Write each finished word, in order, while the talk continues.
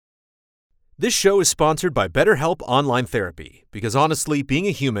This show is sponsored by BetterHelp Online Therapy, because honestly, being a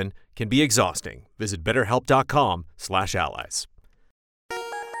human can be exhausting. Visit betterhelp.com/allies.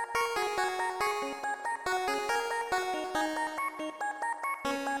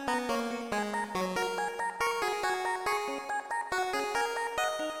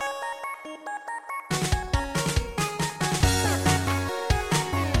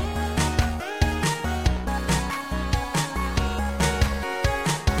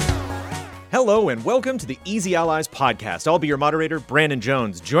 Hello and welcome to the Easy Allies podcast. I'll be your moderator, Brandon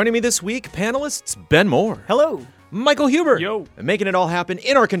Jones. Joining me this week, panelists Ben Moore. Hello. Michael Huber. Yo. And making it all happen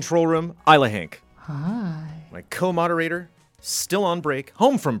in our control room, Isla Hank. Hi. My co-moderator, still on break,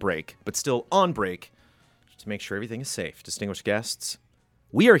 home from break, but still on break, to make sure everything is safe. Distinguished guests,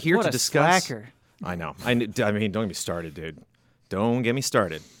 we are here What to a discuss... slacker. I know. I mean, don't get me started, dude. Don't get me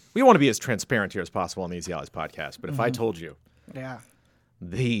started. We want to be as transparent here as possible on the Easy Allies podcast, but if I told you... Yeah.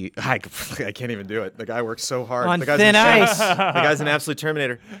 I can't even do it. The guy works so hard. On The guy's thin ice. The guy's an absolute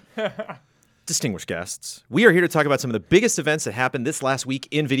Terminator. Distinguished guests, we are here to talk about some of the biggest events that happened this last week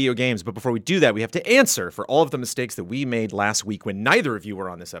in video games. But before we do that, we have to answer for all of the mistakes that we made last week when neither of you were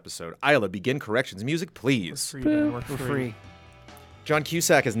on this episode. Isla, begin corrections music, please. We're free. John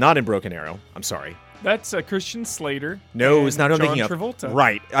Cusack is not in Broken Arrow. I'm sorry. That's Christian Slater. No, it's not. I'm John thinking of. Travolta.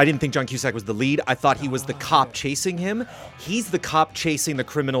 Right. I didn't think John Cusack was the lead. I thought he was the cop chasing him. He's the cop chasing the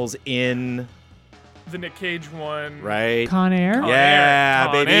criminals in... The Nick Cage one. Right. Con Air. Con Yeah, Air.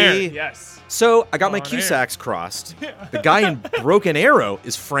 Con baby. Air. Yes. So I got my Con Air. Cusacks crossed. The guy in Broken Arrow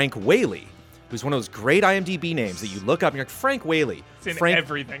is Frank Whaley, who's one of those great IMDb names that you look up and you're like, Frank Whaley. It's in Frank,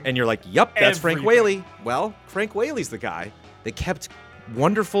 everything. And you're like, yep, that's Frank Everything. Whaley. Well, Frank Whaley's the guy that kept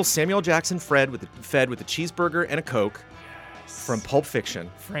wonderful Samuel Jackson fed with a cheeseburger and a Coke from Pulp Fiction.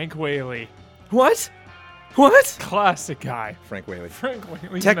 Frank Whaley. What? What? Classic guy. Frank Whaley. Frank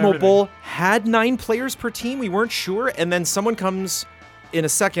Whaley. Tecmo Bowl had 9 players per team. We weren't sure. And then someone comes in a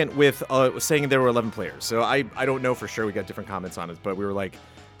second with saying there were 11 players. So I don't know for sure. We got different comments on it. But we were like,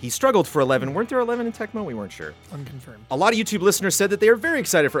 he struggled for 11. Weren't there 11 in Tecmo? We weren't sure. Unconfirmed. A lot of YouTube listeners said that they are very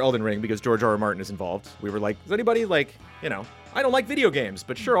excited for Elden Ring because George R.R. Martin is involved. We were like, is anybody like, I don't like video games,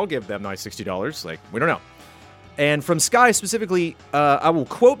 but sure, I'll give them nice $60. Like, we don't know. And from Sky specifically, I will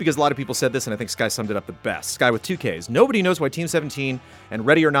quote because a lot of people said this, and I think Sky summed it up the best. Sky with 2 Ks. Nobody knows why Team 17 and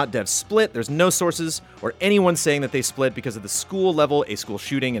Ready or Not devs split. There's no sources or anyone saying that they split because of the school level, a school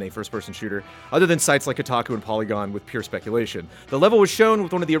shooting, and a first-person shooter, other than sites like Kotaku and Polygon with pure speculation. The level was shown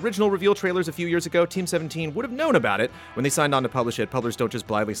with one of the original reveal trailers a few years ago. Team 17 would have known about it when they signed on to publish it. Publishers don't just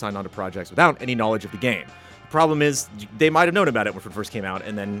blindly sign on to projects without any knowledge of the game. The problem is they might have known about it when it first came out,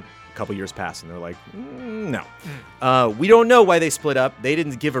 and then a couple years passed, and they're like, no. We don't know why they split up. They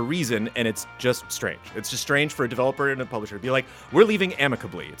didn't give a reason, and it's just strange. It's just strange for a developer and a publisher to be like, we're leaving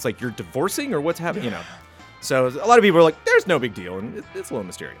amicably. It's like, you're divorcing, or what's happening? So a lot of people are like, there's no big deal, and it's a little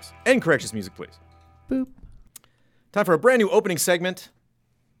mysterious. And corrections music, please. Boop. Time for a brand new opening segment,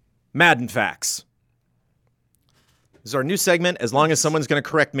 Madden Facts. This is our new segment, as long as someone's going to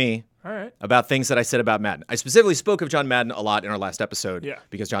correct me All right. about things that I said about Madden. I specifically spoke of John Madden a lot in our last episode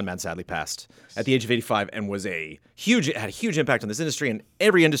because John Madden sadly passed at the age of 85 and had a huge impact on this industry and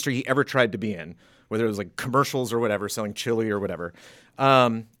every industry he ever tried to be in, whether it was like commercials or whatever, selling chili or whatever.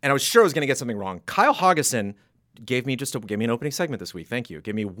 And I was sure I was going to get something wrong. Kyle Hoggeson gave me an opening segment this week. Thank you.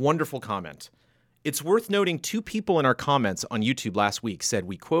 Gave me a wonderful comment. It's worth noting 2 people in our comments on YouTube last week said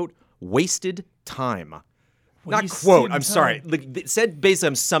we, quote, wasted time. Not quote, I'm sorry. Like, it said basically,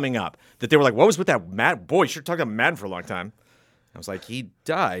 I'm summing up, that they were like, what was with that Madden? Boy, you should talk about Madden for a long time. I was like, he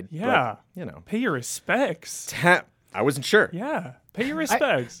died. Yeah. But, Pay your respects. I wasn't sure. Yeah. Pay your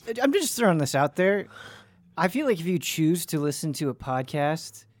respects. I'm just throwing this out there. I feel like if you choose to listen to a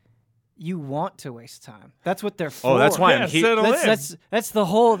podcast, you want to waste time. That's what they're for. Oh, that's why I'm here. That's the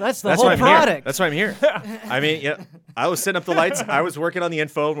whole product. That's why I'm here. I mean, yeah, I was setting up the lights. I was working on the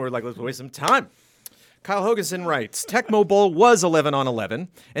info, and we were like, let's waste some time. Kyle Hoggeson writes, Tecmo Bowl was 11 on 11,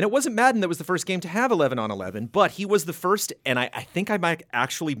 and it wasn't Madden that was the first game to have 11 on 11, but he was the first, and I think I might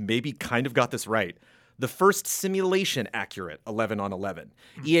actually maybe kind of got this right, the first simulation accurate 11 on 11.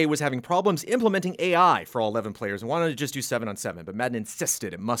 EA was having problems implementing AI for all 11 players and wanted to just do 7 on 7, but Madden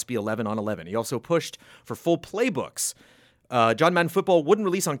insisted it must be 11 on 11. He also pushed for full playbooks. John Madden Football wouldn't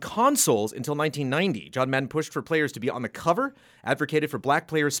release on consoles until 1990. John Madden pushed for players to be on the cover, advocated for black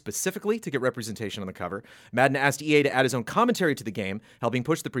players specifically to get representation on the cover. Madden asked EA to add his own commentary to the game, helping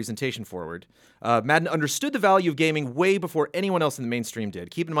push the presentation forward. Madden understood the value of gaming way before anyone else in the mainstream did.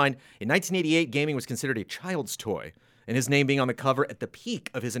 Keep in mind, in 1988, gaming was considered a child's toy, and his name being on the cover at the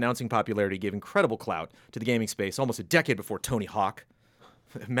peak of his announcing popularity gave incredible clout to the gaming space almost a decade before Tony Hawk.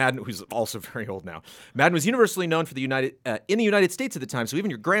 Madden, who's also very old now. Madden was universally known for in the United States at the time, so even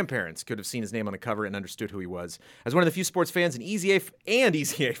your grandparents could have seen his name on the cover and understood who he was. As one of the few sports fans and EZA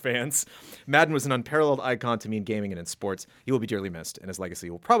fans, Madden was an unparalleled icon to me in gaming and in sports. He will be dearly missed, and his legacy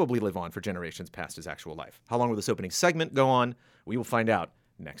will probably live on for generations past his actual life. How long will this opening segment go on? We will find out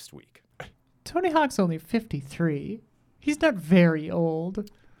next week. Tony Hawk's only 53. He's not very old.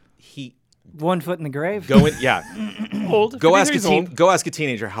 He 1 foot in the grave. Old. Go ask 53 is old. Go ask a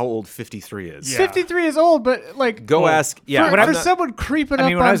teenager how old 53 is. Yeah. 53 is old, but like Go ask. Yeah. for, I'm for not- someone creeping I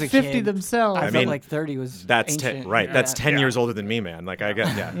mean, up when I on was a 50 kid, themselves. I mean, felt like 30 was That's ancient. 10. Right. Yeah. That's 10 Yeah. years older than me, man. Like I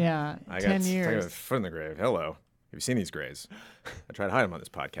got yeah, I 10 got years. a foot in the grave. Hello. Have you seen these grays? I tried to hide them on this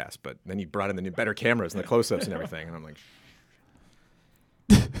podcast, but then you brought in the new better cameras and the close-ups and everything, and I'm like,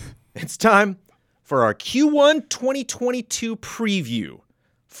 it's time for our Q1 2022 preview.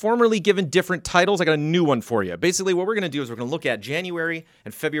 Formerly given different titles, I got a new one for you. Basically, what we're going to do is we're going to look at January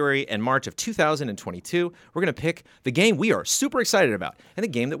and February and March of 2022. We're going to pick the game we are super excited about and the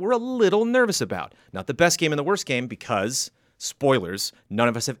game that we're a little nervous about. Not the best game and the worst game because, spoilers, none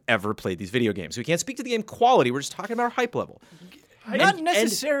of us have ever played these video games. So we can't speak to the game quality. We're just talking about our hype level. Not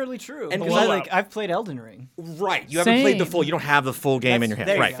necessarily true. and because blowout. I've played Elden Ring. Right. You haven't played the Same. full. You don't have the full game in your hand.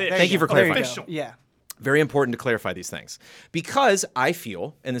 There you Right. go, there Thank you for go, there clarifying. Official. Yeah. Very important to clarify these things because I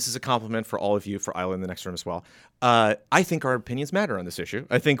feel, and this is a compliment for all of you, for Isla in the next room as well, I think our opinions matter on this issue.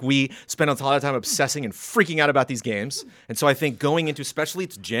 I think we spend a lot of time obsessing and freaking out about these games. And so I think going into, especially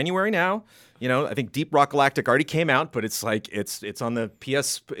it's January now, you know, I think Deep Rock Galactic already came out, but it's like, it's on the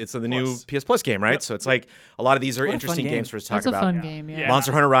it's on the new PS Plus game, right? So it's like a lot of these are What a fun interesting game. games for us to talk That's a about. fun game, yeah. Yeah.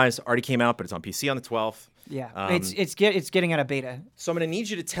 Monster Hunter Rise already came out, but it's on PC on the 12th. Yeah. It's getting out of beta. So I'm going to need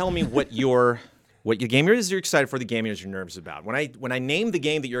you to tell me what your game is you're excited for, the game is you're nervous about. When I name the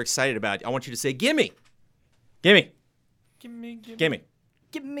game that you're excited about, I want you to say, gimme. Gimme. Gimme. Gimme.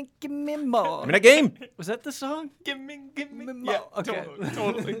 Give me more. Give me that game. Was that the song? Gimme. Yeah, Yeah, okay.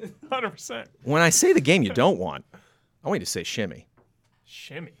 totally. 100%. When I say the game you don't want, I want you to say shimmy.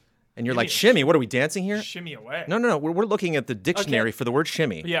 Shimmy. And you're Give like, me a shimmy? What are we dancing here? Shimmy away. No. We're looking at the dictionary for the word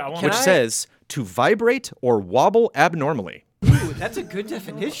shimmy, Yeah, I want which to- says to vibrate or wobble abnormally. Ooh, that's a good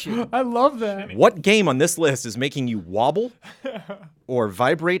definition. I love that. What game on this list is making you wobble or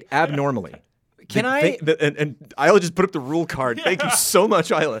vibrate abnormally? Can I And Isla just put up the rule card. Thank you so much,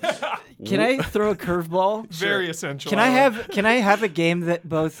 Isla. can I throw a curveball? Very essential. Can I have a game that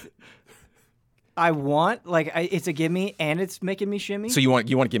both I want, like it's a gimme and it's making me shimmy? So you want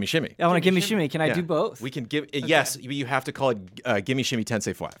to give me shimmy? I want to give me shimmy. Can I Yeah. do both? We can give yes. You have to call it Gimme Shimmy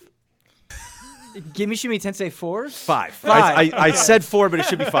Tensei 5. Gimme shimmy Tensei 4? 5. Five. I said 4, but it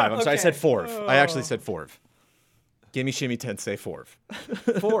should be 5. I'm sorry. I Okay. said 4. I actually said 4. Gimme Shimmy Tensei 4.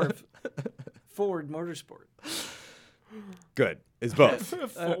 Ford Motorsport. Good. It's both.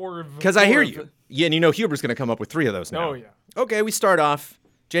 Four. Because I hear Forv. you. Yeah, and you know Huber's going to come up with 3 of those now. Oh, yeah. Okay, we start off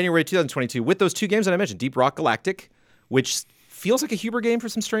January 2022 with those 2 games that I mentioned, Deep Rock Galactic, which feels like a Huber game for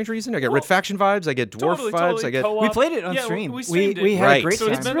some strange reason. I get Red Faction vibes. I get Dwarf vibes. I get co-op. We played it on Yeah, stream. We streamed it. We had Right. a great So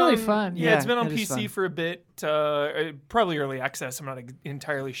time. it's been really on, fun. Yeah, it's been on it is PC fun. for a bit. Probably early access. I'm not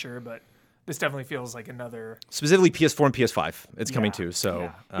entirely sure, but this definitely feels like another. specifically PS4 and PS5. It's coming Yeah. too.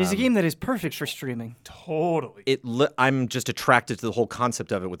 So It's a game that is perfect for streaming. Totally. I'm just attracted to the whole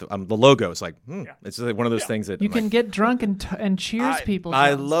concept of it with the logo. It's like it's like one of those things that You I'm can like, get drunk and cheers people. I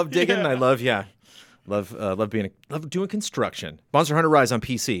Sounds. love digging. I love love doing construction. Monster Hunter Rise on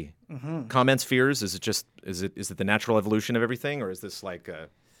PC. Comments, fears. Is it the natural evolution of everything, or is this like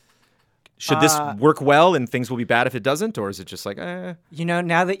should this work well and things will be bad if it doesn't, or is it just like You know,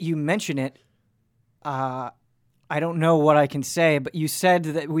 now that you mention it, I don't know what I can say, but you said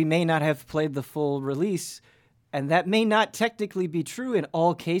that we may not have played the full release, and that may not technically be true in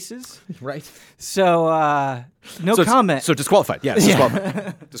all cases. right? So, no comment. So disqualified. Yeah,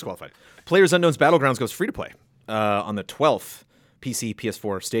 disqualified. Disqualified. Players Unknown's Battlegrounds goes free to play on the 12th. PC,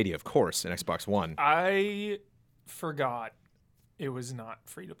 PS4, Stadia, of course, and Xbox One. I forgot it was not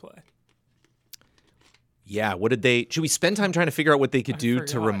free to play. Yeah, what did they? Should we spend time trying to figure out what they could do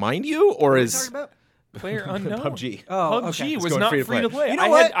to forgot. remind you, or What are we is talking about? Player unknown. PUBG? Oh, PUBG okay. was going not free to free to play. play. You know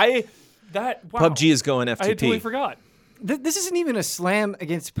what? Wow. PUBG is going FTP. I had totally forgot. This isn't even a slam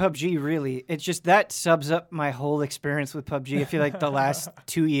against PUBG, really. It's just that sums up my whole experience with PUBG. I feel like the last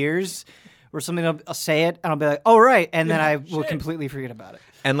 2 years, where something I'll say it and I'll be like, "Oh right," and then I will shit. completely forget about it.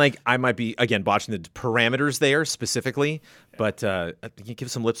 And like I might be again botching the parameters there specifically, but you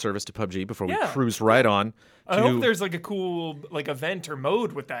give some lip service to PUBG before we Yeah. cruise right on. I to- hope there's like a cool like event or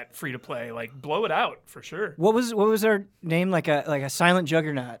mode with that free to play. Like blow it out for sure. What was our name? Like a silent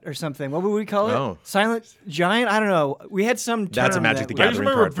juggernaut or something? What would we call it? Oh. Silent giant? I don't know. We had some. That's a term Magic the that we- Gathering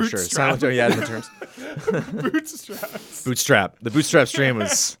remember card for sure. Bootstrap. Silent, yeah, the terms. Bootstraps. Bootstrap. The Bootstrap stream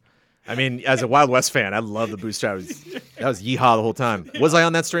was. I mean, as a Wild West fan, I love the Bootstrap. That was yeehaw the whole time. Was I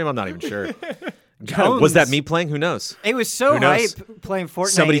on that stream? I'm not even sure. God, was that me playing? Who knows? It was so Who knows? hype playing Fortnite.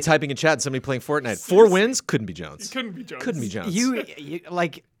 Somebody typing in chat and somebody playing Fortnite. 4 wins? Couldn't be Jones. Couldn't be Jones. Couldn't be Jones. you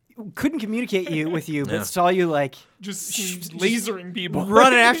like couldn't communicate with you, but saw you like Just lasering people.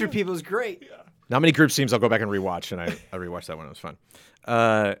 running after people is great. Not many group streams I'll go back and rewatch, and I rewatched that one. It was fun.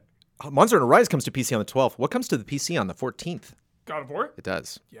 Monster Hunter Rise comes to PC on the 12th. What comes to the PC on the 14th? God of War? It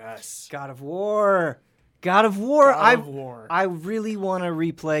does. Yes. God of War. God of War. God of War. I really want to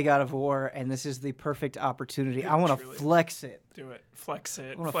replay God of War, and this is the perfect opportunity. I want to Truly. flex it. Do it. Flex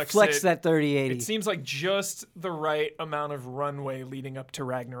it. I want to Flex it. that 3080. It seems like just the right amount of runway leading up to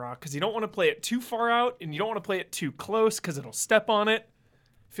Ragnarok because you don't want to play it too far out and you don't want to play it too close because it'll step on it.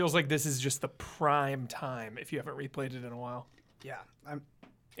 Feels like this is just the prime time if you haven't replayed it in a while. yeah.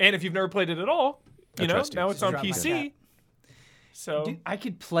 And if you've never played it at all, you know, trust you. now it's on Drop my PC. cat. So Dude, I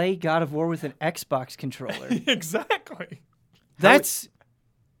could play God of War with an Xbox controller. exactly. That's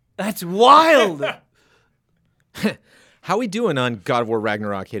wild. How we doing on God of War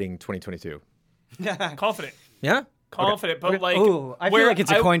Ragnarok hitting 2022? Confident. Yeah? Confident, but like Oh, I feel where like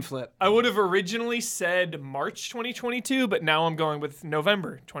it's a coin flip. I would have originally said March 2022, but now I'm going with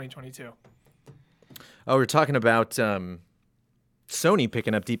November 2022. Oh, we're talking about Sony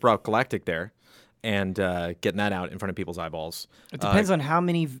picking up Deep Rock Galactic there and getting that out in front of people's eyeballs. It depends on how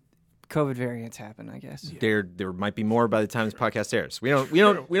many COVID variants happen, I guess. There might be more by the time this podcast airs. We don't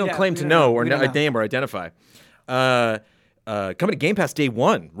Yeah, claim we to don't know know. or We don't know. name or identify. Coming to Game Pass Day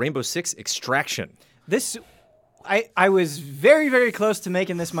 1, Rainbow Six Extraction This, I was very, very close to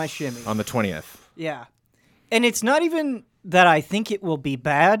making this my shimmy. on the 20th. Yeah. And it's not even that I think it will be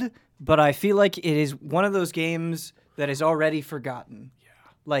bad, but I feel like it is one of those games that is already forgotten. Yeah.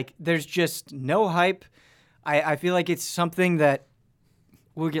 Like, there's just no hype. I feel like it's something that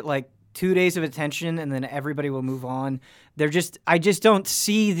will get like 2 days of attention and then everybody will move on. I just don't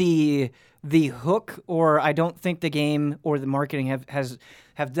see the hook, or I don't think the game or the marketing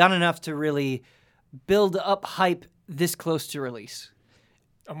have done enough to really build up hype this close to release.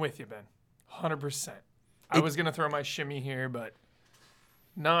 I'm with you, Ben. 100%. I was gonna throw my shimmy here, but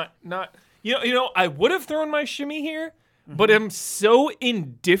not. You know. I would have thrown my shimmy here, but I'm so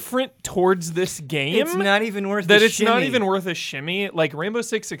indifferent towards this game It's not even worth that the it's not shimmy. even worth a shimmy. Like Rainbow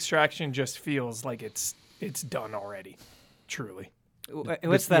Six Extraction just feels like it's done already. Truly.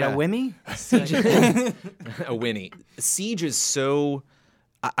 What's that, yeah. a Wimmy? A Winnie. Siege is so.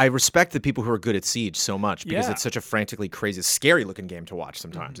 I respect the people who are good at Siege so much because Yeah. it's such a frantically crazy, scary looking game to watch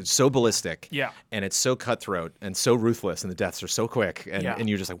sometimes. It's so ballistic. Yeah. And it's so cutthroat and so ruthless, and the deaths are so quick. And, Yeah. and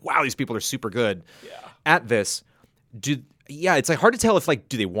you're just like, wow, these people are super good Yeah. at this. It's like hard to tell if like,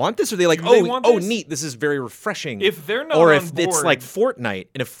 do they want this or are they like, Do they want this? neat, this is very refreshing. If they're not or on if it's like board- Fortnite,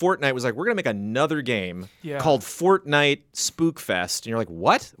 and if Fortnite was like, we're gonna make another game Yeah. called Fortnite Spookfest, and you're like,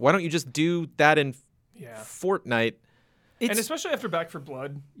 what? Why don't you just do that in Yeah. Fortnite? And especially after Back for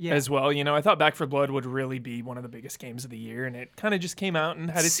Blood Yeah. as well. You know, I thought Back for Blood would really be one of the biggest games of the year, and it kind of just came out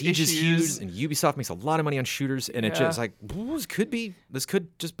and had its Siege issues. is huge, and Ubisoft makes a lot of money on shooters, and it's Yeah. just like, this could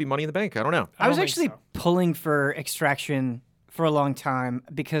just be money in the bank. I don't know. I was don't think actually so. pulling for Extraction for a long time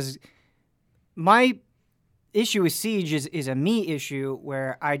because my issue with Siege is a me issue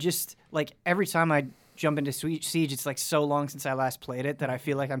where I just, like, every time I jump into Siege, it's like so long since I last played it that I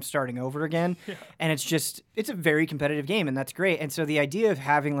feel like I'm starting over again. And it's a very competitive game, and that's great. And so the idea of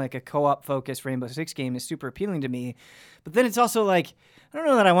having like a co-op focused Rainbow Six game is super appealing to me. But then it's also like, I don't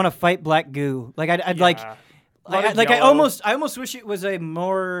know that I want to fight Black Goo. Like I'd like, Yeah. A lot of I yellow. almost wish it was a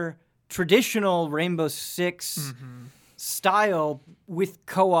more traditional Rainbow Six style with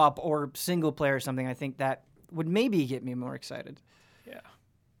co-op or single player or something. I think that would maybe get me more excited. Yeah.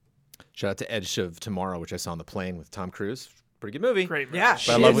 Shout out to Edge of Tomorrow, which I saw on the plane with Tom Cruise. Pretty good movie. Great. Yeah, movie.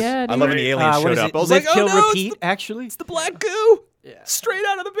 But I love, when, Yeah, I love when the aliens what showed is up. it? I was Live, like, kill, oh no, repeat. Actually, it's the Black Goo. Yeah. Straight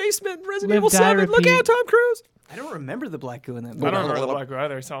out of the basement. Resident Live, Evil die, 7. Look repeat. out, Tom Cruise. I don't remember the Black Goo in that I movie. don't remember the Black Goo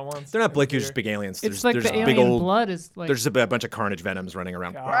either. I saw it once. They're not in Black the Goos, just theater. big aliens. It's There's, like there's the big alien old, blood is like. There's a bunch of carnage venoms running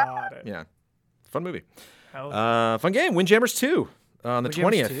around. Got it. Yeah. Fun movie. Hell Fun game. Windjammers 2 on the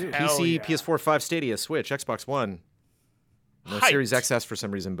Windjammers 20th. 2. Hell PC, yeah. PS4, 5 Stadia, Switch, Xbox One. No Hyped. Series XS for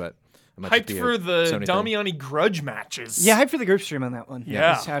some reason, but might just Hyped be a for the Sony thing. Damiani grudge matches. Yeah, hyped for the group stream on that one.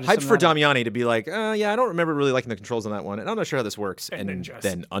 Yeah. Just how to Hyped sum for that up. Damiani to be like, yeah, I don't remember really liking the controls on that one, and I'm not sure how this works, and then just-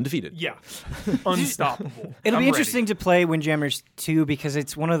 then undefeated. Yeah. Unstoppable. It'll I'm be interesting ready. to play Windjammers 2 because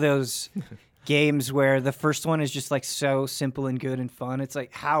it's one of those games where the first one is just like so simple and good and fun. It's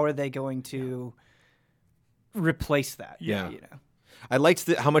like, how are they going to replace that? Yeah. You know? I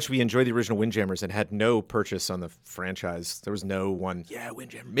liked how much we enjoyed the original Windjammers and had no purchase on the franchise. There was no one,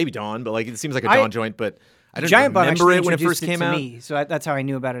 Windjammer, maybe Dawn, but like it seems like a Dawn joint, but I didn't Giant Bomb remember actually it when it introduced first came to out. me, so that's how I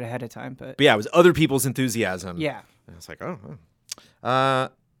knew about it ahead of time. But But yeah, it was other people's enthusiasm. yeah. And I was like,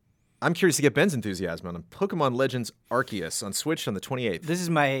 I'm curious to get Ben's enthusiasm on Pokemon Legends Arceus on Switch on the 28th. This is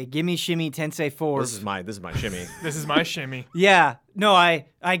my Gimme Shimmy Tensei 4. This is my shimmy. This is my shimmy. Yeah, no, I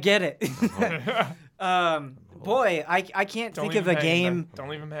get it. Boy, I can't Don't think leave of a him hanging, game. Ben. Don't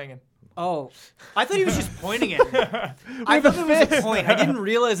leave him hanging. Oh, I thought he was just pointing at me. I thought that was a point. I didn't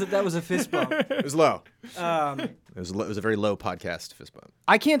realize that was a fist bump. It was low. Um, It was a very low podcast fist bump.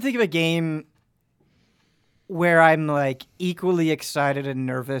 I can't think of a game where I'm like equally excited and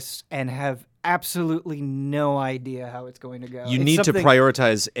nervous and have absolutely no idea how it's going to go. You It's need to something-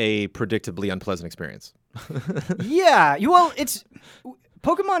 prioritize a predictably unpleasant experience. Yeah, well, it's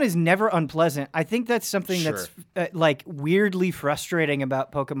Pokemon is never unpleasant. I think that's something Sure. that's like weirdly frustrating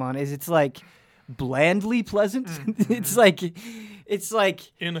about Pokemon is it's like blandly pleasant. it's like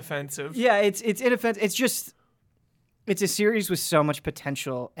Inoffensive. yeah, it's inoffensive. It's just it's a series with so much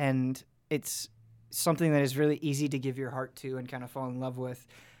potential, and it's something that is really easy to give your heart to and kind of fall in love with.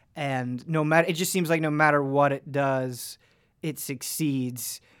 And it just seems like no matter what it does, it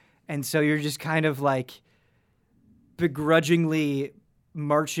succeeds. And so you're just kind of like begrudgingly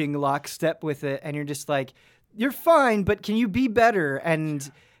marching lockstep with it, and you're just like, you're fine, but can you be better? And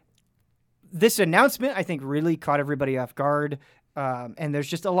this announcement, I think, really caught everybody off guard. And there's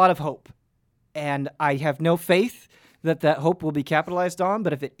just a lot of hope. And I have no faith that hope will be capitalized on,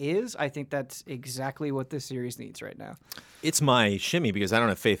 but if it is, I think that's exactly what this series needs right now. It's my shimmy because I don't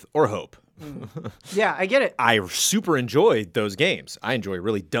have faith or hope. Yeah, I get it. I super enjoy those games. I enjoy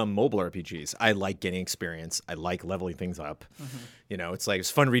really dumb mobile RPGs. I like getting experience. I like leveling things up. You know, it's like it's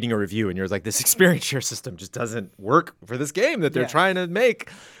fun reading a review and you're like, this experience share system just doesn't work for this game that they're Yeah. trying to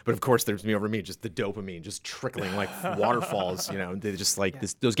make. But of course, there's me over me, just the dopamine just trickling like waterfalls. You know, they just like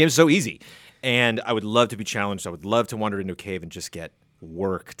this. Those games are so easy, and I would love to be challenged. I would love to wander into a cave and just get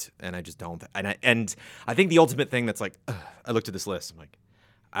worked, and I just don't. And I think the ultimate thing that's like, I looked at this list. I'm like,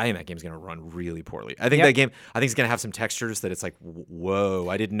 I think that game's going to run really poorly. I think Yep. that game, I think it's going to have some textures that it's like, whoa,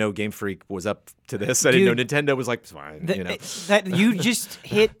 I didn't know Game Freak was up to this. I didn't know Nintendo was like, fine, you know. That you just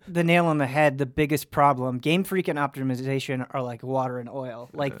hit the nail on the head. The biggest problem: Game Freak and optimization are like water and oil.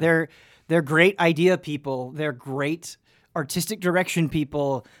 Like they're great idea people. They're great artistic direction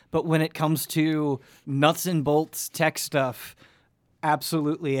people. But when it comes to nuts and bolts tech stuff,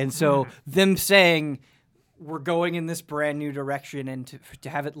 absolutely. And so them saying, we're going in this brand new direction, and to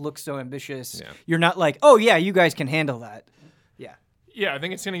have it look so ambitious, you're not like, oh yeah, you guys can handle that. Yeah. Yeah, I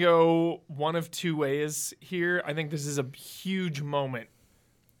think it's going to go one of two ways here. I think this is a huge moment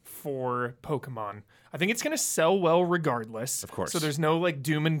for Pokemon. I think it's going to sell well regardless. Of course. So there's no like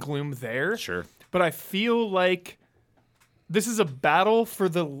doom and gloom there. Sure. But I feel like this is a battle for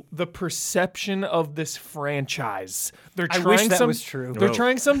the perception of this franchise. They're I trying wish that was true. They're No.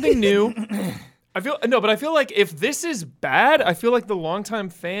 trying something new. I feel like if this is bad, I feel like the longtime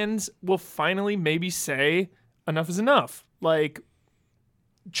fans will finally maybe say enough is enough. Like,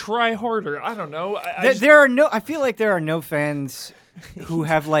 try harder. I don't know. I feel like there are no fans who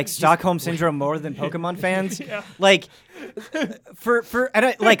have like Stockholm syndrome more than Pokemon fans. Yeah. Like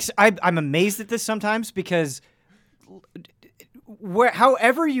I'm amazed at this sometimes because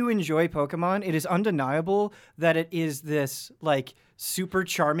however you enjoy Pokemon, it is undeniable that it is this like super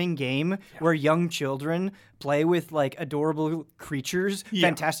charming game where young children play with like adorable creatures,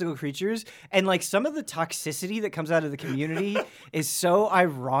 fantastical creatures, and like some of the toxicity that comes out of the community is so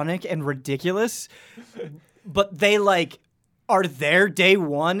ironic and ridiculous, but they like are there day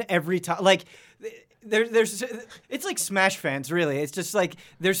one every time. Like there's it's like Smash fans, really. It's just like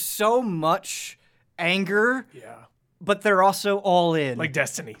there's so much anger. Yeah. But they're also all in. Like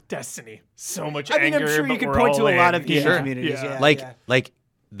Destiny. So much I mean, anger. I'm sure you but could we're point to all a lot in. of gaming Sure. communities. Yeah. Yeah. Like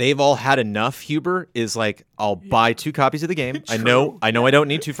they've all had enough. Huber is like, I'll buy 2 copies of the game. I know I don't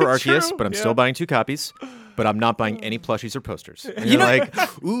need to for Arceus, True, but I'm yeah. still buying 2 copies. But I'm not buying any plushies or posters. And You you're know-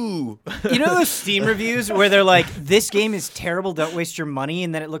 like, ooh. You know those Steam reviews where they're like, "This game is terrible. Don't waste your money,"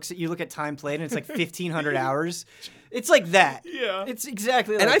 and then you look at time played, and it's like 1,500 hours. It's like that. Yeah. It's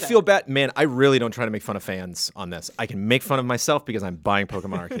exactly like And I that. feel bad, man. I really don't try to make fun of fans on this. I can make fun of myself because I'm buying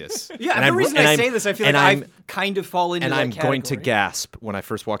Pokemon Arceus. Yeah, and the reason I say this, I feel like I kind of fall into and that I'm going to category. gasp when I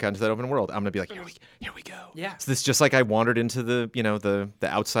first walk out into that open world. I'm going to be like, here we go. Yeah. So this just like I wandered into the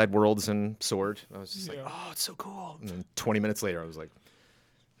outside worlds and Sword. I was just like, oh, it's so cool. And then 20 minutes later, I was like,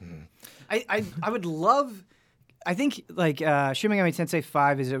 I would love. I think like Shin Megami Tensei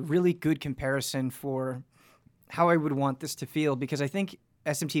 5 is a really good comparison for how I would want this to feel, because I think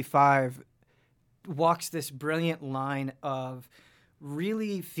SMT 5 walks this brilliant line of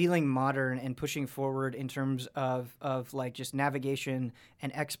really feeling modern and pushing forward in terms of like just navigation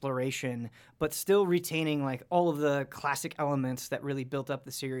and exploration, but still retaining like all of the classic elements that really built up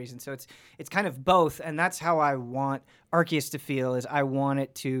the series. And so it's kind of both, and that's how I want Arceus to feel. Is I want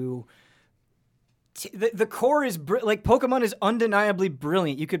it to. The core is like Pokemon is undeniably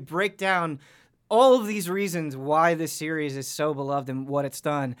brilliant. You could break down all of these reasons why this series is so beloved and what it's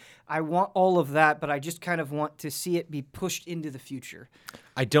done. I want all of that, but I just kind of want to see it be pushed into the future.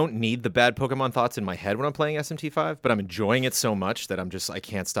 I don't need the bad Pokemon thoughts in my head when I'm playing SMT5, but I'm enjoying it so much that I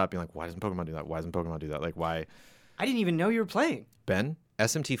can't stop being like, why doesn't Pokemon do that? Why doesn't Pokemon do that? Like, why? I didn't even know you were playing. Ben,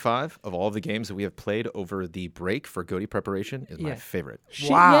 SMT5, of all of the games that we have played over the break for GOTY preparation, is my favorite.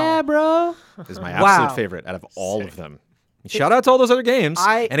 Wow. Yeah, bro. Is my absolute Wow. favorite out of all of them. Shout out to all those other games.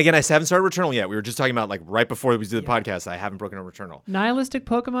 I- And again, I haven't started Returnal yet. We were just talking about like right before we did the podcast. I haven't broken on Returnal. Nihilistic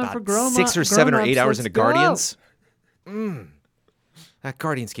Pokemon for grown 6 or 7 or 8 hours into go. Guardians. That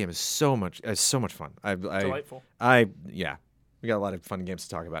Guardians game is so much fun. Delightful. We got a lot of fun games to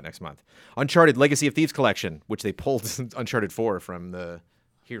talk about next month. Uncharted Legacy of Thieves Collection, which they pulled Uncharted 4 from the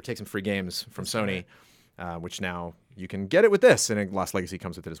take some free games from Sony, which now you can get it with this, and Lost Legacy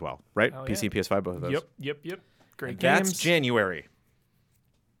comes with it as well, right? Hell PC, yeah. PS5, both of those. Yep. Great That's games. January.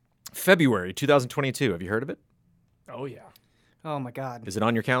 February 2022. Have you heard of it? Oh yeah. Oh my God. Is it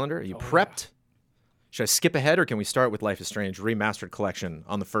on your calendar? Are you prepped? Should I skip ahead, or can we start with Life is Strange Remastered Collection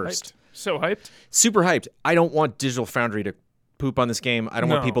on the 1st? Hyped. So hyped. Super hyped. I don't want Digital Foundry to poop on this game. I don't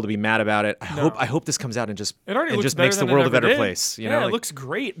want No. people to be mad about it. I No. hope this comes out and just It already looks just better makes the than world it a better ever did. place. You yeah, know, it looks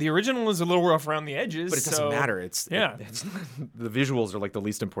great. The original is a little rough around the edges, but it doesn't matter. It's the visuals are like the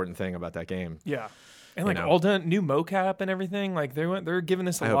least important thing about that game. Yeah. And like know? all done new mocap and everything. Like they're giving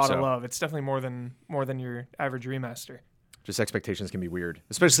this a I hope lot so. of love. It's definitely more than your average remaster. Just expectations can be weird,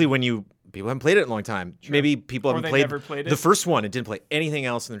 especially when people haven't played it in a long time. Maybe people Or haven't they played, never played the it. first one and didn't play anything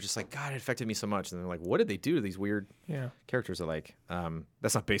else, and they're just like, God, it affected me so much. And they're like, what did they do to these weird Yeah. characters? Are like,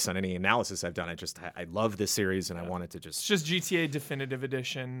 that's not based on any analysis I've done. I love this series, and I wanted to It's just just GTA Definitive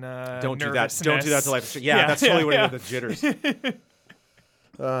Edition. don't do that. Don't do that to Life is Strange. Yeah, Yeah, that's totally what yeah. it is. The jitters.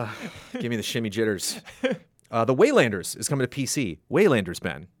 Give me the shimmy jitters. The Waylanders is coming to PC. Waylanders,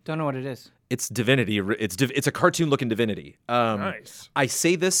 Ben. Don't know what it is. It's Divinity. It's a cartoon-looking Divinity. Nice. I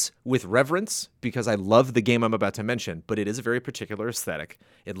say this with reverence because I love the game I'm about to mention, but it is a very particular aesthetic.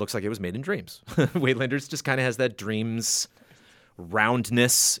 It looks like it was made in Dreams. Waylanders just kind of has that Dreams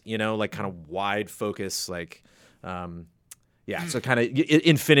roundness, like kind of wide focus, like, so kind of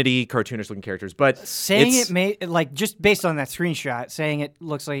infinity cartoonish-looking characters. But Saying it made like just based on that screenshot, saying it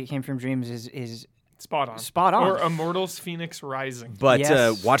looks like it came from Dreams is Spot on. Spot on. Or Immortals Phoenix Rising. But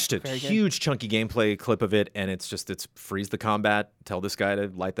Yes. watched a Very good. huge chunky gameplay clip of it, and it's freeze the combat, tell this guy to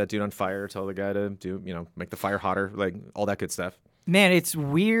light that dude on fire, tell the guy to do, make the fire hotter, like all that good stuff. Man, it's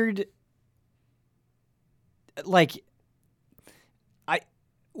weird. Like,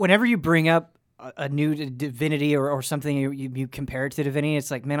 whenever you bring up a new Divinity or something, you compare it to Divinity,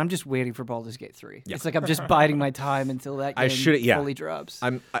 it's like, man, I'm just waiting for Baldur's Gate 3. Yeah. It's like I'm just biding my time until that game fully drops.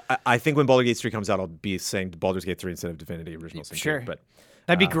 I think when Baldur's Gate 3 comes out, I'll be saying Baldur's Gate 3 instead of Divinity Original Sin 2, Sure. But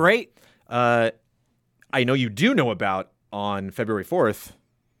That'd be great. I know you do know about on February 4th.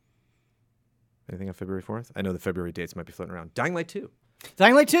 Anything on February 4th? I know the February dates might be floating around. Dying Light 2.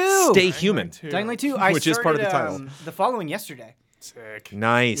 Dying Light 2! Stay Human. Dying Light 2. I Which is part of the started, title. The following yesterday. Sick.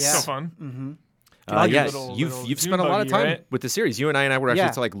 Nice. Yeah. So fun. Yeah, Little you've Dune spent a lot of buggy, time right? with the series. You and I were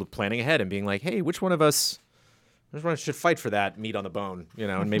actually Yeah. planning ahead and being like, hey, which one of us should fight for that meat on the bone,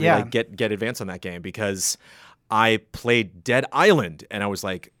 and maybe Yeah. like get advance on that game, because I played Dead Island and I was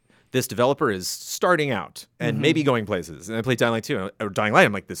like, this developer is starting out and maybe going places. And I played Dying Light 2 or Dying Light.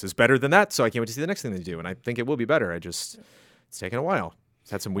 I'm like, this is better than that, so I can't wait to see the next thing they do. And I think it will be better. It's taken a while.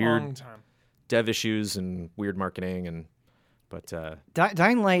 It's had some weird Long time. dev issues and weird marketing but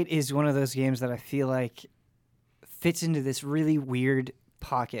Dying Light is one of those games that I feel like fits into this really weird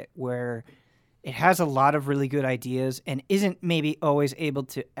pocket where it has a lot of really good ideas and isn't maybe always able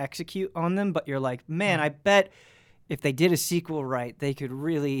to execute on them, but you're like, man, I bet if they did a sequel right, they could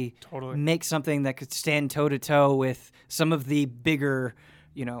really Totally. make something that could stand toe to toe with some of the bigger,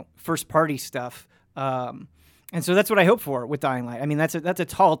 first party stuff. And so that's what I hope for with Dying Light. I mean, that's a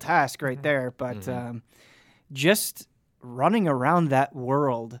tall task right there, but just running around that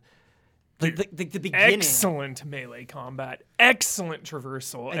world, the beginning. Excellent melee combat, excellent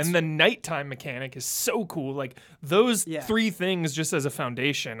traversal, and the nighttime mechanic is so cool. Like those three things, just as a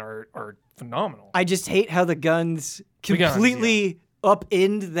foundation, are phenomenal. I just hate how the guns The guns, completely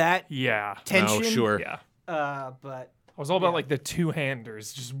upend that Yeah, tension. Oh, sure. yeah. But I was all about like the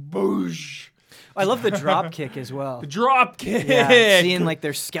two-handers, just boosh. I love the drop kick as well. The drop kick. Yeah, seeing like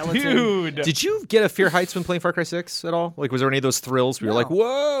their skeleton. Dude. Did you get a fear heights when playing Far Cry 6 at all? Like, was there any of those thrills where you're like,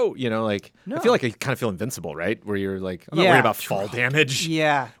 whoa? I feel like I kind of feel invincible, right? Where you're like, I'm not worried about fall damage.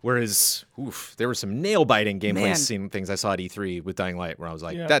 Yeah. Whereas, there were some nail-biting gameplay Man. scene things I saw at E3 with Dying Light where I was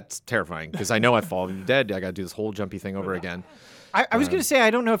like, that's terrifying because I know I fall dead. I got to do this whole jumpy thing over again. I was going to say, I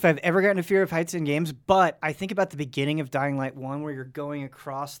don't know if I've ever gotten a fear of heights in games, but I think about the beginning of Dying Light 1 where you're going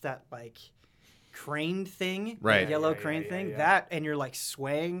across that, like, crane thing, Right. the yellow crane thing, that, and you're, like,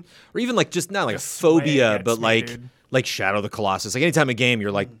 swaying. Or even like just not like a sway phobia, gets but me, like dude. like Shadow of the Colossus. Like anytime a game,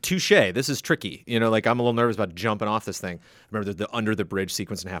 you're like, touche, this is tricky. Like I'm a little nervous about jumping off this thing. Remember the under the bridge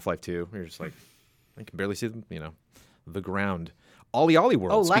sequence in Half-Life 2? You're just like, I can barely see the ground. Ollie Ollie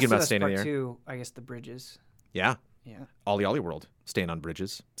World. Oh, Speaking Last about of Us staying in Part the air. 2, I guess the bridges. Yeah. Yeah. Ollie Ollie World. Staying on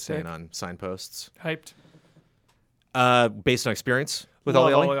bridges, staying Sick. on signposts. Hyped. Based on experience with Love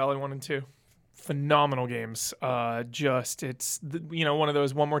Ollie Ollie. Ollie 1 and 2. Phenomenal games. It's one of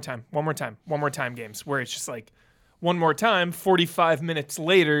those one more time games where it's just like one more time. 45 minutes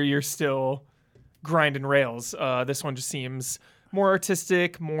later, you're still grinding rails. This one just seems more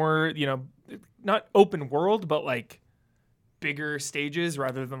artistic, more not open world, but like bigger stages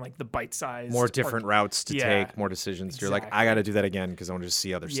rather than like the bite-sized. More different routes to Yeah, take, more decisions. You're like, exactly. I got to do that again because I want to just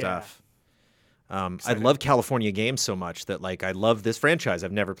see other Yeah. stuff. I love California games so much that like I love this franchise.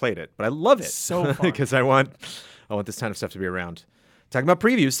 I've never played it, but I love it So fun. because I want this kind of stuff to be around. Talking about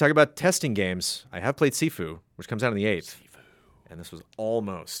previews, talking about testing games. I have played Sifu, which comes out on the 8th. And this was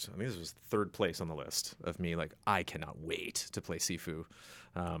almost, I think this was third place on the list of me. Like, I cannot wait to play Sifu.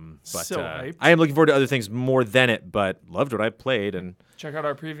 But So hyped. I am looking forward to other things more than it, but loved what I played and Check out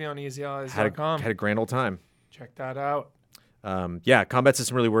our preview on had easyallies.com. a grand old time. Check that out. Combat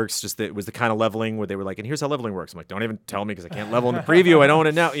system really works. Just that it was the kind of leveling where they were like, and here's how leveling works. I'm like, don't even tell me because I can't level in the preview. I don't want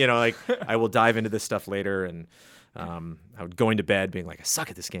to know. Like, I will dive into this stuff later. And I would going to bed being like, I suck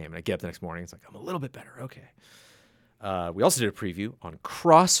at this game. And I get up the next morning. It's like, I'm a little bit better. Okay. We also did a preview on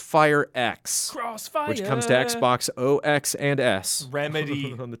Crossfire X, Crossfire. which comes to Xbox O, X, and S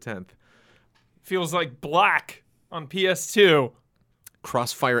Remedy. on the 10th. Feels like black on PS2.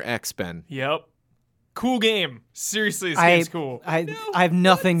 Crossfire X, Ben. Yep. Cool game. Seriously, this game's cool. I have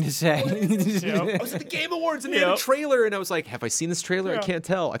nothing to say. I was at the Game Awards and they had a Yep. trailer, and I was like, "Have I seen this trailer? I can't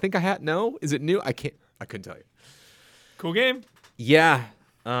tell. I think I had. No, is it new? I couldn't tell you. Cool game. Yeah,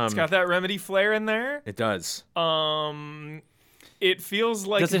 It's got that Remedy flair in there. it does. It feels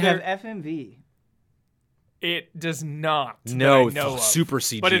like Does it have FMV? It does not. No, that I know of. super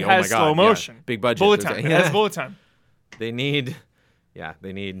CG. But it oh has my God, slow yeah. motion. Big budget. Bullet There's time. a- It has bullet time. They need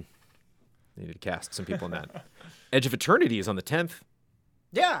to cast some people in that. Edge of Eternity is on the 10th.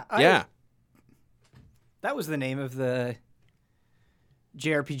 Yeah. Yeah, That was the name of the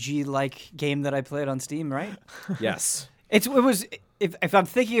JRPG-like game that I played on Steam, right? yes. It was, if I'm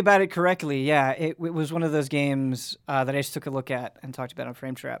thinking about it correctly, yeah, it was one of those games that I just took a look at and talked about on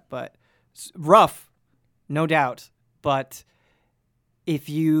Frame Trap. But rough, no doubt. But if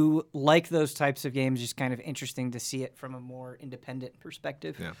you like those types of games, just kind of interesting to see it from a more independent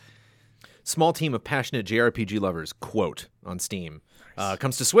perspective. Yeah. Small team of passionate JRPG lovers, quote, on Steam.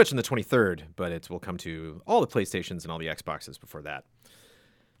 Comes to Switch on the 23rd, but it will come to all the PlayStations and all the Xboxes before that.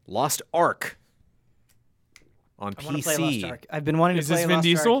 Lost Ark on I want to PC play Lost Ark. I've been wanting Is to play this Vin Lost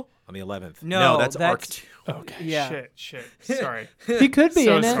Diesel? Ark. on the 11th. No, that's Ark 2. Okay. Yeah. Shit. Sorry. He could be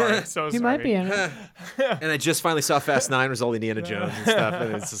So in sorry. it. So He sorry. might be in it. And I just finally saw Fast 9 was all Indiana Jones and stuff,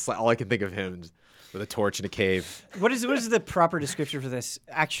 and it's just like all I can think of him with a torch in a cave. What is the proper description for this?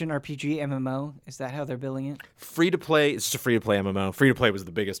 Action RPG MMO? Is that how they're billing it? Free to play. It's just a free to play MMO. Free to play was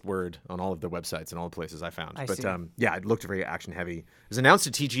the biggest word on all of the websites and all the places I found. I But see. yeah, it looked very action heavy. It was announced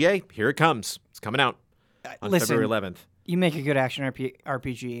at TGA. Here it comes. It's coming out on Listen, February 11th. You make a good action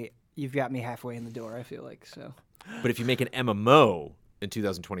RPG, you've got me halfway in the door, I feel like. So But if you make an MMO in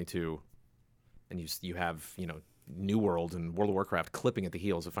 2022, and you have New World and World of Warcraft clipping at the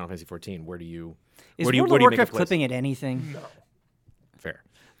heels of Final Fantasy 14, where do you is where do you World where of do you make a Warcraft place? clipping at anything? No. Fair.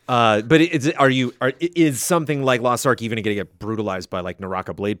 Is something like Lost Ark even going to get brutalized by like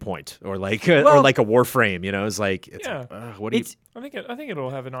Naraka Blade Point or like a Warframe? You know, it's like, what do you? I think it'll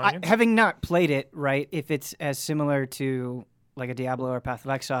have an audience. Having not played it, right? If it's as similar to like a Diablo or Path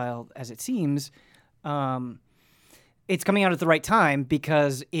of Exile as it seems, it's coming out at the right time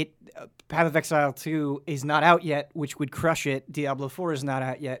because Path of Exile 2 is not out yet, which would crush it. Diablo 4 is not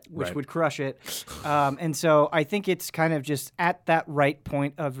out yet, which would crush it. And so I think it's kind of just at that right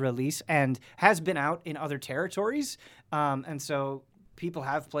point of release and has been out in other territories. And so people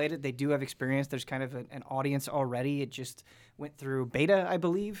have played it. They do have experience. There's kind of an audience already. It just went through beta, I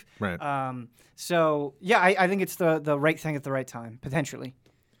believe. Right. So, yeah, I think it's the right thing at the right time, potentially.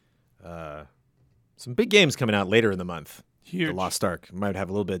 Some big games coming out later in the month. Huge. The Lost Ark might have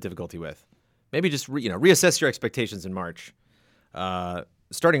a little bit of difficulty with. Maybe just reassess your expectations in March.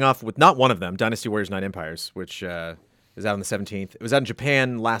 Starting off with not one of them, Dynasty Warriors 9 Empires, which is out on the 17th. It was out in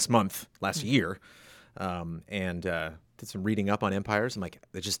Japan last year, and did some reading up on Empires. I'm like,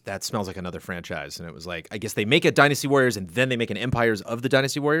 that smells like another franchise. And it was like, I guess they make a Dynasty Warriors and then they make an Empires of the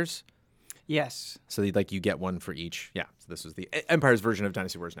Dynasty Warriors. Yes. So you get one for each. Yeah. So this was the Empires version of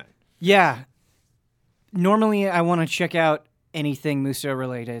Dynasty Warriors 9. Yeah. Normally, I want to check out anything Muso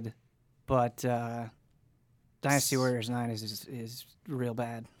related, but Dynasty Warriors 9 is real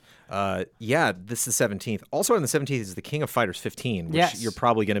bad. This is the 17th. Also on the 17th is the King of Fighters 15, which you're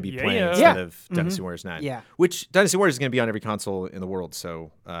probably going to be playing Yeah. instead of Dynasty Warriors 9. Yeah. Which Dynasty Warriors is going to be on every console in the world,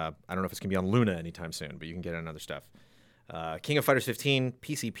 so I don't know if it's going to be on Luna anytime soon, but you can get it on other stuff. King of Fighters 15,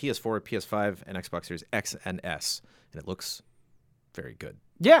 PC, PS4, PS5, and Xbox Series X and S, and it looks very good.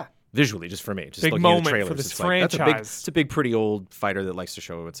 Yeah. Visually, just for me. Just Big looking moment at the trailers, for this it's like, franchise. it's a big, pretty old fighter that likes to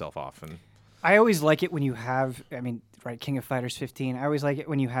show itself off. And I always like it when you have, King of Fighters 15. I always like it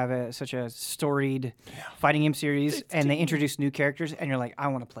when you have such a storied fighting game series and they introduce new characters and you're like, I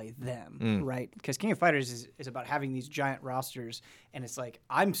want to play them, right? Because King of Fighters is about having these giant rosters and it's like,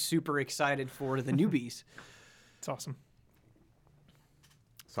 I'm super excited for the newbies. It's awesome.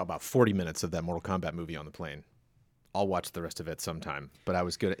 saw about 40 minutes of that Mortal Kombat movie on the plane. I'll watch the rest of it sometime, but I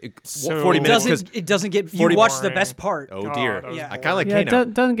was good at 40 minutes because it doesn't get. You 40 watch the boring. best part. oh dear, that was Yeah. I kind of like Yeah, Kano.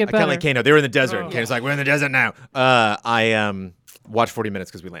 it doesn't get I kind of better. like Kano. They were in the desert. Oh. Kano's like, we're in the desert now. I watched 40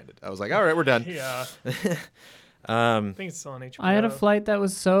 minutes because we landed. I was like, all right, we're done. Yeah. I think it's still on HBO. I had a flight that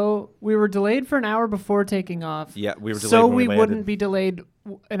was we were delayed for an hour before taking off. Yeah, we were delayed So when we landed. wouldn't be delayed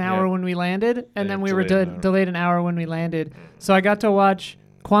an hour Yeah. when we landed, and then we were delayed an hour. delayed an hour when we landed. So I got to watch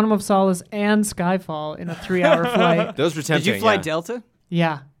Quantum of Solace and Skyfall in a 3-hour flight. Those were tempting. Did you fly yeah. Delta?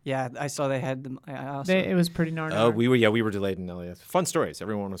 Yeah, Yeah, I saw they had them. I also, it was pretty gnarly. Oh, we were delayed in LAX. Fun stories.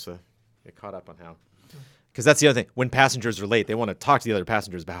 Everyone wants to get caught up on how. Because that's the other thing. When passengers are late, they want to talk to the other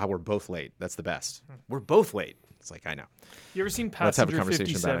passengers about how we're both late. That's the best. We're both late. It's like, I know. You ever seen Let's have a Passenger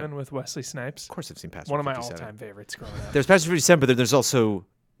conversation about 57 with Wesley Snipes? Of course I've seen Passenger One of my 57. all-time favorites growing up. There's Passenger 57, but there's also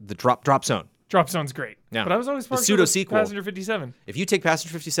the Drop Zone. Drop Zone's great. Yeah. But I was always The partial to pseudo-sequel. Passenger 57. If you take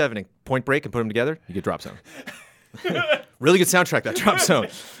Passenger 57 and Point Break and put them together, you get Drop Zone. Really good soundtrack, that Drop Zone.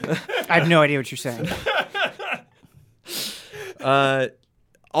 I have no idea what you're saying.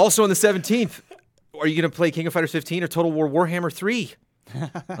 Also on the 17th, are you going to play King of Fighters 15 or Total War Warhammer 3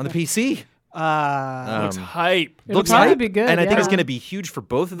 on the PC? Looks hype. It'll probably hype, be good, and I think it's yeah. going to be huge for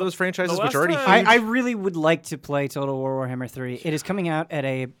both of those franchises, The which last are already time- I really would like to play Total War Warhammer 3. It is coming out at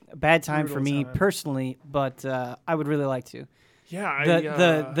a bad time for Brutal me time. personally, but I would really like to. Yeah,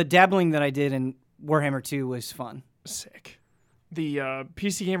 The dabbling that I did in Warhammer 2 was fun. sick. The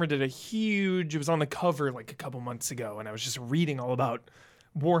PC Gamer did it was on the cover like a couple months ago, and I was just reading all about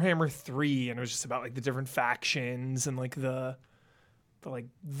Warhammer 3, and it was just about like the different factions and like the like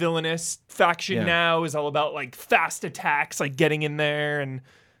villainous faction Yeah. now is all about like fast attacks, like getting in there, and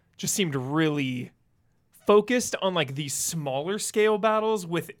just seemed really focused on like these smaller scale battles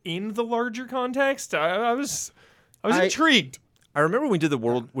within the larger context. I was intrigued. I remember when we did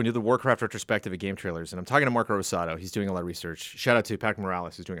the Warcraft retrospective at Game Trailers, and I'm talking to Marco Rosado. He's doing a lot of research. Shout out to Patrick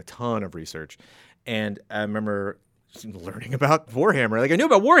Morales, who's doing a ton of research. And I remember learning about Warhammer. Like, I knew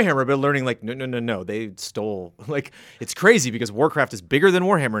about Warhammer, but learning like, no. They stole, like, it's crazy because Warcraft is bigger than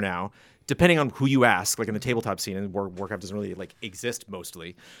Warhammer now, depending on who you ask, like in the tabletop scene. And Warcraft doesn't really like exist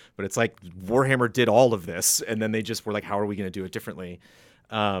mostly, but it's like Warhammer did all of this, and then they just were like, how are we going to do it differently?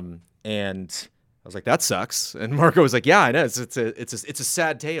 And I was like, that sucks. And Marco was like, yeah, I know. It's a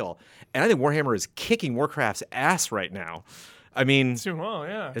sad tale. And I think Warhammer is kicking Warcraft's ass right now. I mean, It's doing well,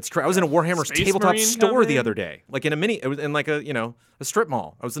 yeah. I was in a Warhammer Space tabletop Marine store the coming. other day, like in it was in like a strip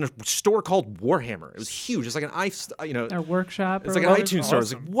mall. I was in a store called Warhammer. It was huge. It's like an Our workshop. it's or like an whatever. iTunes store. I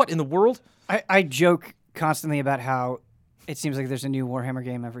was like, awesome. what in the world? I joke constantly about how it seems like there's a new Warhammer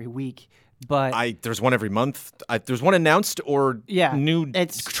game every week. But There's one every month. There's one announced or new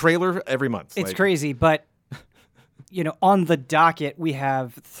trailer every month. It's crazy, but on the docket we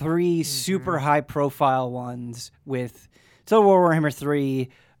have 3 super high-profile ones with Total War Warhammer 3,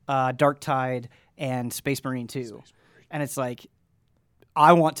 Dark Tide, and Space Marine 2, and it's like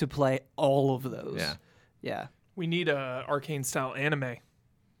I want to play all of those. Yeah. We need a Arcane-style anime.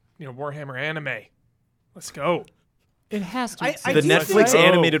 Warhammer anime. Let's go. It has to. I the do Netflix think-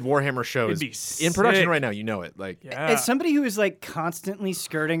 animated Warhammer show It'd is be in production sick. right now. You know it. As somebody who is constantly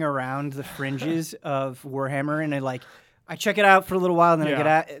skirting around the fringes of Warhammer, and I check it out for a little while, then I get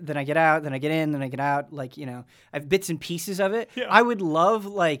out, then I get out, then I get in, then I get out. I have bits and pieces of it. Yeah. I would love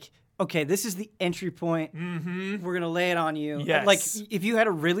okay, this is the entry point. Mm-hmm. We're gonna lay it on you. Yes. If you had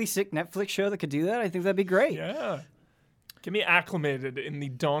a really sick Netflix show that could do that, I think that'd be great. Yeah. Get me acclimated in the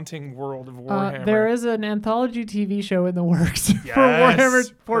daunting world of Warhammer. There is an anthology TV show in the works for Yes.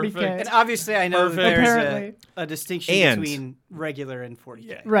 Warhammer 40K. Perfect. And obviously, I know that Perfect. there's Apparently. a distinction And- between regular and 40K.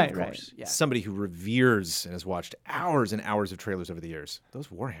 Yeah. Right, of right. course. Yeah. Somebody who reveres and has watched hours and hours of trailers over the years. Those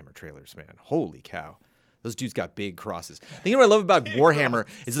Warhammer trailers, man. Holy cow. Those dudes got big crosses. The thing what I love about Warhammer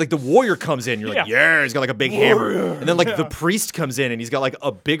is the warrior comes in, you're like, yeah, he's got a big hammer. And then the priest comes in and he's got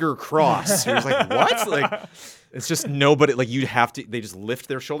a bigger cross. You're just like, what? It's just nobody, they just lift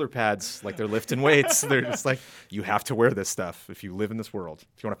their shoulder pads like they're lifting weights. They're just you have to wear this stuff if you live in this world.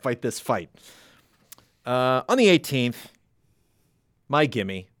 If you want to fight this fight. On the 18th, my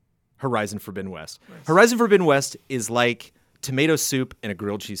gimme, Horizon Forbidden West. Nice. Horizon Forbidden West is like tomato soup and a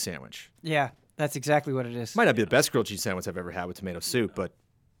grilled cheese sandwich. Yeah, that's exactly what it is. Might not be the best grilled cheese sandwich I've ever had with tomato soup, but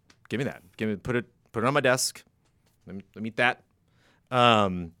give me that. Put it on my desk. Let me eat that.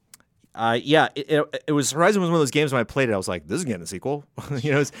 It was Horizon was one of those games when I played it. I was like, this is getting a sequel,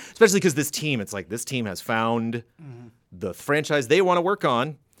 especially because this team. It's like this team has found the franchise they want to work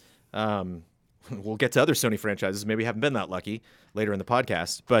on. We'll get to other Sony franchises. Maybe haven't been that lucky later in the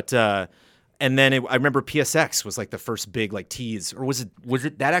podcast, but. And then I remember PSX was the first big tease, or was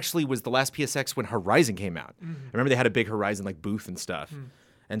it that actually was the last PSX when Horizon came out? I remember they had a big Horizon booth and stuff,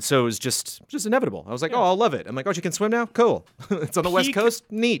 and so it was just inevitable. I was like, oh, I'll love it. I'm like, oh, you can swim now? Cool. It's on the West Coast.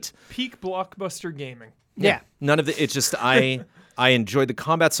 Neat. Peak blockbuster gaming. Yeah. None of the. It's just I enjoyed the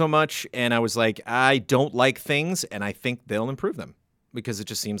combat so much, and I was like, I don't like things, and I think they'll improve them because it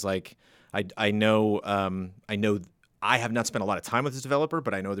just seems like I know. I have not spent a lot of time with this developer,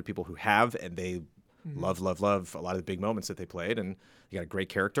 but I know other people who have, and they love a lot of the big moments that they played. And you got a great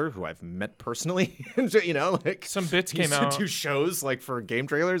character who I've met personally. Some bits came out. 2 shows for game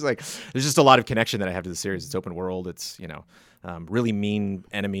trailers. There's just a lot of connection that I have to the series. It's open world. It's really mean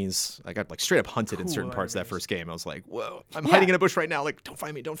enemies. I got straight up hunted in certain parts of that first game. I was like, whoa, I'm hiding in a bush right now. Don't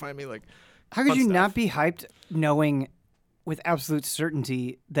find me. Don't find me. How could fun you stuff. not be hyped knowing with absolute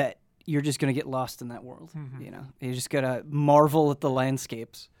certainty that you're just going to get lost in that world? You just got to marvel at the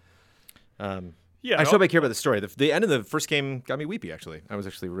landscapes. Yeah, I still care about the story. The end of the first game got me weepy, actually. I was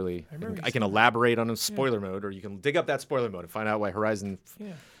actually really... I can elaborate on a spoiler mode, or you can dig up that spoiler mode and find out why Horizon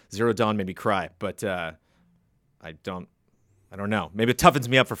Zero Dawn made me cry. But I don't know. Maybe it toughens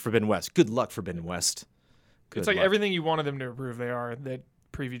me up for Forbidden West. Good luck, Forbidden West. It's everything you wanted them to improve. They are. That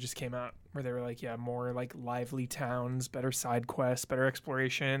preview just came out where they were more lively towns, better side quests, better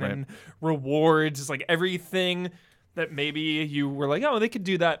exploration, and rewards. It's everything that maybe you were oh, they could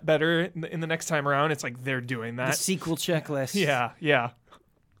do that better in the next time around. It's they're doing that. The sequel checklist. Yeah.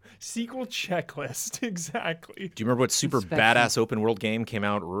 Sequel checklist, exactly. Do you remember what super badass open world game came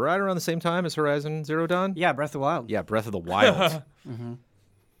out right around the same time as Horizon Zero Dawn? Yeah, Breath of the Wild. Yeah, Breath of the Wild.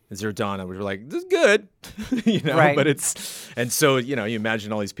 Zero Dawn, we were like, this is good, Right. But it's, and so, you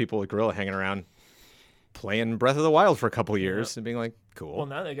imagine all these people at Guerrilla hanging around playing Breath of the Wild for a couple years and being like, cool. Well,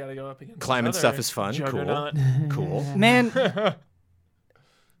 now they got to go up against Climbing another stuff is fun. juggernaut. Cool. Man,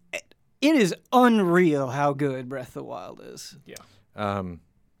 it is unreal how good Breath of the Wild is. Yeah,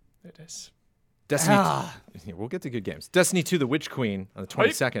 it is. Destiny, we'll get to good games. Destiny 2, The Witch Queen on the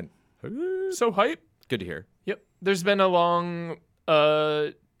 22nd. So hype. Good to hear. Yep. There's been a long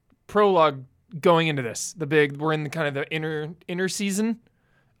prologue going into this. We're in kind of the inner season.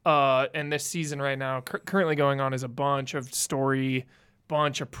 And this season right now, currently going on is a bunch of story,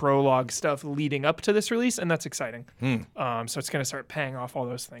 bunch of prologue stuff leading up to this release, and that's exciting. So it's going to start paying off all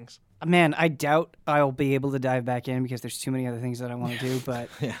those things. Man, I doubt I'll be able to dive back in because there's too many other things that I want to do, but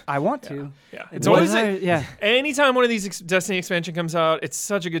I want to. Yeah. It's always anytime one of these Destiny expansion comes out, it's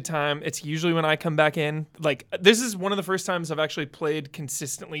such a good time. It's usually when I come back in. This is one of the first times I've actually played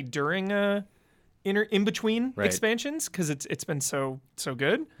consistently during in between expansions because it's been so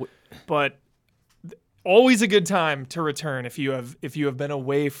good. But Always a good time to return if you have been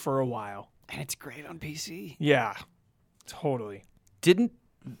away for a while. And it's great on PC. Yeah, totally. Didn't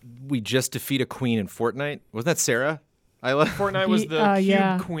we just defeat a queen in Fortnite? Wasn't that Sarah? Fortnite was the Cube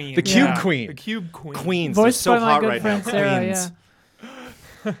yeah. Queen. The Cube Yeah. Queen. The Cube Queen. Queens. They're Voiced so by my hot good right now. friend Sarah,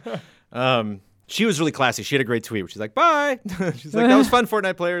 Queens. She was really classy. She had a great tweet where she's like, "Bye." She's like, "That was fun,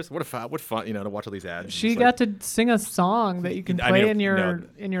 Fortnite players. What fun, to watch all these ads." She It's got to sing a song that you can I play mean, in your no.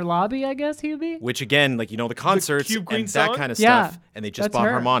 in your lobby, I guess, Hubie. which again, the concerts Cube Queen and that song? kind of Yeah, stuff, and they just that's bought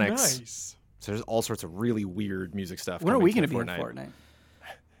her. harmonics. Nice. So there's all sorts of really weird music stuff. When are coming we to going to be in Fortnite. Fortnite?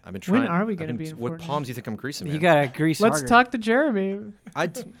 I've been trying. are we gonna be in What Fortnite? palms do you think I'm greasing? You Man? got to grease Let's harder. talk to Jeremy. I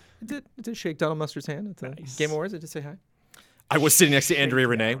did shake Donald Mustard's hand at the Game Awards. I did say hi. I was sitting next to Andrea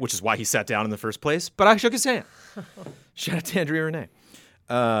Renee, which is why he sat down in the first place, but I shook his hand. Shout out to Andrea Renee.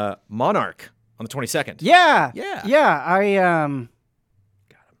 Monarch on the 22nd. Yeah. Yeah. Yeah. I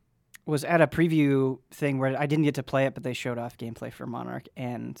was at a preview thing where I didn't get to play it, but they showed off gameplay for Monarch.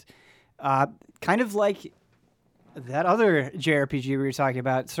 And kind of like that other JRPG we were talking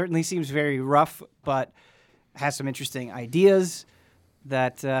about, certainly seems very rough, but has some interesting ideas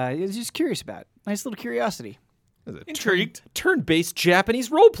that I was just curious about. Nice little curiosity. Intrigued. Turn-based Japanese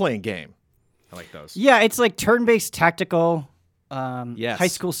role-playing game. I like those. Yeah, it's like turn-based tactical, Yes. high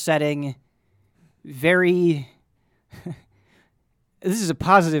school setting. Very. This is a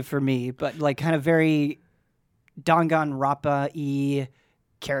positive for me, but like kind of very Danganronpa-y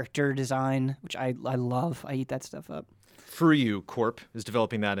character design, which I love. I eat that stuff up. Furyu Corp is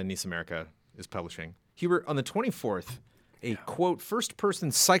developing that, and Nice America is publishing. Hubert, on the 24th, a quote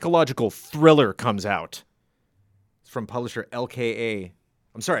first-person psychological thriller comes out. It's from publisher LKA.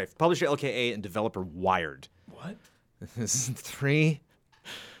 I'm sorry, publisher LKA and developer Wired. What? This is three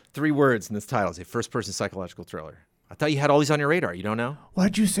words in this title. It's a first-person psychological thriller. I thought you had all these on your radar. You don't know?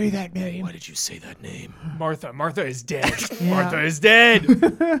 Why'd you say that name? Why did you say that name? Martha. Martha is dead. Yeah. Martha is dead. This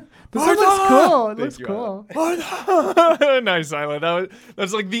one looks cool. It looks you, cool. Nice, Isla.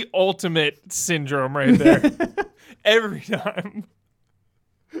 That's like the ultimate syndrome right there. Every time.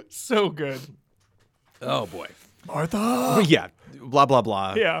 So good. Oh, boy. Martha. Yeah, blah, blah,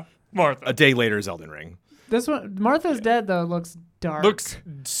 blah. Yeah. Martha. A day later is Elden Ring. This one, Martha's Dead though, looks dark. Looks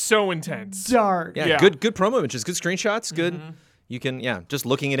so intense. dark. Yeah, Yeah. good promo images, good screenshots, good. You can, just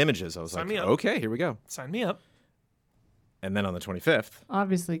looking at images. I was Sign like, me up. okay, here we go. Sign me up. And then on the 25th,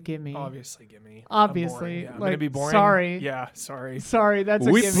 Obviously, gimme. Obviously, give me. Obviously, I'm gonna like, be boring. sorry. Yeah, sorry. Sorry, that's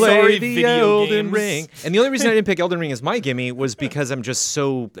a we gimme. play Sorry, the video Elden games. Ring. And the only reason I didn't pick Elden Ring as my gimme was because I'm just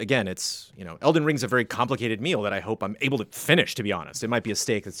so, again, it's, Elden Ring's a very complicated meal that I hope I'm able to finish, to be honest. It might be a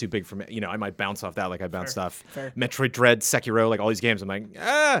steak that's too big for me. I might bounce off that like I bounced off fair. Metroid Dread, Sekiro, like all these games. I'm like,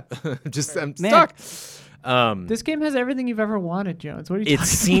 I'm Man. stuck. This game has everything you've ever wanted, Jones. What are you It talking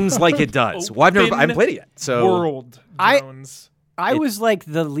seems like it does. Well, I haven't played it yet. So World. I- Jones. I was like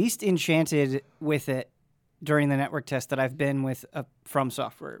the least enchanted with it during the network test that I've been with a From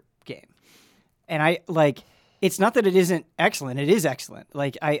Software game. And I like it's not that it isn't excellent. It is excellent.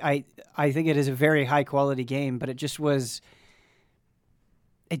 Like I think it is a very high quality game, but it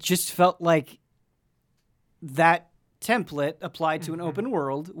just felt like that template applied to an open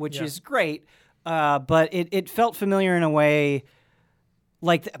world, which Yeah. is great. But it felt familiar in a way.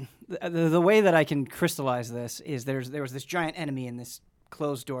 Like the way that I can crystallize this is there was this giant enemy in this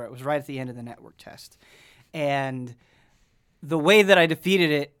closed door. It was right at the end of the network test, and the way that I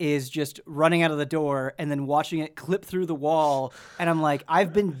defeated it is just running out of the door and then watching it clip through the wall. And I'm like,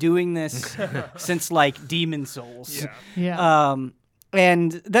 I've been doing this since like Demon Souls. Yeah. Yeah.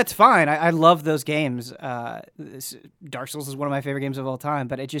 And that's fine. I love those games. Dark Souls is one of my favorite games of all time,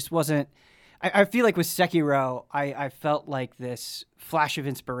 but it just wasn't. I feel like with Sekiro, I felt like this flash of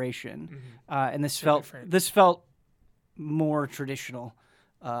inspiration, and this different. felt more traditional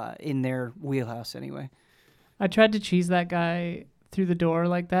in their wheelhouse anyway. I tried to cheese that guy through the door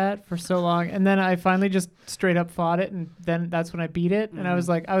like that for so long, and then I finally just straight up fought it, and then that's when I beat it, and I was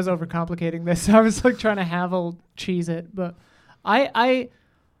like, I was overcomplicating this. I was like trying to Havel cheese it, but I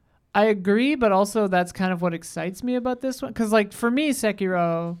agree, but also that's kind of what excites me about this one, because like for me,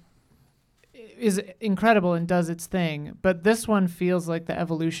 Sekiro is incredible and does its thing, but this one feels like the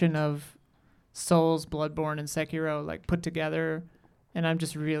evolution of Souls, Bloodborne, and Sekiro like put together, and I'm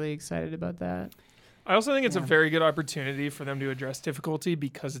just really excited about that. I also think it's a very good opportunity for them to address difficulty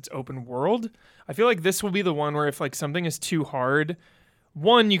because it's open world. I feel like this will be the one where if like something is too hard,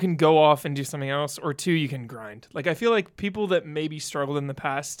 one, you can go off and do something else, or two, you can grind. Like I feel like people that maybe struggled in the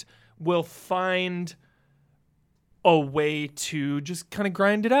past will find a way to just kind of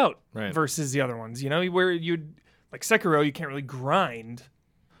grind it out Right. versus the other ones, where you'd like Sekiro, you can't really grind.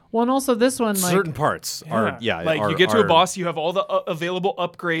 Well, and also this one, like, Certain parts are like you get to a boss, you have all the available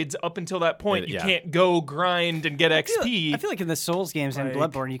upgrades up until that point. You can't go grind and get XP. I feel like in the Souls games and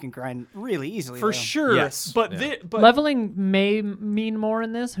Bloodborne, you can grind really easily. For sure. Yes. But leveling may mean more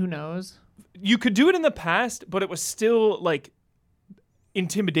in this. Who knows? You could do it in the past, but it was still like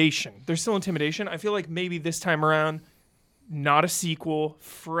intimidation. There's still intimidation. I feel like maybe this time around, not a sequel,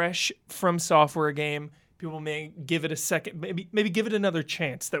 fresh from software game. People may give it a second, maybe give it another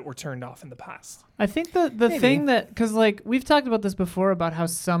chance that were turned off in the past. I think the thing that, because like we've talked about this before about how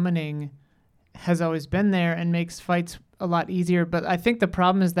summoning has always been there and makes fights a lot easier. But I think the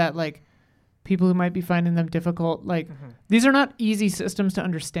problem is that like people who might be finding them difficult, like these are not easy systems to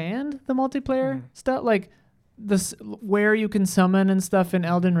understand. The multiplayer stuff, like this where you can summon and stuff in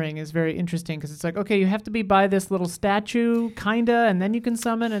Elden Ring is very interesting because it's like, okay, you have to be by this little statue kinda and then you can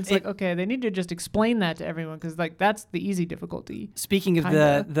summon, and it's like, okay, they need to just explain that to everyone because like that's the easy difficulty. Speaking of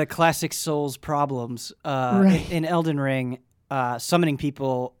the classic Souls problems, in Elden Ring, summoning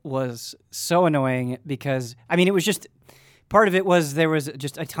people was so annoying because I mean it was just part of it was there was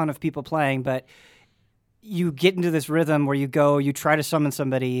just a ton of people playing, but you get into this rhythm where you try to summon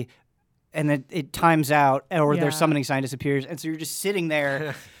somebody and then it times out, or their summoning sign disappears, and so you're just sitting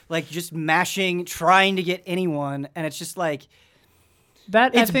there, like just mashing, trying to get anyone, and it's just like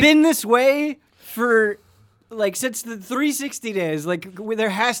that. It's been this way for like since the 360 days. Like there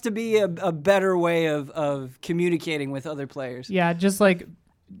has to be a better way of communicating with other players. Yeah, just like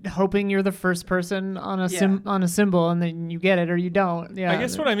hoping you're the first person on a on a symbol, and then you get it or you don't. Yeah, I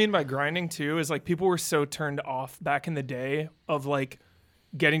guess what I mean by grinding too is like people were so turned off back in the day of like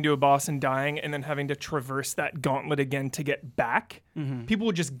getting to a boss and dying and then having to traverse that gauntlet again to get back. People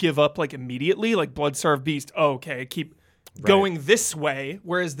would just give up like immediately, like Bloodstarved Beast. Oh, okay, keep going this way.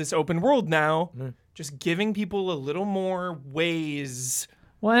 Whereas this open world now, just giving people a little more ways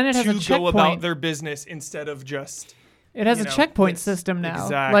and it has to a checkpoint. go about their business instead of just... It has a checkpoint system now.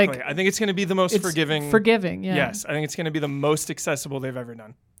 Exactly. Like, I think it's going to be the most forgiving. Forgiving, yeah. Yes, I think it's going to be the most accessible they've ever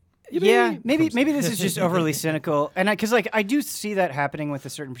done. Yeah, maybe this is just overly cynical, and because like I do see that happening with a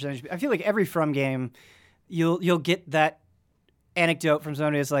certain percentage. I feel like every From game, you'll get that anecdote from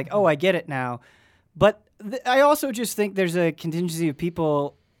somebody that's like, "Oh, I get it now," but I also just think there's a contingency of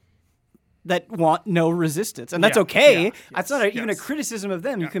people that want no resistance, and that's okay. Yeah, that's not even a criticism of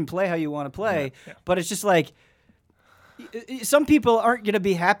them. You can play how you want to play, but it's just like some people aren't going to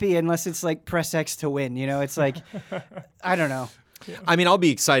be happy unless it's like press X to win. You know, it's like I don't know. Yeah. I mean, I'll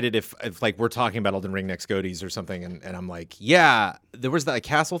be excited if like we're talking about Elden Ring next GOTYs or something, and I'm like, yeah, there was that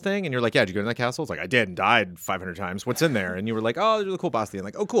castle thing, and you're like, yeah, did you go to that castle? It's like, I did and died 500 times. What's in there? And you were like, oh, there's a cool boss thing. I'm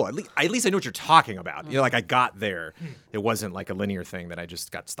like, oh, cool. At least I know what you're talking about. You know, like I got there. It wasn't like a linear thing that I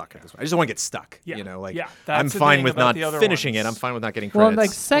just got stuck at. I just don't want to get stuck. Yeah. You know, like I'm fine with not finishing it. I'm fine with not getting Well,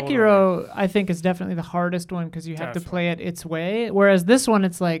 credits. like Sekiro, I think is definitely the hardest one because you have to play it its way. Whereas this one,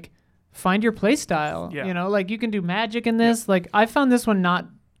 it's like, find your play style. You know, like you can do magic in this. Like I found this one not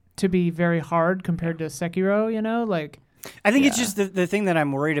to be very hard compared to Sekiro, you know, like I think it's just the thing that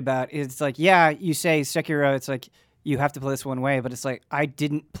I'm worried about is like, you say Sekiro, it's like you have to play this one way, but it's like I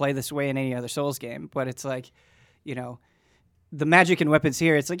didn't play this way in any other Souls game, but it's like, you know, the magic and weapons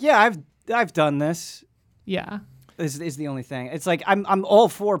here, it's like, I've done this. Yeah. Is the only thing. It's like I'm all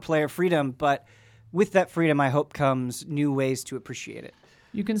for player freedom, but with that freedom I hope comes new ways to appreciate it.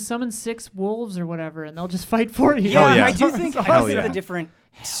 You can summon 6 wolves or whatever, and they'll just fight for you. Yeah, I do think the different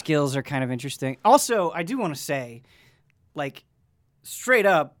skills are kind of interesting. Also, I do want to say, like, straight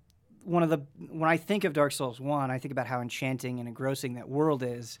up, when I think of Dark Souls 1, I think about how enchanting and engrossing that world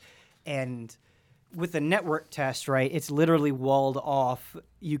is, and with the network test, right, it's literally walled off.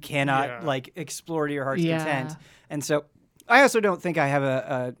 You cannot like explore to your heart's content, and so I also don't think I have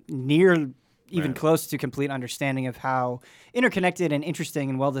a near even close to complete understanding of how interconnected and interesting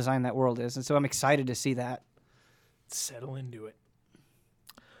and well-designed that world is. And so I'm excited to see that. Settle into it.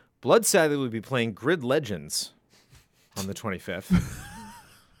 Blood sadly will be playing Grid Legends on the 25th.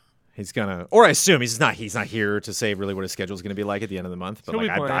 He's gonna, or I assume he's not here to say really what his schedule is going to be like at the end of the month. But like,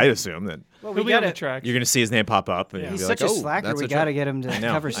 I assume that well, he'll be on the track. You're going to see his name pop up. And he's be such like, a slacker. We got to get him to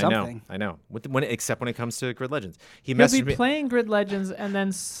cover something. I know. Except when it comes to Grid Legends, he'll be playing Grid Legends and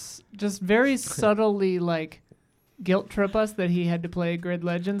then just very subtly like guilt trip us that he had to play Grid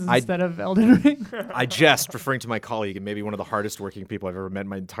Legends instead of Elden Ring. I jest, referring to my colleague and maybe one of the hardest working people I've ever met in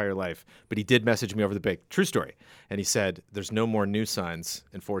my entire life. But he did message me over the big true story, and he said, "There's no more new signs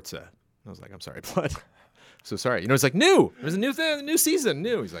in Forza." I was like, I'm sorry, Blood. So sorry. You know, it's like new. There's a new thing, new season,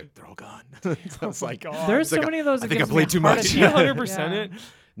 new. He's like, they're all gone. I was like, there's so many of those. I think I played too much. Did you 100% it?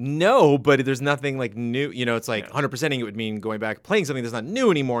 No, but there's nothing like new. You know, it's like 100%ing it would mean going back, playing something that's not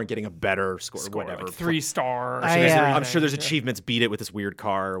new anymore and getting a better score or whatever. Like 3-star. I'm sure there's achievements beat it with this weird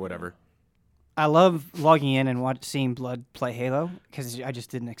car or whatever. I love logging in and seeing Blood play Halo because I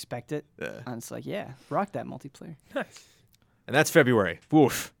just didn't expect it. And it's like, yeah, rock that multiplayer. Nice. And that's February.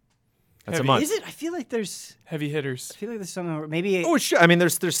 Woof. That's a month. Is it? I feel like there's heavy hitters. I feel like there's something maybe. Oh, sure. I mean,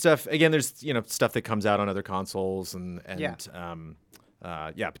 there's stuff. Again, there's stuff that comes out on other consoles and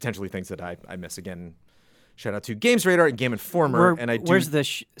potentially things that I miss. Again, shout out to Games Radar and Game Informer. Where's the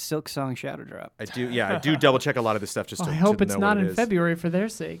Silk Song Shadow Drop? I do double check a lot of this stuff just to I hope to it's know not what it in is. February for their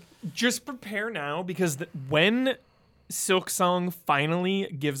sake. Just prepare now because when Silk Song finally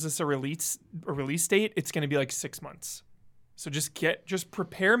gives us a release date, it's going to be like 6 months. So just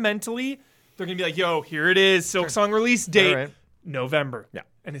prepare mentally. They're going to be like, yo, here it is, Silk Song release date, right. November. Yeah.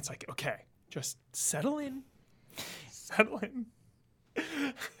 And it's like, okay, just settle in. Settle in.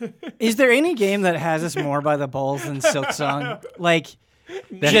 Is there any game that has us more by the balls than Silk Song? Like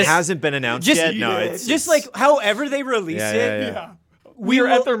That hasn't been announced yet. No, it's just like however they release it. Yeah. We are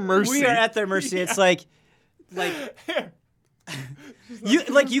at their mercy. We are at their mercy. It's like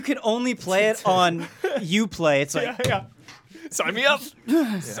you can only play it on Uplay. It's like Sign me up.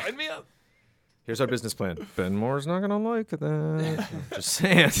 Sign me up. Here's our business plan. Ben Moore's not gonna like that. Just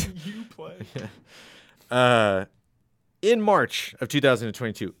saying. You play. In March of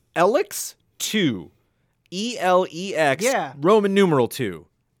 2022, Elex 2, ELEX, Roman numeral 2.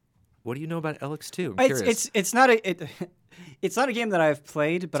 What do you know about Elex 2? I'm curious. It's not a game that I've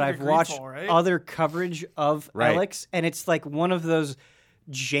played, but like I've a watched Greedfall, right? other coverage of Right. Elex, and it's like one of those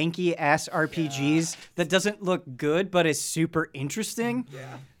janky ass RPGs that doesn't look good but is super interesting.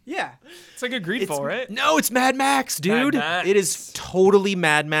 Yeah. It's like a Greedfall, right? No, it's Mad Max, dude. Max. It is totally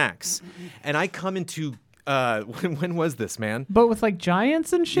Mad Max. And I come into when was this, man? But with like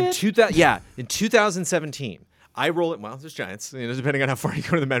giants and shit? In 2017. I roll it. Well, there's giants, depending on how far you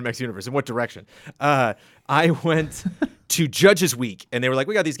go to the Mad Max universe and what direction. I went to Judges Week, and they were like,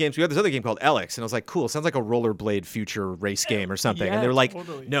 "We got these games. We got this other game called Elex," and I was like, "Cool, sounds like a rollerblade future race game or something." Yeah, and they were like,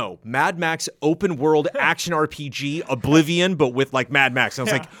 totally. "No, Mad Max open world action RPG, Oblivion, but with like Mad Max." And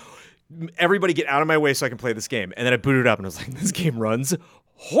I was like, "Everybody, get out of my way so I can play this game." And then I booted it up, and I was like, "This game runs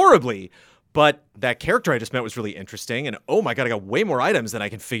horribly." But that character I just met was really interesting, and oh my god, I got way more items than I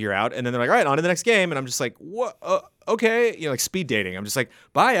can figure out. And then they're like, "All right, on to the next game," and I'm just like, "What? Okay," like speed dating. I'm just like,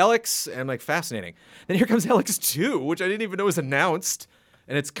 "Bye, Elex," and I'm like, fascinating. Then here comes Elex 2, which I didn't even know was announced,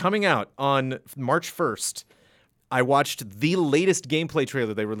 and it's coming out on March 1st. I watched the latest gameplay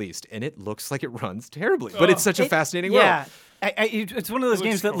trailer they released, and it looks like it runs terribly, but it's such a fascinating world. Yeah, it's one of those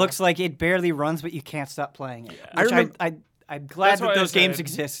games that cool. looks like it barely runs, but you can't stop playing it. I Which remember- I'm glad That's why that I those games said-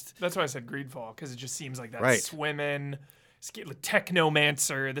 exist. That's why I said Greedfall, because it just seems like that Right. swimming,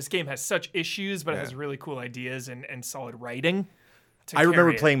 Technomancer. This game has such issues, but it has really cool ideas and solid writing. I remember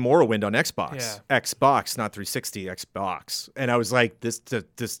carry it. playing Morrowind on Xbox. Yeah. Xbox, not 360, Xbox. And I was like, this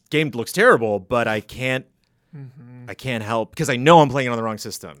game looks terrible, but I can't help because I know I'm playing it on the wrong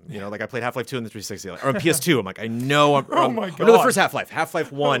system. Like I played Half-Life 2 on the 360 or on PS2. I'm like, I know I'm Oh my I know the God. first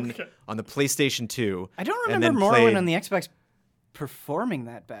Half-Life 1 on the PlayStation 2. I don't and remember then Morrowind played- on the Xbox performing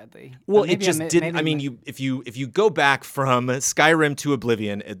that badly. Well, But it maybe just didn't. I mean, maybe- if you go back from Skyrim to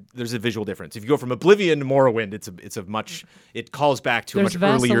Oblivion, there's a visual difference. If you go from Oblivion to Morrowind, it's a much. It calls back to There's a much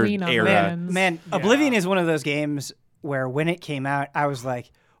earlier Vaseline on era. that. Man, Oblivion is one of those games where when it came out, I was like,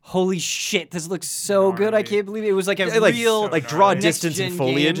 holy shit, this looks so good. I can't believe it. It was like a real like draw next distance and gen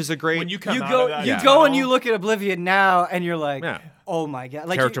foliage game. is a great. When you come You out go, of that you tunnel- go and you look at Oblivion now, and you're like, Yeah. oh my god,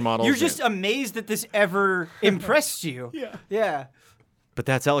 like Character models You're just and- amazed that this ever impressed you. Yeah. But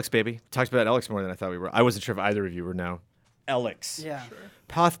that's Elex, baby. Talked about Elex more than I thought we were. I wasn't sure if either of you were now. Elex. Yeah.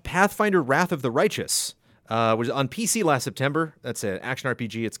 Pathfinder Wrath of the Righteous was on PC last September. That's an action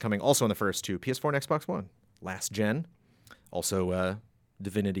RPG. It's coming also on the first to PS4 and Xbox One. Last gen. Also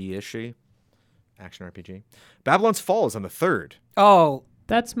Divinity-ish action RPG. Babylon's Fall is on the 3rd. Oh,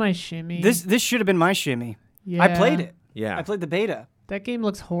 That's my shimmy. this should have been my shimmy. yeah. I played it. Yeah. I played the beta. That game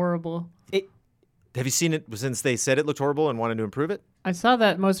looks horrible. Have you seen it since they said it looked horrible and wanted to improve it? I saw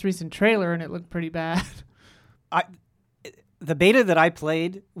that most recent trailer and it looked pretty bad. The beta that I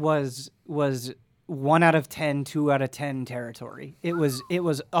played was 1 out of 10, 2 out of 10 territory. It was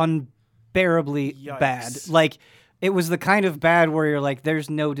unbearably Yikes. bad. Like it was the kind of bad where you're like, there's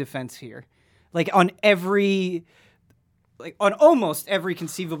no defense here. Like on almost every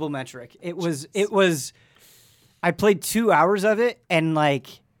conceivable metric. It was I played 2 hours of it and like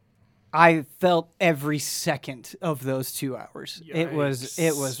I felt every second of those 2 hours. It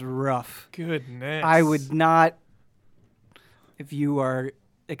was rough. Goodness. I would not. If you are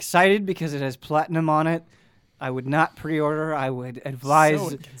excited because it has platinum on it. I would not pre-order. I would advise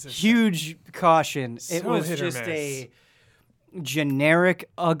inconsistent. huge caution. It So was hit or just miss. a generic,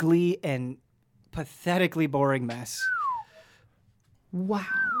 ugly, and pathetically boring mess. Wow.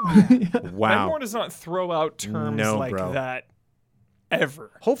 Wow. Benmore does not throw out terms No, like bro. that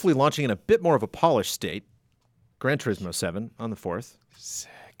ever. Hopefully launching in a bit more of a polished state. Gran Turismo 7 on the 4th. Sick.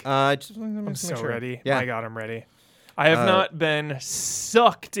 I'm So ready. Yeah. My God, I'm ready. I have not been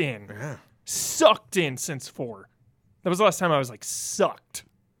sucked in. Yeah. Sucked in since 4. That was the last time I was like sucked.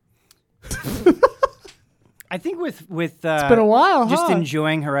 I think with It's been a while, just huh?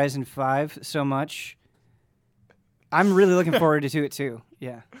 enjoying Horizon 5 so much, I'm really looking forward to it too.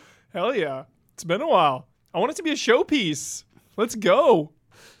 Yeah. Hell yeah. It's been a while. I want it to be a showpiece. Let's go.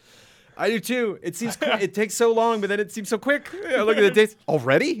 I do too. It seems it takes so long, but then it seems so quick. Yeah, look at the dates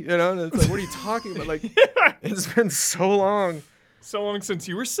already. You know, and it's like, what are you talking about? Like, it's been so long. So long since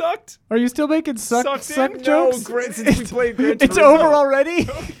you were sucked. Are you still making suck Sucked in? jokes? Since we played Gran Turismo. It's over already.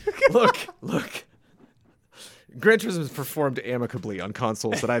 Look. Gran Turismo has performed amicably on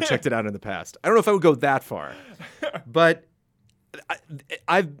consoles that I've checked it out in the past. I don't know if I would go that far, but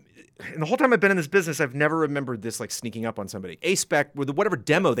I've the whole time I've been in this business, I've never remembered this like sneaking up on somebody. A-Spec with whatever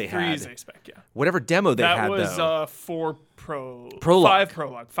demo they 3 had. is A-Spec, yeah. Whatever demo they That had was though. 4 Prologue. 5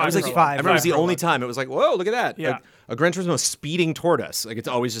 prologue. 5 I was like, prologue. five. I remember it was the Prologue. only time it was like, whoa, look at that. Yeah. Like, a Gran Turismo speeding toward us. Like, it's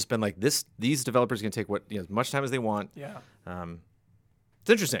always just been like these developers can take as much time as they want. Yeah. It's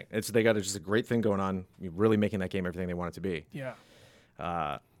interesting. They got just a great thing going on. You're really making that game everything they want it to be. Yeah.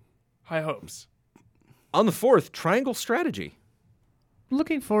 High hopes. On the 4th, Triangle Strategy,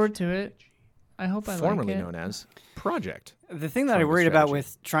 Looking forward to it. I hope I formerly like it. known as Project. The thing that I Triangle worried about Strategy.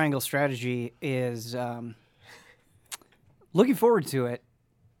 with Triangle Strategy is looking forward to it.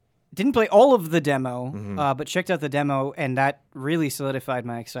 Didn't play all of the demo, but checked out the demo, and that really solidified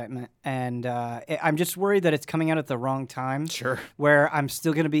my excitement. And I'm just worried that it's coming out at the wrong time. Sure. Where I'm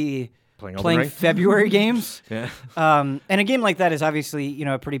still going to be Playing Elden playing Ring? February games. Yeah. And a game like that is obviously,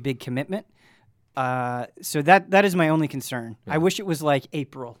 a pretty big commitment. So that is my only concern. I wish it was like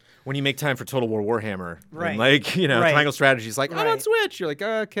April. When you make time for Total War Warhammer, Right. and like, Right. Triangle Strategy is like, I'm on Right. Switch. You're like,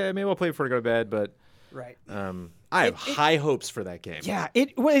 okay, maybe I'll play it before I go to bed, but Right. I have high hopes for that game. Yeah,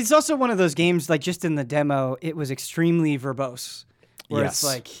 it's also one of those games, like just in the demo, it was extremely verbose. Where Yes. it's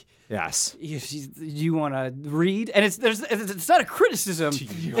like, Yes. you want to read, and it's not a criticism.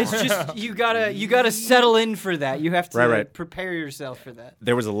 It's just you gotta settle in for that. You have to Right. prepare yourself for that.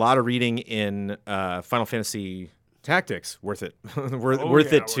 There was a lot of reading in Final Fantasy Tactics. Worth it.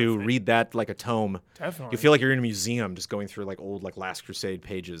 worth it to read that like a tome. Definitely. You feel like you're in a museum just going through like old like Last Crusade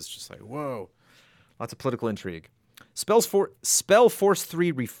pages. Just like, whoa. Lots of political intrigue. Spellforce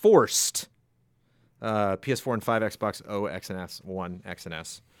 3 Reforced. PS4 and 5, Xbox O, X and S, One, X and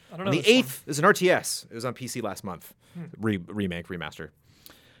S. I don't And know the this 8th is an RTS. It was on PC last month. Remake, remaster.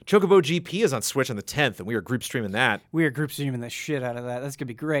 Chocobo GP is on Switch on the 10th, and we are group streaming that. We are group streaming the shit out of that. That's gonna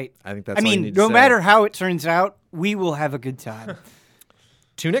be great. I think that's I all you mean, need to no say. matter how it turns out, we will have a good time.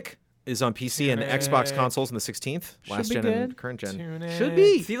 Tunic is on PC and Xbox consoles on the 16th. Last be gen and good. current gen. Tunic. Should I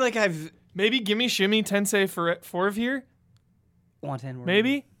be. feel like I've Maybe Gimme Shimmy Tensei for 4 of here. wanted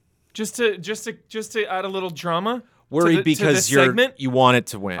Maybe. Just to add a little drama. Worried to the because segment. you want it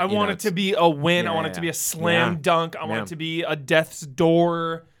to win. I want it to be a win. I want it to be a slam dunk. I want Yeah. it to be a death's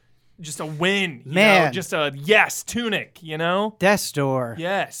door. Just a win. You know? Man. Just a yes, Tunic, you know? Death's Door.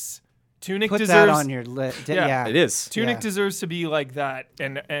 Yes. Tunic Put deserves that on your list. Yeah. Yeah, It is. Tunic Yeah. deserves to be like that.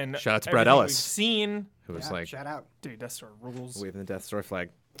 And Shout out to Brad everything Ellis. We've seen. Who was Yeah, like shout out. Dude, Death's Door rules. waving the Death Star flag.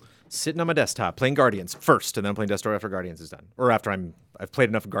 Sitting on my desktop, playing Guardians first, and then playing Death Star after Guardians is done. Or after I've played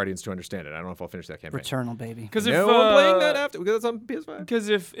enough of Guardians to understand it. I don't know if I'll finish that campaign. Returnal, baby. Because No, I'm playing that after because it's on PS5. Because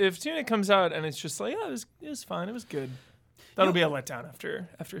if Tunic comes out and it's just like, yeah, it was fine, it was good. That'll be a letdown after.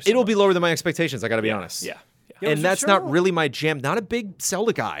 It'll be lower than my expectations. I got to be honest. Yeah. And that's not really my jam. Not a big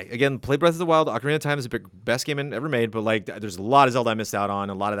Zelda guy. Again, played Breath of the Wild. Ocarina of Time is the best game ever made. But like, there's a lot of Zelda I missed out on.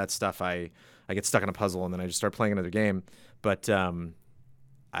 A lot of that stuff I get stuck in a puzzle and then I just start playing another game. But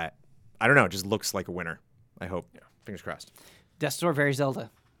I don't know. It just looks like a winner. I hope. Yeah. Fingers crossed. Death's Door, very Zelda.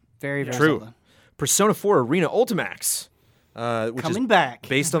 Very True. Zelda. Persona 4 Arena Ultimax, which Coming is back.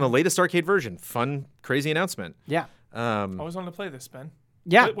 based on the latest arcade version. Fun, crazy announcement. Yeah. I always wanted to play this, Ben.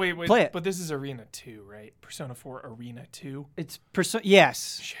 Yeah. Wait. Play it. But this is Arena 2, right? Persona 4 Arena 2. It's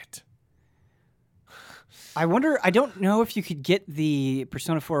yes. Shit. I wonder. I don't know if you could get the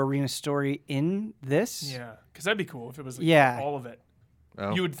Persona 4 Arena story in this. Yeah, because that'd be cool if it was like Yeah. all of it.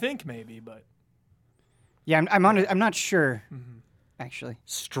 Oh. You would think maybe, but Yeah. I'm not sure. actually.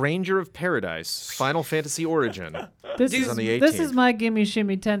 Stranger of Paradise, Final Fantasy Origin. This is is on the 18th. this is my Gimme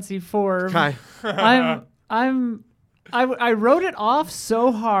Shimmy Tensei 4. Hi. I wrote it off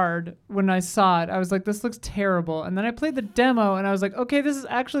so hard when I saw it. I was like, this looks terrible. And then I played the demo and I was like, okay, this is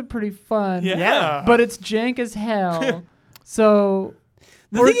actually pretty fun. Yeah. But it's jank as hell. So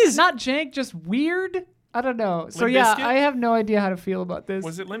The thing is, not jank, just weird. I don't know. So Limp yeah, Bizkit? I have no idea how to feel about this.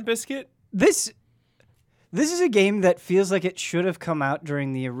 Was it Limp Bizkit? this is a game that feels like it should have come out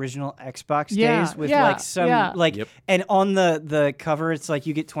during the original Xbox Yeah, days with yeah, like some yeah. like Yep. and on the cover it's like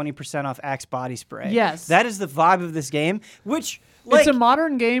you get 20% off Axe body spray. Yes. That is the vibe of this game, which like It's a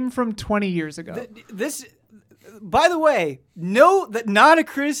modern game from 20 years ago. this by the way, not a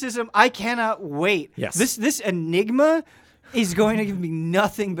criticism. I cannot wait. Yes. This enigma is going to give me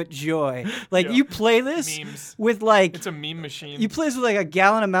nothing but joy. Like Yeah. you play this Memes. with like It's a meme machine. you play this with like a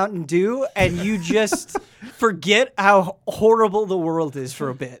gallon of Mountain Dew and you just forget how horrible the world is for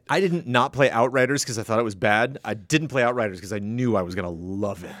a bit. I didn't not play Outriders because I thought it was bad. I didn't play Outriders because I knew I was going to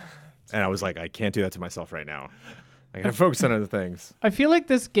love it. And I was like, I can't do that to myself right now. I got to focus on other things. I feel like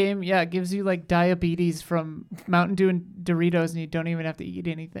this game, gives you like diabetes from Mountain Dew and Doritos, and you don't even have to eat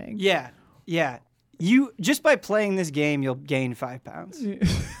anything. Yeah. You just by playing this game, you'll gain 5 pounds. You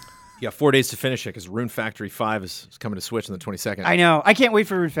got 4 days to finish it because Rune Factory 5 is coming to Switch on the 22nd. I know. I can't wait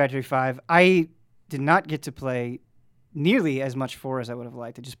for Rune Factory 5. I did not get to play nearly as much 4 as I would have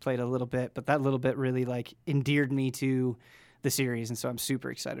liked. I just played a little bit, but that little bit really like endeared me to the series, and so I'm super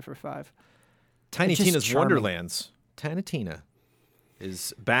excited for 5. Tiny It's just Tina's charming. Wonderlands. Tiny Tina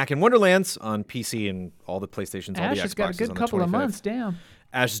is back in Wonderlands on PC and all the PlayStations, all Ash the has Xboxes got a good on the couple of 25th. months. Damn.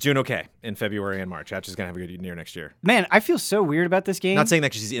 Ash is doing okay in February and March. Ash is going to have a good year next year. Man, I feel so weird about this game. Not saying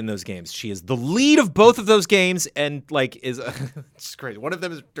that 'cause she's in those games. She is the lead of both of those games and like is it's crazy. One of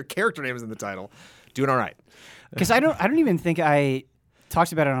them is her character name is in the title. Doing all right. Because I don't even think I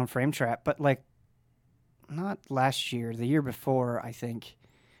talked about it on Frame Trap, but like not last year, the year before, I think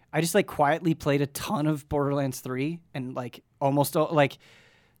I just like quietly played a ton of Borderlands 3 and like almost like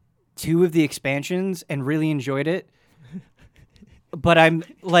 2 of the expansions and really enjoyed it. But I'm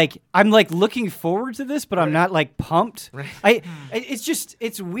like looking forward to this, but I'm not like pumped. Right.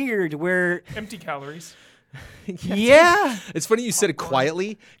 It's weird where Empty calories. yeah. It's funny you said it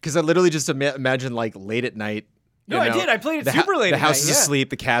quietly because I literally just imagine like late at night. No, you I know, did. I played it the super late The at house night, is yeah. asleep.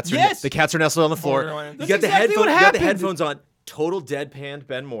 The cats are Yes. nestled on the floor. Borderlands. You That's got exactly what you got the happened. headphones on. Total deadpan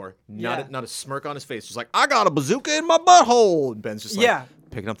Ben Moore. Yeah. Not a smirk on his face. Just like I got a bazooka in my butthole. And Ben's just like Yeah.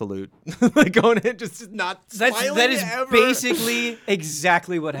 picking up the loot, like going in, just not. smiling That is ever. basically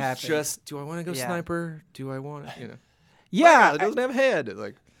exactly what happened. Just do I want to go Yeah. sniper? Do I want to? yeah, it doesn't have a head.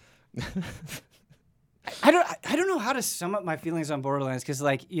 Like I don't know how to sum up my feelings on Borderlands because,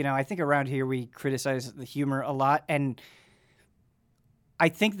 like, I think around here we criticize the humor a lot, and I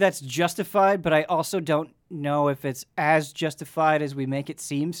think that's justified, but I also don't know if it's as justified as we make it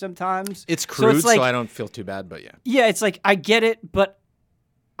seem sometimes. it's crude, like, so I don't feel too bad. But yeah, yeah, it's like I get it, but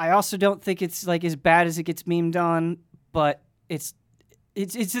I also don't think it's like as bad as it gets memed on. But it's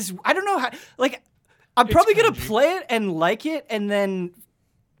just I don't know how. Like, I'm probably gonna cringy. play it and like it, and then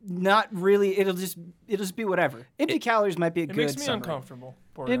not really. It'll just be whatever. Empty calories might be a It good. makes me summary. uncomfortable.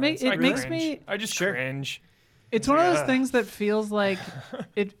 It Makes makes me- I just Sure. cringe. It's one of those Yeah. things that feels like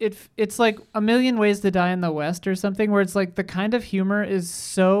it's like A Million Ways to Die in the West or something, where it's like the kind of humor is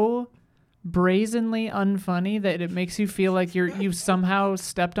so brazenly unfunny that it makes you feel like you've somehow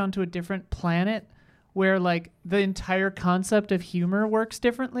stepped onto a different planet where like the entire concept of humor works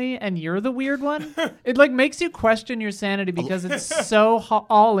differently and you're the weird one. It like makes you question your sanity because it's so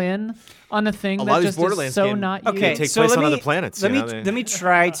all in on a thing A lot that of these just is Borderlands so games- not you. Okay, take so place let on me, other planets, Let you me know, they- let me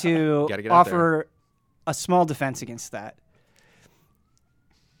try to Gotta get out there. offer a small defense against that.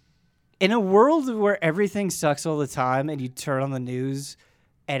 In a world where everything sucks all the time, and you turn on the news,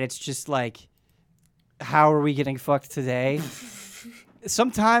 and it's just like, how are we getting fucked today?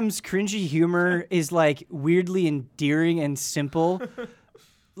 Sometimes cringy humor is like weirdly endearing and simple.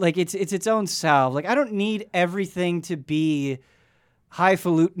 Like it's its own salve. Like I don't need everything to be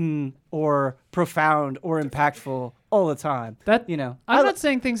highfalutin or profound or impactful all the time. That I'm I'm not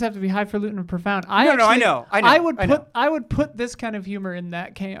saying things have to be highfalutin or profound. I No, actually, no, I know. I would put this kind of humor in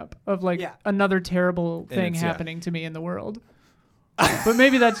that camp of like Yeah. another terrible thing it's- yeah. happening to me in the world. But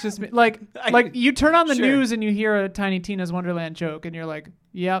maybe that's just me. Like you turn on the Sure. news and you hear a Tiny Tina's Wonderland joke and you're like,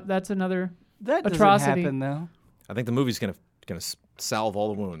 "Yep, that's another." that doesn't atrocity. happen though. I think the movie's gonna salve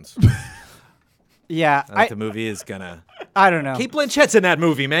all the wounds. Yeah, I think the movie is gonna. I don't know. Kate Blanchett's in that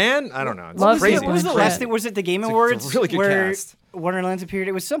movie, man. I don't know. It's Love crazy. Kate What was the Blanchett. last thing? Was it the Game It's a Awards really good where cast. Wonderlands appeared?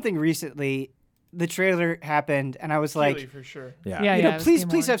 It was something recently, the trailer happened, and I was like, Keely for sure. Yeah. Yeah, you know, it was please Game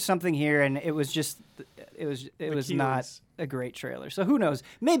please On. have something here, and it was just it was not Keelys. a great trailer. So who knows?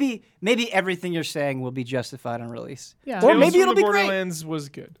 Maybe everything you're saying will be justified on release. Yeah. Or Tales maybe from it'll the be great. Borderlands was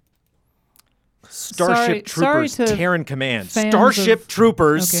good. Starship Sorry Troopers, to Terran Command. fans Starship of-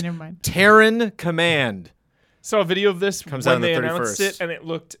 Troopers, Okay, never mind. Terran Command. Saw a video of this Comes out when on the they announced 31st. it, and it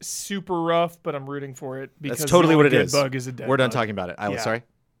looked super rough, but I'm rooting for it because That's totally the what only it good is. Bug is a dead We're done bug. talking about it. Isla, Yeah. sorry.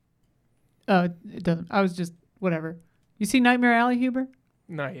 It doesn't. I was just whatever. You see Nightmare Alley, Huber?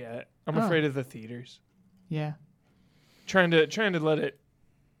 Not yet. I'm Oh. afraid of the theaters. Yeah. Trying to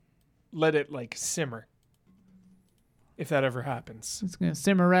let it like simmer. If that ever happens. It's gonna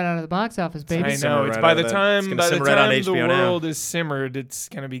simmer right out of the box office, baby. I simmer know. It's right by out the of the- time it's gonna by the simmer right on time the HBO now. world is simmered, it's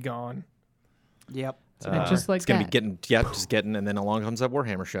gonna be gone. Yep. And just like it's gonna that. be getting, and then along comes that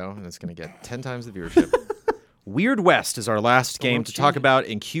Warhammer show, and it's gonna get 10 times the viewership. Weird West is our last game world's to talk changing. about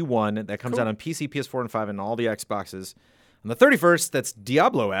in Q1. That comes out on PC, PS4, and 5, and all the Xboxes. On the 31st, that's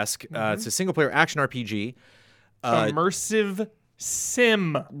Diablo-esque. It's a single-player action RPG. Immersive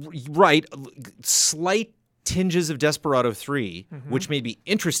sim. Right, slight tinges of Desperado 3, which made me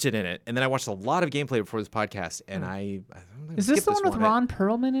interested in it. And then I watched a lot of gameplay before this podcast, and I Is this the one with Ron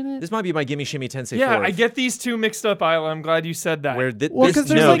Perlman in it? This might be my Gimme Shimmy Tensei Yeah, 4. I get these two mixed up, Isla. I'm glad you said that. Where Well, this, 'cause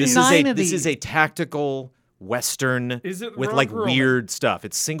there's no, like this 9 is of this is these. a tactical Western Is it with Ron like Perlman? weird stuff.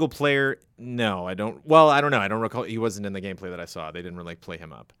 It's single player. No, I don't. Well, I don't know. I don't recall. He wasn't in the gameplay that I saw. They didn't really play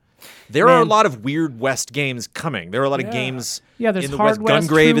him up. There are a Man. lot of weird West games coming. There are a lot of Yeah. games. Yeah, there's in the Hard West. West,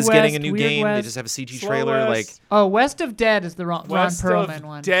 Gungrave True is getting a West, new Weird game. They West. just have a CG Slow trailer. West. Like Oh, West of Dead is the Ron West Perlman of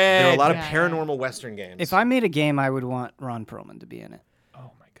one. Dead. there are a lot of Yeah. paranormal Western games. If I made a game, I would want Ron Perlman to be in it. Oh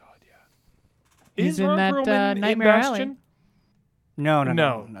my god, yeah. He's Is in Ron that, Perlman in Nightmare Alley. Bastion? No.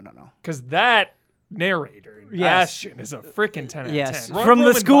 No. Because that narrator in Yes. Bastion is a freaking 10 out of Yes, 10. Ron from the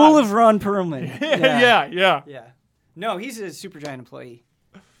Perlman school vibes. of Ron Perlman. yeah. Yeah. No, he's a Supergiant employee.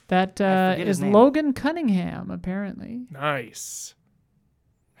 That forget his is name. Logan Cunningham, apparently. Nice.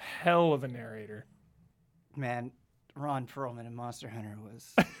 Hell of a narrator. Man, Ron Perlman in Monster Hunter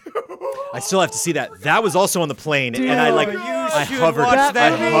was. I still have to see that. That was also on the plane, and I like. you I should hovered. watch I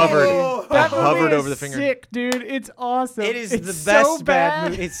that movie. hovered. Oh, I That hovered movie over the is finger. sick, dude. It's awesome. It is It's the so best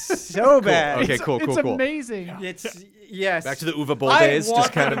bad movie. It's so Cool. bad. Okay, cool. It's amazing. It's yes. Back to the Uwe Boll I days. want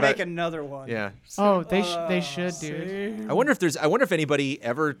Just kind them of to make another one. yeah. Oh, they should, dude. I wonder if anybody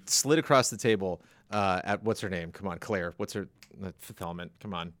ever slid across the table at what's her name? Come on, Claire. What's her Fifth Element?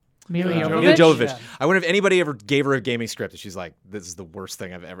 Come on. Mila Mila Jovovich. Mila Jovovich. Yeah. I wonder if anybody ever gave her a gaming script and she's like, "This is the worst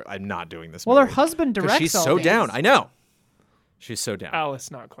thing I'm not doing this." Well, her movie." husband 'Cause directs she's all so these. down. I know. She's so down.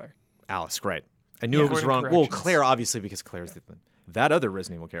 Alice, not Claire. Alice, right? I knew Yeah. it was Point of wrong. Well, corrections. Claire, obviously, because Claire's that other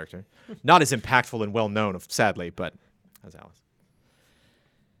Resident Evil character, not as impactful and well known, sadly, but as Alice.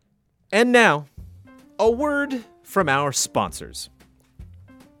 And now, a word from our sponsors.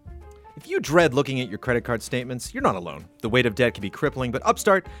 If you dread looking at your credit card statements, you're not alone. The weight of debt can be crippling, but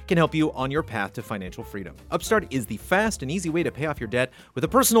Upstart can help you on your path to financial freedom. Upstart is the fast and easy way to pay off your debt with a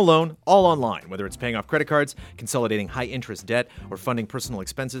personal loan, all online. Whether it's paying off credit cards, consolidating high-interest debt, or funding personal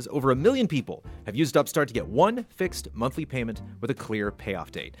expenses, over 1 million people have used Upstart to get one fixed monthly payment with a clear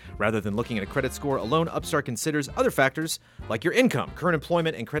payoff date. Rather than looking at a credit score alone, Upstart considers other factors like your income, current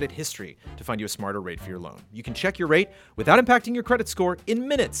employment, and credit history to find you a smarter rate for your loan. You can check your rate without impacting your credit score in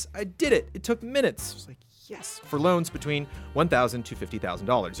minutes. I did it. It took minutes. I was like, yes. For loans between $1,000 to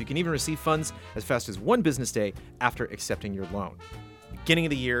 $50,000. You can even receive funds as fast as one business day after accepting your loan. Beginning of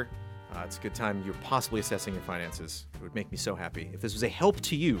the year, it's a good time you're possibly assessing your finances. It would make me so happy if this was a help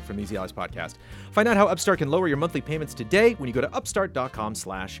to you from the Easy Allies podcast. Find out how Upstart can lower your monthly payments today when you go to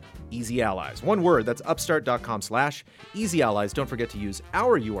upstart.com/easyallies. One word, that's upstart.com/easyallies. Don't forget to use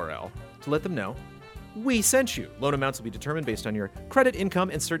our URL to let them know we sent you. Loan amounts will be determined based on your credit, income,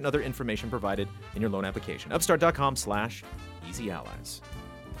 and certain other information provided in your loan application. Upstart.com/easyallies.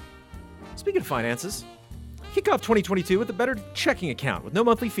 Speaking of finances, kick off 2022 with a better checking account with no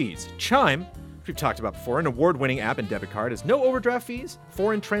monthly fees. Chime, which we've talked about before, an award-winning app and debit card, has no overdraft fees,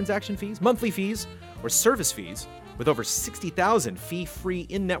 foreign transaction fees, monthly fees, or service fees. With over 60,000 fee-free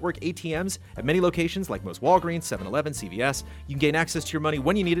in-network ATMs at many locations like most Walgreens, 7-Eleven, CVS, you can gain access to your money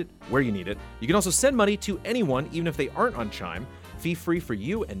when you need it, where you need it. You can also send money to anyone, even if they aren't on Chime, fee-free for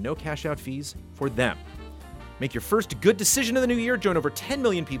you and no cash-out fees for them. Make your first good decision of the new year. Join over 10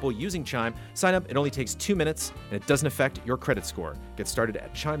 million people using Chime. Sign up. It only takes 2 minutes, and it doesn't affect your credit score. Get started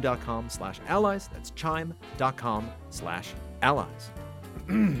at chime.com/allies. That's chime.com/allies.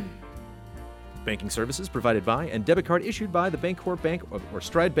 Banking services provided by and debit card issued by the Bancorp Bank or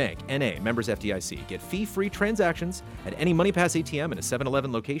Stride Bank, N.A., members FDIC. Get fee-free transactions at any MoneyPass ATM in a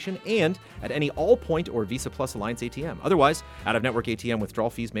 7-Eleven location and at any Allpoint or Visa Plus Alliance ATM. Otherwise, out-of-network ATM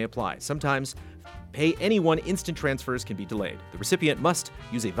withdrawal fees may apply. Sometimes, pay anyone instant transfers can be delayed. The recipient must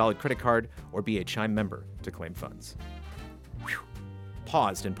use a valid credit card or be a Chime member to claim funds. Whew.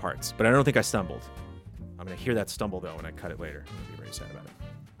 Paused in parts, but I don't think I stumbled. I'm going to hear that stumble, though, when I cut it later. I'm going to be very sad about it.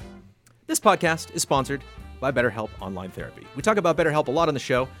 This podcast is sponsored by BetterHelp Online Therapy. We talk about BetterHelp a lot on the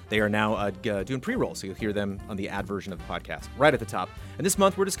show. They are now doing pre-rolls, so you'll hear them on the ad version of the podcast right at the top. And this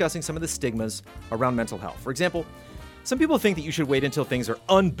month, we're discussing some of the stigmas around mental health. For example, some people think that you should wait until things are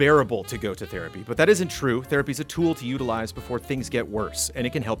unbearable to go to therapy, but that isn't true. Therapy is a tool to utilize before things get worse, and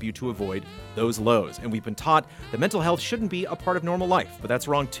it can help you to avoid those lows. And we've been taught that mental health shouldn't be a part of normal life, but that's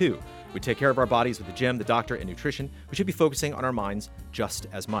wrong too. We take care of our bodies with the gym, the doctor, and nutrition. We should be focusing on our minds just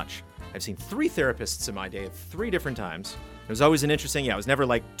as much. I've seen 3 therapists in my day at 3 different times. It was always an interesting, I was never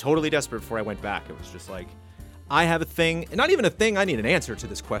like totally desperate before I went back. It was just like, I have a thing, and not even a thing, I need an answer to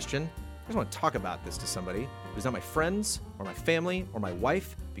this question. I just want to talk about this to somebody who's not my friends or my family or my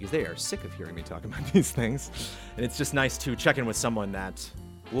wife, because they are sick of hearing me talk about these things. And it's just nice to check in with someone that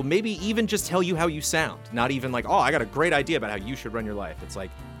will maybe even just tell you how you sound. Not even like, oh, I got a great idea about how you should run your life. It's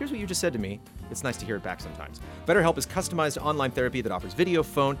like, here's what you just said to me. It's nice to hear it back sometimes. BetterHelp is customized online therapy that offers video,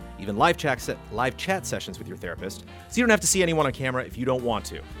 phone, even live chat sessions with your therapist, so you don't have to see anyone on camera if you don't want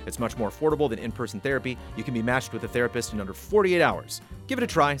to. It's much more affordable than in-person therapy. You can be matched with a therapist in under 48 hours. Give it a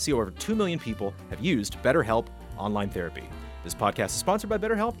try. See how over 2 million people have used BetterHelp online therapy. This podcast is sponsored by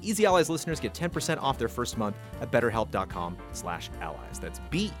BetterHelp. Easy Allies listeners get 10% off their first month at betterhelp.com/allies. That's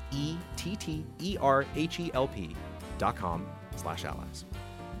BETTERHELP.com/allies.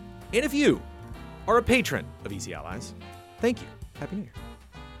 And if you are a patron of Easy Allies, thank you. Happy New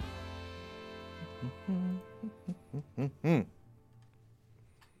Year.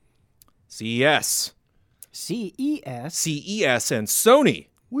 CES. CES and Sony.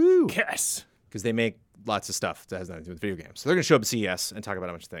 Woo. Yes. Because they make lots of stuff that has nothing to do with video games. So they're going to show up at CES and talk about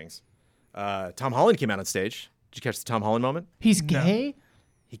a bunch of things. Tom Holland came out on stage. Did you catch the Tom Holland moment? He's gay?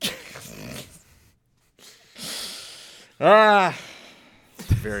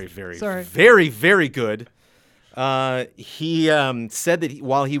 Very, very, Sorry. very, very good. He said that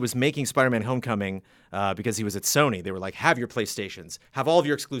while he was making Spider-Man Homecoming, because he was at Sony, they were like, have your PlayStations, have all of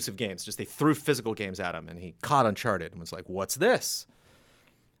your exclusive games. Just they threw physical games at him, and he caught Uncharted and was like, what's this?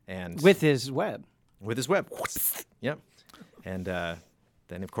 And With his web. With his web. Yep. And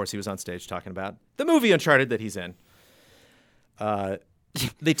then, of course, he was on stage talking about the movie Uncharted that he's in.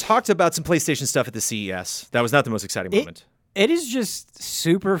 They talked about some PlayStation stuff at the CES. That was not the most exciting moment. It is just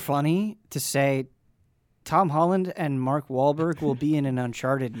super funny to say Tom Holland and Mark Wahlberg will be in an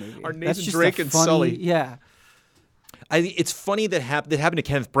Uncharted movie. Are That's Nathan just Drake a and funny, Sully. Yeah. It's funny that happened to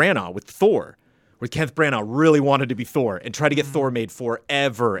Kenneth Branagh with Thor, where Kenneth Branagh really wanted to be Thor and tried to get Thor made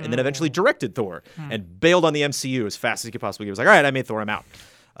forever, and then eventually directed Thor and bailed on the MCU as fast as he could possibly. He was like, all right, I made Thor, I'm out.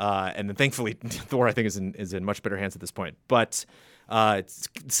 And then thankfully, Thor, I think, is in much better hands at this point. But it's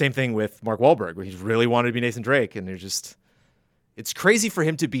the same thing with Mark Wahlberg, where he really wanted to be Nathan Drake, and it's crazy for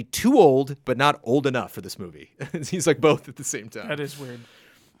him to be too old, but not old enough for this movie. He's like both at the same time. That is weird.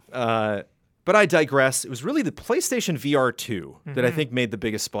 But I digress. It was really the PlayStation VR 2 that I think made the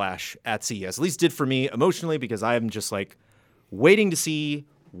biggest splash at CES. At least did for me emotionally, because I am just like waiting to see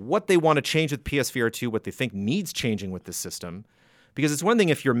what they want to change with PSVR 2, what they think needs changing with this system. Because it's one thing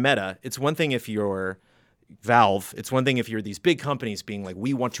if you're Meta, it's one thing if you're Valve, it's one thing if you're these big companies being like,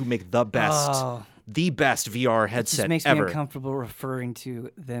 we want to make the best VR headset It just makes ever. me uncomfortable referring to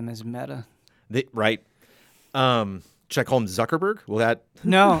them as Meta. Right. Should I call him Zuckerberg? Will that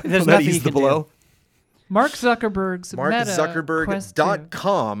No, there's will that nothing you ease the can do. blow? Mark Zuckerberg's Meta Quest 2.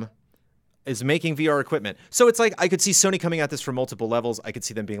 MarkZuckerberg.com is making VR equipment. So it's like I could see Sony coming at this from multiple levels. I could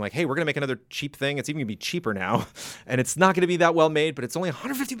see them being like, hey, we're going to make another cheap thing. It's even going to be cheaper now. And it's not going to be that well made, but it's only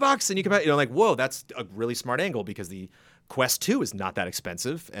 $150. And you can buy, like, whoa, that's a really smart angle, because the Quest 2 is not that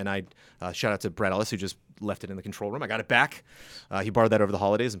expensive. And I shout out to Brett Ellis, who just left it in the control room. I got it back. He borrowed that over the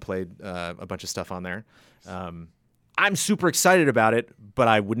holidays and played a bunch of stuff on there. I'm super excited about it, but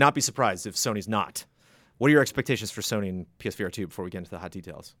I would not be surprised if Sony's not. What are your expectations for Sony and PSVR 2 before we get into the hot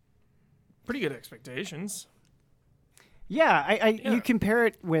details? Pretty good expectations. Yeah, you compare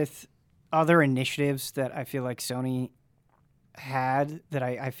it with other initiatives that I feel like Sony had that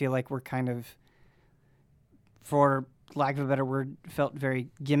I feel like were kind of, for lack of a better word, felt very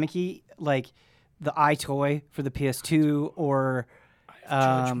gimmicky, like the iToy for the PS2 or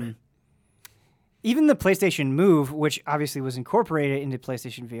even the PlayStation Move, which obviously was incorporated into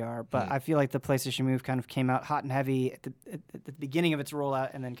PlayStation VR, but I feel like the PlayStation Move kind of came out hot and heavy at the beginning of its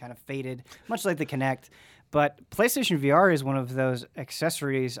rollout and then kind of faded, much like the Kinect. But PlayStation VR is one of those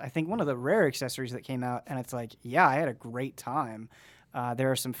accessories, I think one of the rare accessories that came out, and it's like, yeah, I had a great time.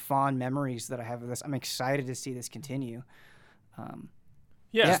 There are some fond memories that I have of this. I'm excited to see this continue.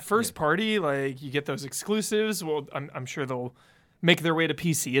 First party, like you get those exclusives. Well, I'm sure they'll make their way to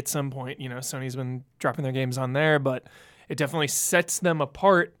PC at some point. You know, Sony's been dropping their games on there, but it definitely sets them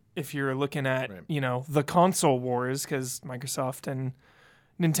apart if you're looking at, you know, the console wars, because Microsoft and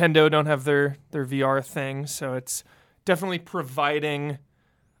Nintendo don't have their VR thing. So it's definitely providing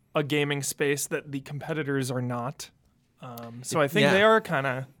a gaming space that the competitors are not. So I think they are kind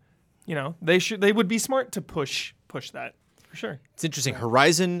of, you know, they would be smart to push that. For sure. It's interesting.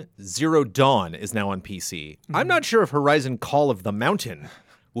 Horizon Zero Dawn is now on PC. I'm not sure if Horizon Call of the Mountain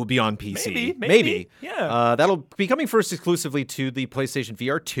will be on PC. Maybe. Yeah. That'll be coming first exclusively to the PlayStation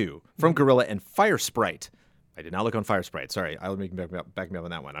VR 2 from Guerrilla and Firesprite. I did not look on Firesprite. Sorry. I'll back me up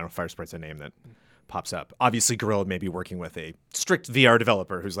on that one. I don't know if Firesprite's a name that pops up. Obviously, Guerrilla may be working with a strict VR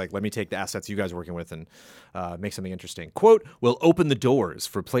developer who's like, let me take the assets you guys are working with and make something interesting. Quote, will open the doors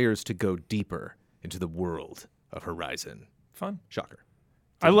for players to go deeper into the world of Horizon. Fun. Shocker.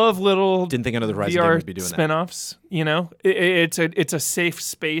 I love little didn't think another Horizon VR game would be doing spin-offs, you know? It's a safe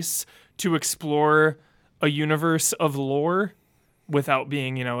space to explore a universe of lore without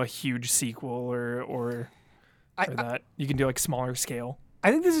being, you know, a huge sequel or that. You can do like smaller scale. I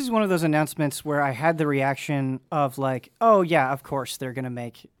think this is one of those announcements where I had the reaction of like, oh yeah, of course they're going to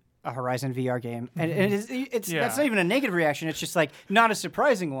make a Horizon VR game. And it's that's not even a negative reaction. It's just like not a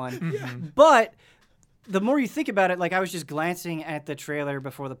surprising one. But the more you think about it, like I was just glancing at the trailer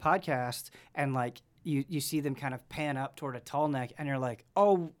before the podcast, and like you see them kind of pan up toward a tall neck, and you're like,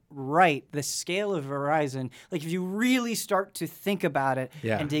 oh, right, the scale of Horizon. Like if you really start to think about it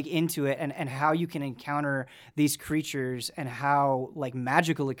and dig into it and how you can encounter these creatures and how like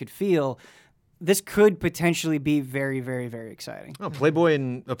magical it could feel, this could potentially be very, very, very exciting. Oh, Playboy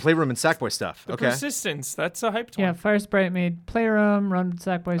and Playroom and Sackboy stuff. The Persistence, that's a hyped one. Yeah, Firesprite made Playroom, Run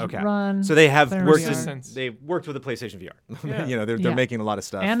Sackboy's Run. So they have worked. Persistence. They've worked with the PlayStation VR. Yeah. You know, they're making a lot of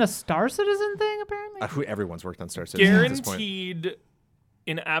stuff. And a Star Citizen thing, apparently. Everyone's worked on Star Citizen at this point. Guaranteed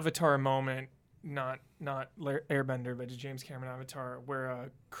an Avatar moment, not Airbender, but a James Cameron Avatar, where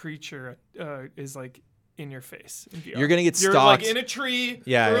a creature is like in your face. In VR. You're gonna get You're stalked. like in a tree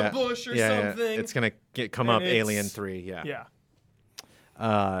or a bush or something. It's gonna come up. Alien 3. Yeah.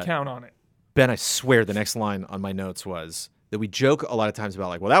 Count on it. Ben, I swear the next line on my notes was that we joke a lot of times about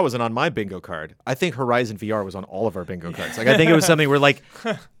like, well, that wasn't on my bingo card. I think Horizon VR was on all of our bingo cards. Like I think it was something where like,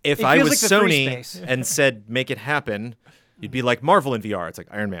 if I was like Sony and said make it happen, you'd be like Marvel in VR. It's like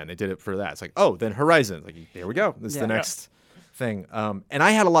Iron Man. They did it for that. It's like, oh, then Horizon. Like here we go. This is the next thing. And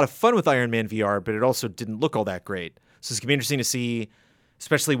I had a lot of fun with Iron Man VR, but it also didn't look all that great. So it's going to be interesting to see,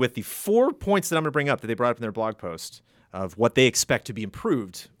 especially with the 4 points that I'm going to bring up that they brought up in their blog post of what they expect to be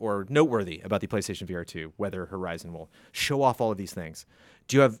improved or noteworthy about the PlayStation VR 2, whether Horizon will show off all of these things.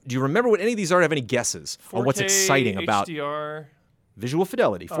 Do you remember what any of these are? Have any guesses on what's exciting about HDR, visual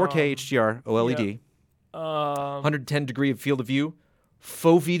fidelity, 4K HDR, OLED, 110 degree of field of view,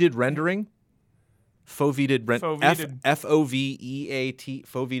 foveated rendering, foveated F-O-V-E-A-T,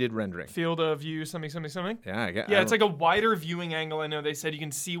 foveated rendering. field of view, something. Yeah, it's like a wider viewing angle. I know they said you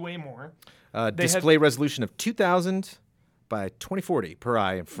can see way more. Display resolution of 2000 by 2040 per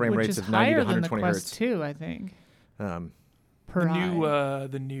eye and frame rates of 90 to 120 Quest hertz. 2, I think.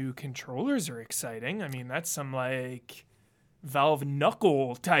 The new controllers are exciting. I mean, that's some like Valve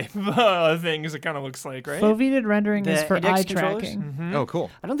Knuckle type things. It kind of looks like, right? Foveated rendering is The for index eye controllers? tracking. Oh,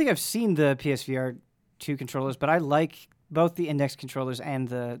 cool. I don't think I've seen the PSVR 2 controllers, but I like both the index controllers and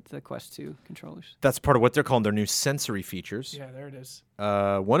the Quest 2 controllers. That's part of what they're calling their new sensory features. Yeah, there it is.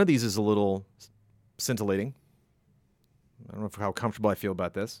 One of these is a little scintillating. I don't know how comfortable I feel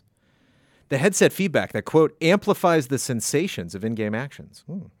about this. The headset feedback that, quote, amplifies the sensations of in-game actions.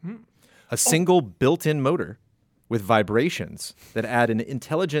 A single built-in motor with vibrations that add an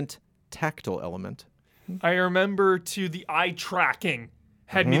intelligent tactile element. I remember the eye tracking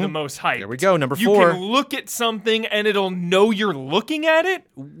had me the most hyped. There we go, number 4. You can look at something and it'll know you're looking at it?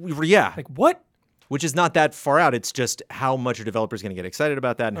 Yeah. Like, what? Which is not that far out. It's just how much a developer is going to get excited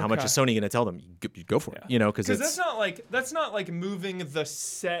about that and how much is Sony going to tell them, you go for it. You know, because that's not like moving the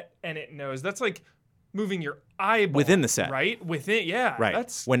set and it knows. That's like moving your eyeball Within the set. right? Within, yeah. Right.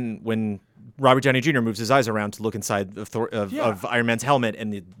 That's when Robert Downey Jr. moves his eyes around to look inside of Iron Man's helmet,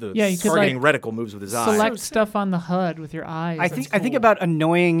 and the Yeah, you could, targeting reticle moves with his eye. Select stuff on the HUD with your eyes. I think about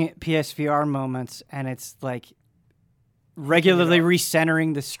annoying PSVR moments, and it's like regularly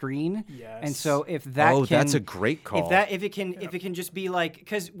recentering the screen. Yes. And so if that can, that's a great call. if it can just be like,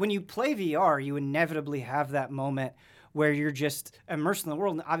 because when you play VR, you inevitably have that moment where you're just immersed in the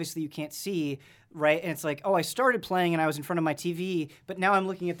world, and obviously you can't see, right? And it's like, oh, I started playing and I was in front of my TV, but now I'm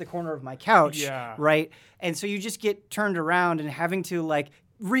looking at the corner of my couch, right? And so you just get turned around and having to like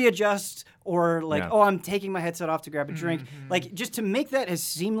readjust or like, oh, I'm taking my headset off to grab a drink. Like, just to make that as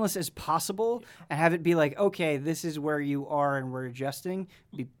seamless as possible and have it be like, okay, this is where you are and we're adjusting,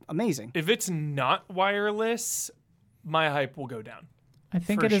 be amazing. if it's not wireless, my hype will go down. I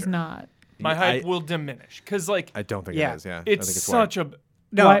think for it is sure. not. My hype will diminish because like I don't think Yeah. it is. Yeah, it's I think it's such a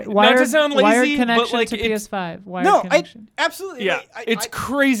No, not to sound lazy, wired but connection like to it's PS5. Wired no, connection. absolutely. yeah, I- it's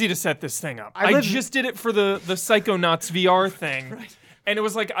crazy to set this thing up. I I live- just did it for the Psychonauts VR thing. And it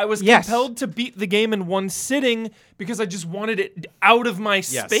was like I was Yes. compelled to beat the game in one sitting because I just wanted it out of my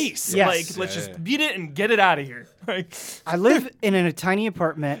space. Yes. Like, let's just beat it and get it out of here. Like, I live in a tiny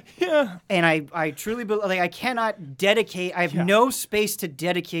apartment, yeah. and I truly believe, like, I cannot dedicate. I have no space to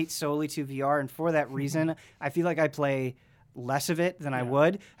dedicate solely to VR, and for that reason, I feel like I play less of it than I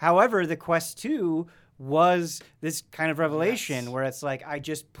would. However, the Quest 2 was this kind of revelation where it's like I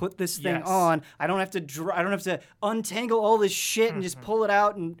just put this thing on. I don't have to I don't have to untangle all this shit and just pull it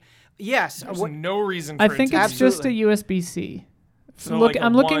out. And yes, There's no reason for I it think to it's be- just a USB-C. So Look, like a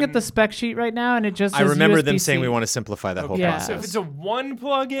I'm looking at one- the spec sheet right now, and it just I says remember them USB-C. saying we want to simplify that whole Yeah. So if process. it's a one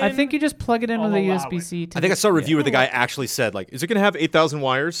plug-in, I think you just plug it into I'll the allow USB-C. I think I saw a review where the guy actually said, like, is it going to have 8,000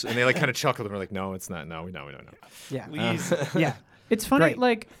 wires? And they like kind of chuckled and were like, no, it's not. No, we know. yeah, please. yeah. It's funny, Great.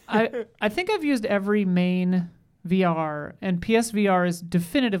 like I think I've used every main VR, and PSVR is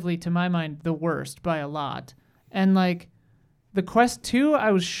definitively, to my mind, the worst by a lot. And like the Quest 2,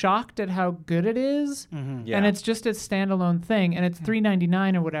 I was shocked at how good it is, Yeah. and it's just a standalone thing, and it's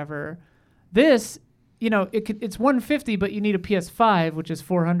 $399 or whatever. This, it's $150, but you need a PS5, which is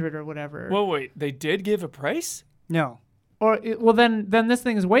 $400 or whatever. Well, wait, they did give a price? No. Or then this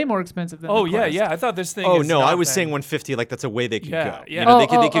thing is way more expensive than Oh, the yeah, Quest. yeah. I thought this thing Oh is no, I not was bad. saying 150. Like that's a way they could Yeah, go. yeah. You know, they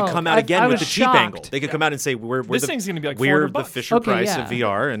Oh, could come out again I with was the cheap angle. shocked. They could come out and say we're This the, thing's gonna be like we're $400 the Fisher Okay, price yeah. of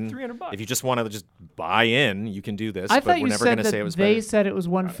VR, and $300. if you just want to just buy in, you can do this. I but thought we're you never going said to say it that was they better. said it was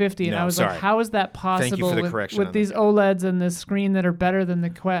 150, and No, I was sorry. like, how is that possible you for the with, correction with on these that. OLEDs and this screen that are better than the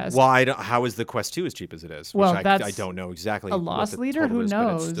Quest? Well, I don't, how is the Quest 2 as cheap as it is? Well, Which that's I don't know exactly. a what loss the leader? total Who is,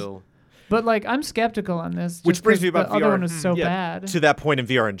 but it's knows? still, But like, I'm skeptical on this. Which just brings 'cause me about the other VR. one was so yeah, bad. to that point in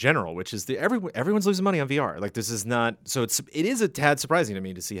VR in general, which is everyone's losing money on VR. Like this is not so. It is a tad surprising to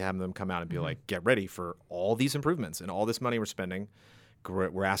me to see having them come out and be like, get ready for all these improvements and all this money we're spending.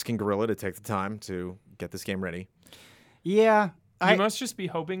 We're asking Gorilla to take the time to get this game ready. Yeah. You must just be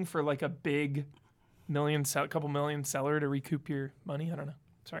hoping for like a big couple million seller to recoup your money. I don't know.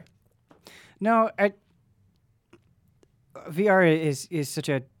 Sorry. No, VR is such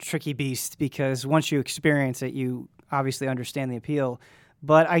a tricky beast because once you experience it, you obviously understand the appeal.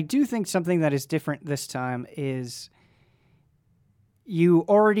 But I do think something that is different this time is you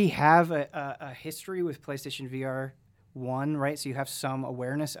already have a history with PlayStation VR 1, right? So you have some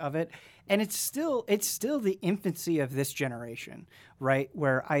awareness of it. And it's still the infancy of this generation, right?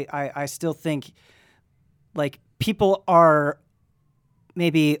 Where I still think like people are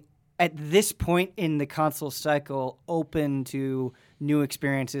maybe at this point in the console cycle open to new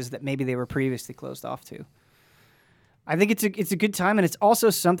experiences that maybe they were previously closed off to. I think it's a good time, and it's also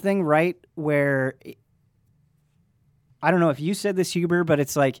something, right, where I don't know if you said this, Huber, but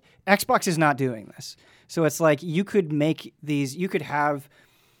it's like Xbox is not doing this. So it's like you could have,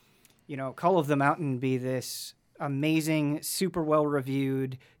 Call of the Mountain be this amazing, super well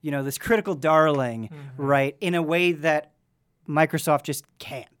reviewed, this critical darling, right, in a way that Microsoft just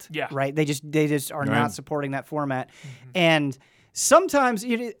can't. Yeah. Right. They just are not supporting that format. And sometimes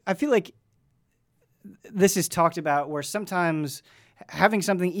I feel like this is talked about where sometimes having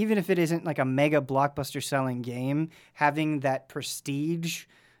something, even if it isn't like a mega blockbuster selling game, having that prestige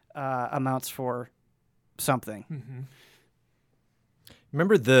amounts for something.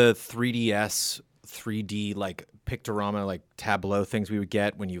 Remember the 3DS 3D like pictorama like tableau things we would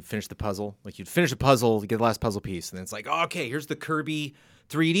get when you finish the puzzle? Like you'd finish a puzzle, you get the last puzzle piece, and then it's like, oh, okay, here's the Kirby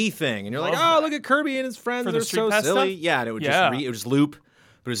 3D thing, and you're like, Love oh, look at Kirby and his friends, For the they're Street so Pass silly. stuff? Yeah, and it would Yeah. it would just loop.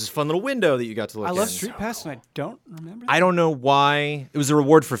 But it was this fun little window that you got to look I in. love Street Pass, and I don't remember that. I don't know why. It was a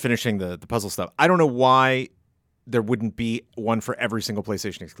reward for finishing the puzzle stuff. I don't know why there wouldn't be one for every single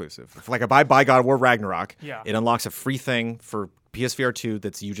PlayStation exclusive. If, like, if I buy God of War Ragnarok, it unlocks a free thing for PSVR 2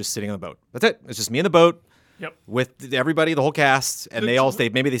 that's you just sitting on the boat. That's it. It's just me in the boat. Yep. With everybody, the whole cast, and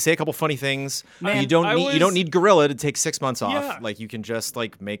maybe they say a couple funny things. Man, you don't need Gorilla to take 6 months off. Yeah. Like, you can just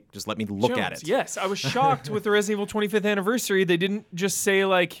let me look at it. Yes, I was shocked with the Resident Evil 25th anniversary. They didn't just say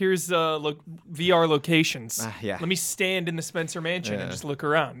like, here's VR locations. Let me stand in the Spencer Mansion and just look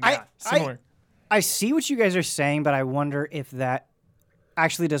around. Similar. I see what you guys are saying, but I wonder if that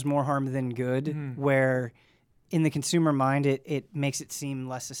actually does more harm than good. Where in the consumer mind, it makes it seem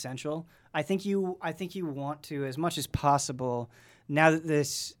less essential. I think you want to, as much as possible, now that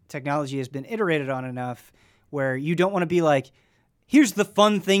this technology has been iterated on enough, where you don't want to be like, here's the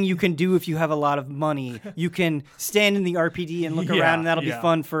fun thing you can do if you have a lot of money. You can stand in the RPD and look around, and that'll be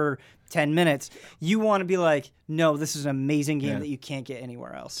fun for 10 minutes. You want to be like, no, this is an amazing game that you can't get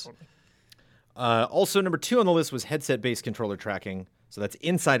anywhere else. Also, number 2 on the list was headset-based controller tracking. So that's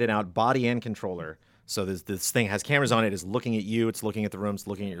inside and out, body and controller. So this thing has cameras on it. It's looking at you. It's looking at the room. It's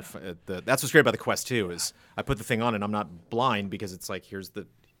looking at that's what's great about the Quest 2 is I put the thing on and I'm not blind because it's like here's the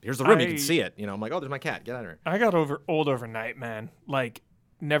room. You can see it. I'm like, oh, there's my cat. Get out of here. I got old overnight, man. Like,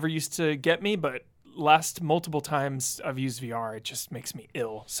 never used to get me, but last multiple times I've used VR, it just makes me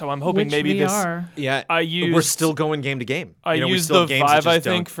ill. So I'm hoping maybe VR? We're still going game to game. I used the Vive, I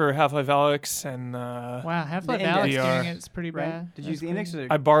think, for Half-Life Alyx and wow, Half-Life Alyx doing it's pretty bad. Did you use the Index?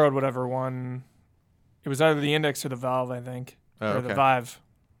 I borrowed whatever one. It was either the Index or the Valve, I think, or the Vive.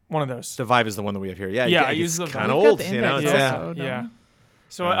 One of those. The Vive is the one that we have here. I use the Vive. Kind of old, Yeah.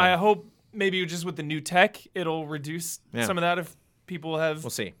 So I hope maybe just with the new tech, it'll reduce some of that if people have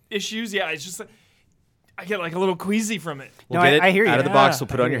issues. Yeah, it's just I get like a little queasy from it. We'll get it I hear you. Out of the box. We'll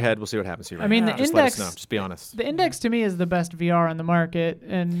put it on your head. We'll see what happens here. I mean, the just Index. Let us know. Just be honest. The Index to me is the best VR on the market,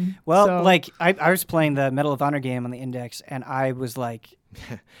 and I was playing the Medal of Honor game on the Index, and I was like.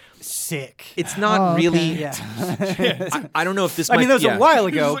 Sick. It's not really. Yeah. I don't know if this. I mean, that was a while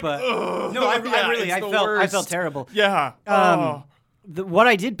ago, like, but no, I felt terrible. Yeah. What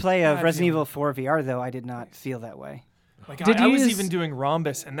I did play of Resident Evil 4 VR though, I did not feel that way. Like I was even doing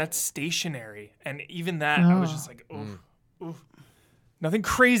Rhombus, and that's stationary, and even that I was just like, oof. Nothing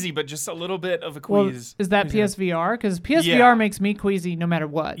crazy, but just a little bit of a quease. Is that PSVR? Because PSVR makes me queasy no matter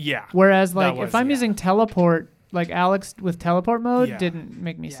what. Yeah. Whereas like if I'm using teleport. Like Alex with teleport mode didn't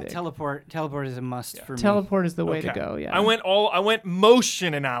make me sick. Teleport is a must for me. Teleport is the way to go. Yeah. I went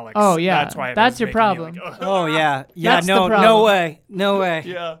motion in Alex. Oh yeah, that's why. That's your problem. Oh yeah. That's no, the problem. No way.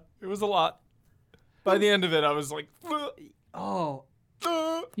 Yeah, it was a lot. By the end of it, I was like,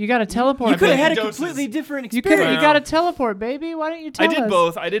 you got to teleport. You could have had a completely different You experience. got to teleport, baby. Why don't you tell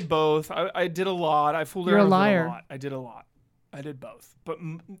us? I did both. I did a lot. I fooled You're around a liar. with a lot. I did a lot. I did both, but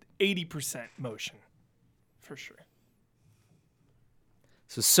 80% motion, for sure.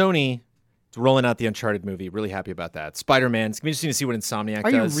 So Sony is rolling out the Uncharted movie. Really happy about that. Spider-Man. It's going to be interesting to see what Insomniac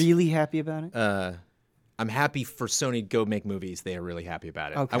does. Are you really happy about it? I'm happy for Sony to go make movies. They are really happy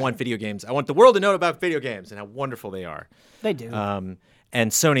about it. Okay. I want video games. I want the world to know about video games and how wonderful they are. They do. And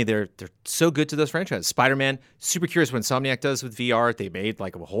Sony, they're so good to those franchises. Spider-Man, super curious what Insomniac does with VR. They made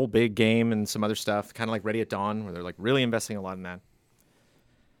like a whole big game and some other stuff, kind of like Ready at Dawn, where they're like really investing a lot in that.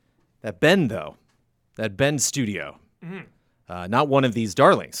 That Bend studio. Mm-hmm. Not one of these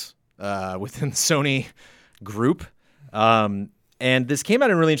darlings within the Sony group. And this came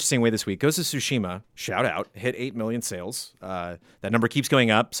out in a really interesting way this week. Ghost of Tsushima, shout out, hit 8 million sales. That number keeps going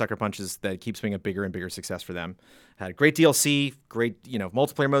up. Sucker Punch that keeps being a bigger and bigger success for them. Had great DLC, great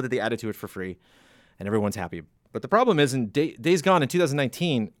multiplayer mode that they added to it for free, and everyone's happy. But the problem is, in Days Gone in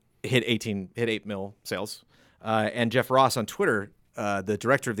 2019, hit 8 mil sales. And Jeff Ross on Twitter, the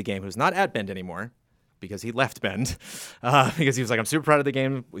director of the game, who's not at Bend anymore, because he left Bend, because he was like, I'm super proud of the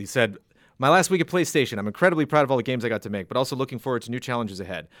game. He said, my last week at PlayStation, I'm incredibly proud of all the games I got to make, but also looking forward to new challenges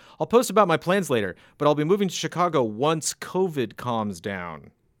ahead. I'll post about my plans later, but I'll be moving to Chicago once COVID calms down.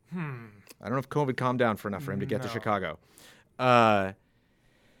 I don't know if COVID calmed down enough for him to get to Chicago.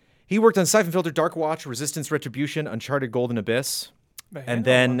 He worked on Siphon Filter, Dark Watch, Resistance Retribution, Uncharted Golden Abyss. And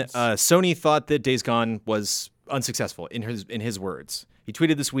then Sony thought that Days Gone was unsuccessful, in his words. He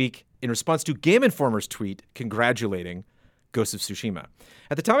tweeted this week in response to Game Informer's tweet congratulating Ghost of Tsushima.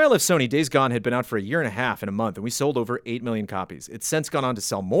 At the time I left Sony, Days Gone had been out for a year and a half and a month, and we sold over 8 million copies. It's since gone on to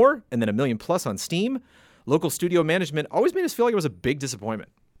sell more, and then 1 million plus on Steam. Local studio management always made us feel like it was a big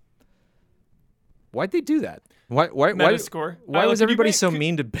disappointment. Why'd they do that? Why was everybody so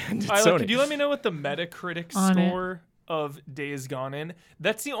mean to Bend at Sony? Could you let me know what the Metacritic score of Days Gone in?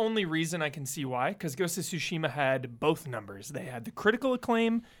 That's the only reason I can see why, because Ghost of Tsushima had both numbers. They had the critical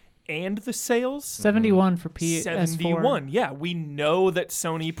acclaim and the sales. 71 for PS4. 71. Yeah, we know that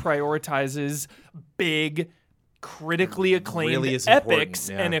Sony prioritizes big, critically acclaimed Really is important, epics,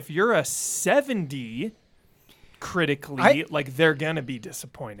 yeah. and if you're a 70 critically, like they're gonna be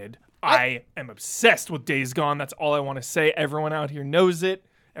disappointed. I am obsessed with Days Gone. That's all I want to say. Everyone out here knows it.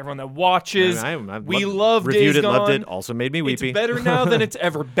 Everyone that watches, we love reviewed Days it, Gone. loved it. Also made me weepy. It's better now than it's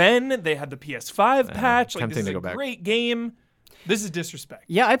ever been. They had the PS5 patch. Like, tempting this is to a go back. great game. This is disrespect.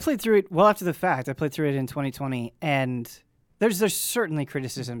 Yeah, I played through it well after the fact. I played through it in 2020, and there's certainly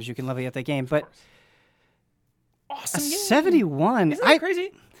criticisms you can levy at that game, but Awesome a game. 71. Isn't that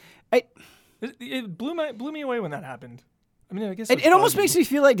crazy? It blew me away when that happened. I mean, I guess It almost makes me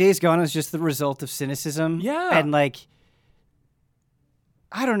feel like Days Gone is just the result of cynicism. Yeah. And like,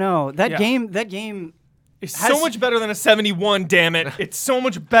 I don't know. That Yeah. game, It's has- so much better than a 71. Damn it! It's so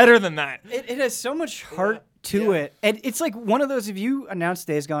much better than that. it has so much heart to it. And it's like one of those, if you announced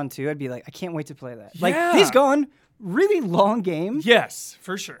Days Gone 2, I'd be like, I can't wait to play that. Like, Yeah. Days Gone, really long game. Yes,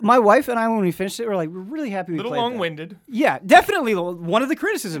 for sure. My wife and I, when we finished it, were like, we're really happy we A little played that. long-winded. Yeah, definitely one of the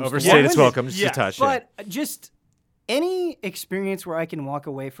criticisms. Overstayed its Long-winded. welcome, just Yeah. a touch. yeah. But just any experience where I can walk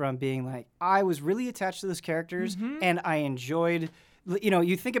away from being like, I was really attached to those characters and I enjoyed,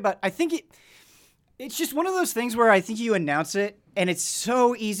 you think about, I think it's just one of those things where I think you announce it and it's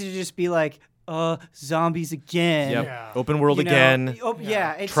so easy to just be like, zombies again. Yep. Yeah. Open world You know? again.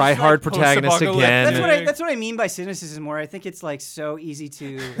 Yeah. It's Try just hard like, protagonist post-apocalyptic. again. That's what I mean by cynicism, where I think it's like so easy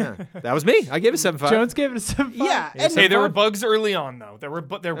to. That was me. I gave it 7.5. Jones gave it a 7.5. Yeah. And Hey, there were bugs early on though. It was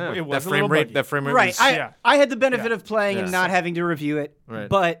that a little frame rate. buggy. That frame rate. Right. Was, Yeah. I had the benefit Yeah. of playing and Yeah. not having to review it. Right.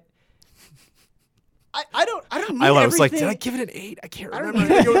 But I don't need I was like, did everything- I give it an 8? I can't I don't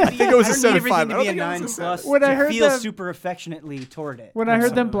remember. need I think it was a I don't need 7.5. everything to be a 9 plus When I to heard feel them- super affectionately toward it. When I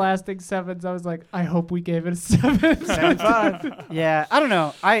heard them So, blasting 7s, I was like, I hope we gave it a 7. 7.5. Yeah, I don't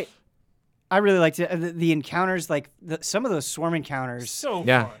know. I really liked it. The encounters, like some of those swarm encounters, So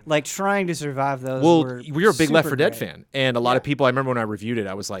Yeah. fun. like trying to survive those. Well, were you're a big Left super 4 Dead great. fan, and a lot of people. I remember when I reviewed it,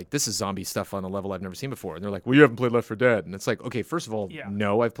 I was like, "This is zombie stuff on a level I've never seen before." And they're like, "Well, you haven't played Left 4 Dead," and it's like, okay, first of all, Yeah.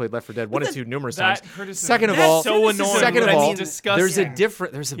 no, I've played Left 4 Dead 1 and 2 numerous That times. criticism. Second of That's all, so annoying. second of That's all, disgusting.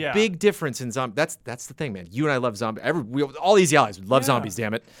 there's a Yeah. big difference in zombie. That's the thing, man. You and I love zombie. All these guys love zombies.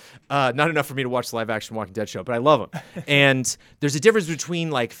 Damn it, not enough for me to watch the live action Walking Dead show, but I love them. And there's a difference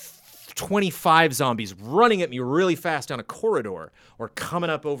between like 25 zombies running at me really fast down a corridor or coming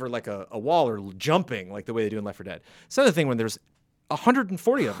up over like a wall or jumping like the way they do in Left 4 Dead. It's another thing when there's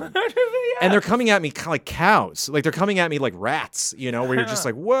 140 of them. And they're coming at me kind of like cows. Like they're coming at me like rats, where you're just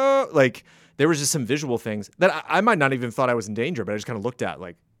like, whoa. Like there was just some visual things that I might not even thought I was in danger, but I just kind of looked at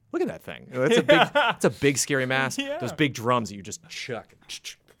like, look at that thing. That's a big scary mass. Yeah. Those big drums that you just chuck.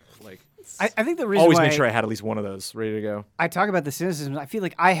 Like I think the reason always why make sure I had at least one of those ready to go. I talk about the cynicism. I feel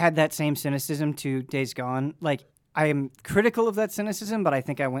like I had that same cynicism to Days Gone. Like I am critical of that cynicism, but I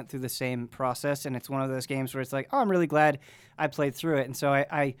think I went through the same process, and it's one of those games where it's like, oh, I'm really glad I played through it, and so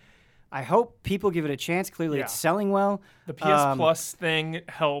I hope people give it a chance. Clearly, Yeah. it's selling well. The PS Plus thing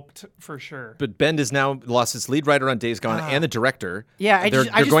helped for sure. But Bend has now lost its lead writer on Days Gone and the director. Yeah, I they're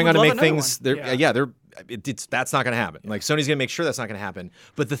just going would on to love make another things. one. That's not going to happen. Like Sony's going to make sure that's not going to happen.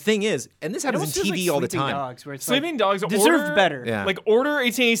 But the thing is, and this It happens almost in feels TV like all the Sleeping time. Dogs, where it's Sleeping like, Dogs deserved Order- better. Yeah. Like Order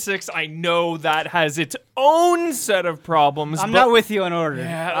 1886, I know that has its own set of problems. I'm but, not with you on Order.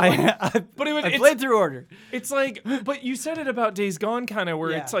 Yeah, I but I it's, played through Order. it's like, but you said it about Days Gone, kind of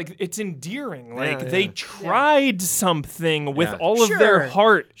where Yeah. it's like it's endearing. Like Yeah, they yeah. tried something with Yeah. all of their Sure.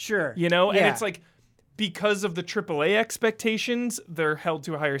 heart. Sure. And Yeah. it's like because of the AAA expectations, they're held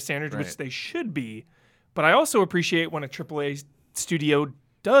to a higher standard, which Right. they should be. But I also appreciate when a AAA studio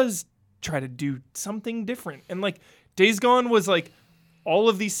does try to do something different. And like Days Gone was like all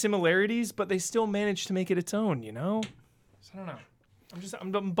of these similarities, but they still managed to make it its own, So I don't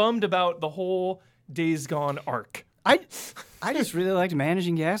know. I'm bummed about the whole Days Gone arc. I just really liked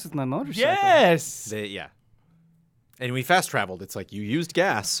managing gas with my motorcycle. Yes. Yeah. And we fast traveled. It's like you used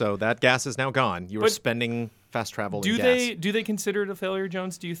gas, so that gas is now gone. You were But spending fast travel Do and they gas. consider it a failure,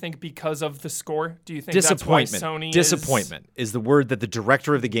 Jones? Do you think because of the score? Do you think Disappointment. that's why Sony Disappointment is the word that the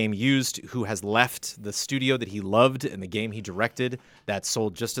director of the game used, who has left the studio that he loved and the game he directed that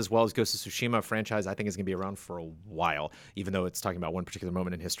sold just as well as Ghost of Tsushima franchise. I think is going to be around for a while, even though it's talking about one particular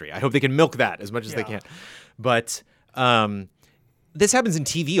moment in history. I hope they can milk that as much as they Yeah. can. But this happens in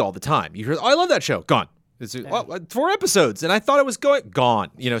TV all the time. You hear, "Oh, I love that show." Gone. It's 4 episodes, and I thought it was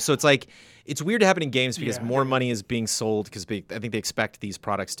gone. So it's like it's weird to happen in games because Yeah. more money is being sold because I think they expect these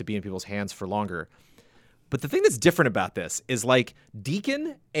products to be in people's hands for longer. But the thing that's different about this is like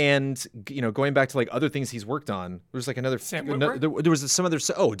Deacon and, going back to like other things he's worked on, there's like another, Sam Witwer? there was some other,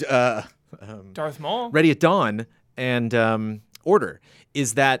 Darth Maul. Ready at Dawn and Order,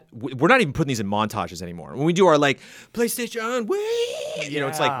 is that we're not even putting these in montages anymore. When we do our like PlayStation,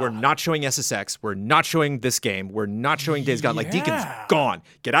 it's like we're not showing SSX, we're not showing this game, we're not showing Days Gone. Like Deacon's gone,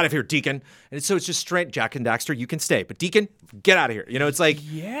 get out of here, Deacon. And so it's just straight Jak and Daxter, you can stay, but Deacon, get out of here. It's like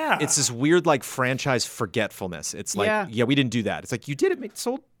it's this weird like franchise forgetfulness. It's like we didn't do that. It's like you did it,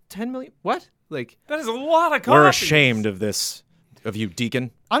 sold 10 million. What? Like that is a lot of copies. We're ashamed of you,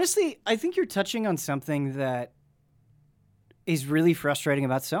 Deacon. Honestly, I think you're touching on something that is really frustrating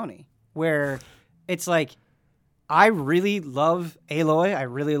about Sony, where it's like, I really love Aloy. I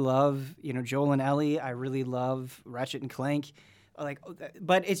really love, Joel and Ellie. I really love Ratchet and Clank.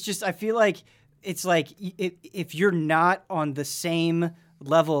 But it's just, I feel like it's like if you're not on the same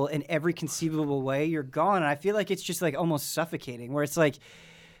level in every conceivable way, you're gone. And I feel like it's just like almost suffocating, where it's like,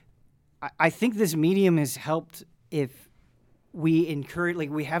 I think this medium has helped if we encourage, like,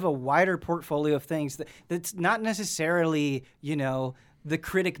 we have a wider portfolio of things that's not necessarily, the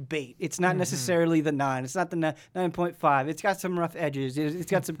critic bait. It's not necessarily the 9. It's not the 9.5. It's got some rough edges. It's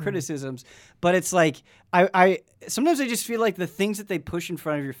got some criticisms. But it's like, I sometimes I just feel like the things that they push in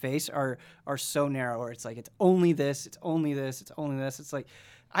front of your face are so narrow, where it's like, it's only this, it's only this, it's only this. It's like,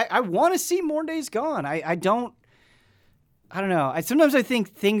 I want to see more Days Gone. I don't know. Sometimes I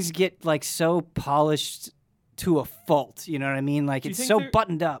think things get like so polished to a fault, you know what I mean? Like, it's so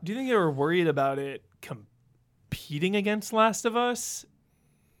buttoned up. Do you think they were worried about it competing against Last of Us?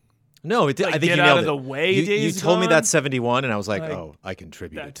 No, I think you nailed out of it. the way. You told me that 71, and I was like, oh, I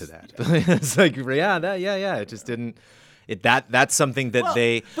contributed to that. It's like, it just didn't. That's something that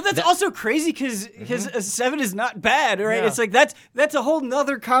they. But that's also crazy because a 7 is not bad, right? Yeah. It's like that's a whole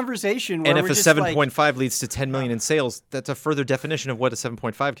nother conversation. Where and if a 7.5 leads to 10 million in sales, that's a further definition of what a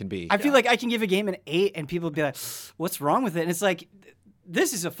 7.5 can be. I feel like I can give a game an 8, and people will be like, "What's wrong with it?" And it's like,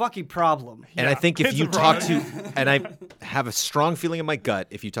 this is a fucking problem. And I think if you talk to, and I have a strong feeling in my gut,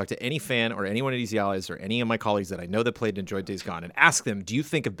 if you talk to any fan or anyone at Easy Allies or any of my colleagues that I know that played and enjoyed Days Gone, and ask them, do you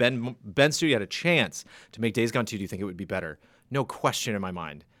think if Ben Studio had a chance to make Days Gone 2, do you think it would be better? No question in my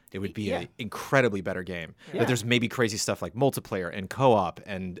mind. It would be an incredibly better game. Yeah. But there's maybe crazy stuff like multiplayer and co-op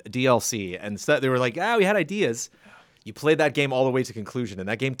and DLC and stuff. They were like, we had ideas. You played that game all the way to conclusion, and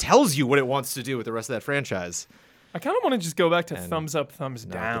that game tells you what it wants to do with the rest of that franchise. I kind of want to just go back to thumbs up, thumbs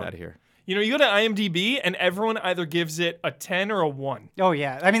down. Get out of here. You go to IMDb and everyone either gives it a 10 or a 1. Oh,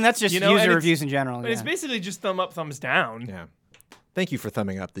 yeah. I mean, that's just user reviews in general. It's basically just thumb up, thumbs down. Yeah. Thank you for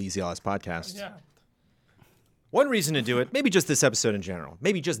thumbing up the Easy Allies podcast. Yeah. One reason to do it, maybe just this episode in general,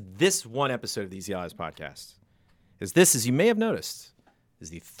 maybe just this one episode of the Easy Allies podcast, is this, as you may have noticed, is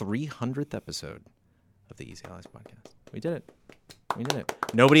the 300th episode of the Easy Allies podcast. We did it.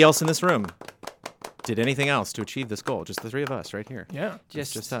 Nobody else in this room did anything else to achieve this goal. Just the three of us right here. Yeah.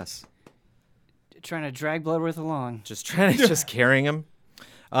 Just us. Trying to drag Bloodworth along. Just carrying him.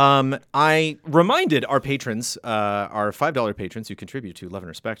 I reminded our patrons, our $5 patrons who contribute to Love and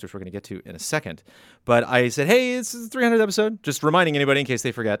Respect, which we're going to get to in a second. But I said, hey, it's the 300th episode. Just reminding anybody in case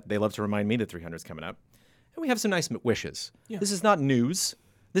they forget. They love to remind me that 300 is coming up. And we have some nice wishes. Yeah. This is not news.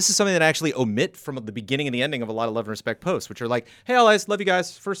 This is something that I actually omit from the beginning and the ending of a lot of Love and Respect posts, which are like, hey, allies, love you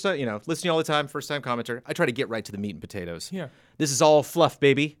guys. First time, listen to you all the time. First time commenter. I try to get right to the meat and potatoes. Yeah. This is all fluff,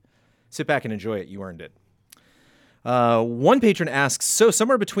 baby. Sit back and enjoy it. You earned it. One patron asks, so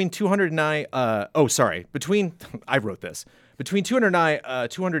somewhere between 200 and I wrote this. Between 200 and I,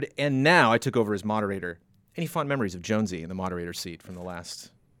 200 and now I took over as moderator. Any fond memories of Jonesy in the moderator seat from the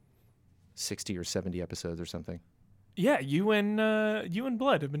last 60 or 70 episodes or something? Yeah, you and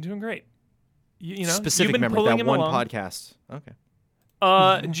Blood have been doing great. Specific you've been memory, pulling that him one along. podcast. Okay.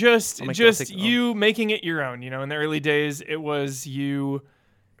 Just you making it your own. In the early days, it was you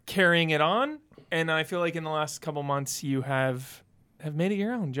carrying it on, and I feel like in the last couple months, you have made it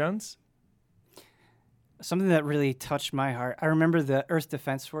your own, Jones. Something that really touched my heart. I remember the Earth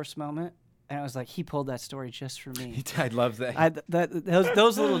Defense Force moment, and I was like, he pulled that story just for me. I love that.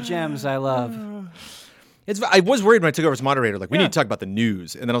 Those little gems I love. I was worried when I took over as moderator, like, we need to talk about the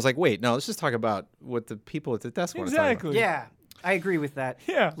news. And then I was like, wait, no, let's just talk about what the people at the desk want to talk about. Yeah, I agree with that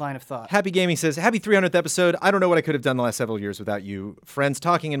line of thought. Happy Gaming says, happy 300th episode. I don't know what I could have done the last several years without you. Friends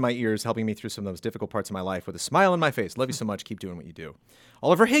talking in my ears, helping me through some of those difficult parts of my life with a smile on my face. Love you so much. Keep doing what you do.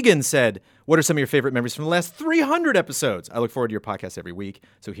 Oliver Higgins said, what are some of your favorite memories from the last 300 episodes? I look forward to your podcast every week.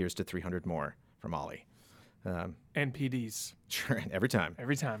 So here's to 300 more from Ollie. NPDs. Sure, every time,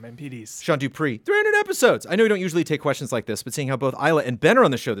 NPDs. Sean Dupree, 300 episodes. I know we don't usually take questions like this, but seeing how both Isla and Ben are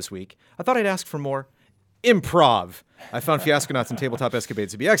on the show this week, I thought I'd ask for more. improv. I found Fiasconauts and Tabletop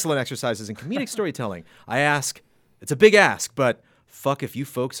Escapades to be excellent exercises in comedic storytelling. I ask, it's a big ask, but fuck if you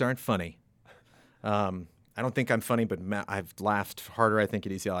folks aren't funny. I don't think I'm funny, but I've laughed harder, I think,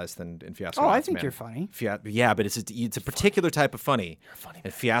 at Easy Allies than in Fiasconauts. Oh, I think man. you're funny. Yeah, but it's a particular type of funny. You're funny.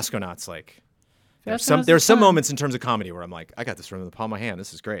 And Fiasconauts, like, Fiasconauts there's is some fun. moments in terms of comedy where I'm like, I got this from the palm of my hand.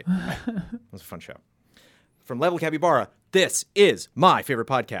 This is great. It was a fun show. From Level Capybara, this is my favorite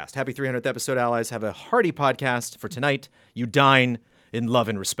podcast. Happy 300th episode, allies. Have a hearty podcast for tonight. You dine in love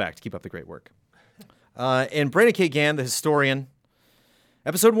and respect. Keep up the great work. And Brandon K. Gann, the historian.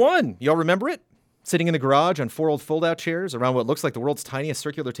 Episode 1. Y'all remember it? Sitting in the garage on 4 old fold-out chairs around what looks like the world's tiniest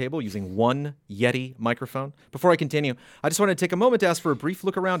circular table using one Yeti microphone. Before I continue, I just want to take a moment to ask for a brief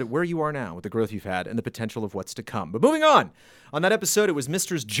look around at where you are now with the growth you've had and the potential of what's to come. But moving on. On that episode, it was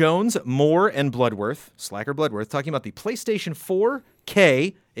Misters Jones, Moore, and Bloodworth, Slacker Bloodworth, talking about the PlayStation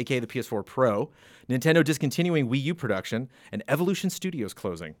 4K, aka the PS4 Pro, Nintendo discontinuing Wii U production, and Evolution Studios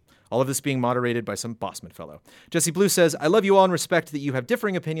closing. All of this being moderated by some Bossman fellow. Jesse Blue says, I love you all and respect that you have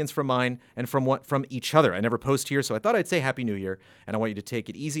differing opinions from mine and from each other. I never post here, so I thought I'd say Happy New Year, and I want you to take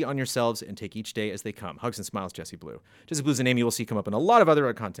it easy on yourselves and take each day as they come. Hugs and smiles, Jesse Blue. Jesse Blue's a name you will see come up in a lot of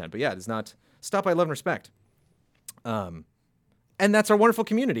other content, but yeah, it is not Stop by Love and Respect. And that's our wonderful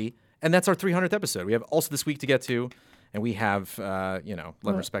community, and that's our 300th episode. We have also this week to get to, and we have, love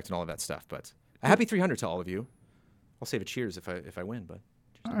and respect and all of that stuff, but a happy 300 to all of you. I'll save a cheers if I win, but...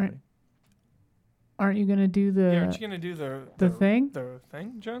 All right. Aren't you gonna do the? Aren't you gonna do the thing? The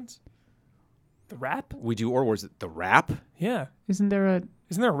thing, Jones? The rap? We do, or was it the rap? Yeah. Isn't there a?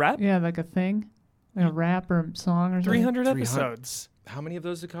 Isn't there a rap? Yeah, like a thing, like a rap or song or something. 300 episodes. How many of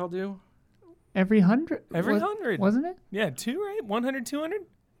those did Kyle do? Every 100. Every 100. Wasn't it? Yeah, 2, right? 100, 200?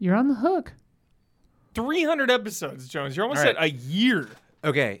 You're on the hook. 300 episodes, Jones. You're almost All right. at a year.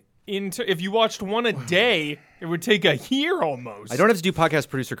 Okay. If you watched one a day, it would take a year almost. I don't have to do podcast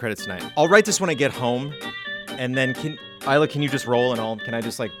producer credits tonight. I'll write this when I get home, and then Isla, can you just roll and can I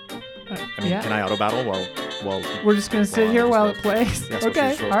just can I auto battle while We're just gonna sit here while it just- plays. Yeah, so Okay,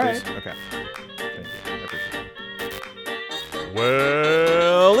 just roll, all please. right. Okay. Thank you. I appreciate it.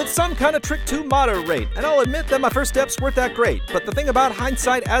 Well, it's some kind of trick to moderate, and I'll admit that my first steps weren't that great. But the thing about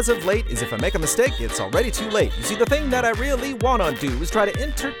hindsight as of late is if I make a mistake, it's already too late. You see, the thing that I really want to do is try to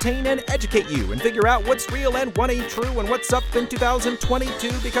entertain and educate you and figure out what's real and what ain't true and what's up in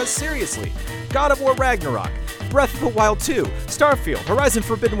 2022, because seriously, God of War Ragnarok, Breath of the Wild 2, Starfield, Horizon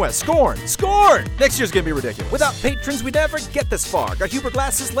Forbidden West, Scorn! Next year's gonna be ridiculous. Without patrons, we'd never get this far. Got Huber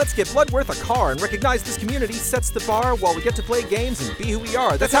glasses, let's get Bloodworth a car and recognize this community sets the bar while we get to play games and be who we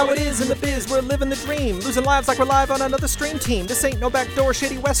are. That's how it is in the biz, we're living the dream. Losing lives like we're live on another stream team. This ain't no backdoor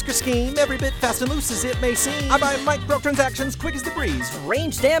shitty Wesker scheme. Every bit fast and loose as it may seem. I buy microtransactions quick as the breeze.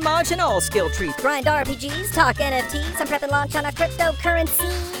 Range damage and all skill trees. Grind RPGs, talk NFTs. I'm prepping launch on our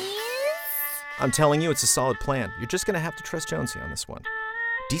cryptocurrency. I'm telling you, it's a solid plan. You're just gonna have to trust Jonesy on this one.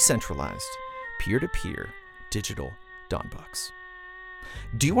 Decentralized, peer-to-peer, digital Donbucks.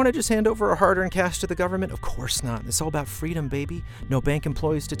 Do you want to just hand over our hard-earned cash to the government? Of course not. It's all about freedom, baby. No bank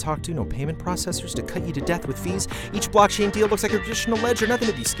employees to talk to, no payment processors to cut you to death with fees. Each blockchain deal looks like a traditional ledger, nothing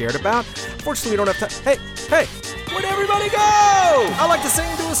to be scared about. Fortunately, we don't have time. Hey, where'd everybody go? I like to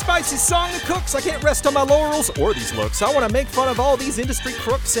sing to a spicy song that cooks. I can't rest on my laurels or these looks. I want to make fun of all these industry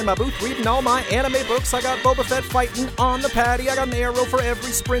crooks in my booth reading all my anime books. I got Boba Fett fighting on the patty. I got an arrow for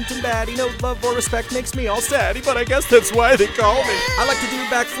every sprint and baddie. No love or respect makes me all saddy, but I guess that's why they call me. I like to do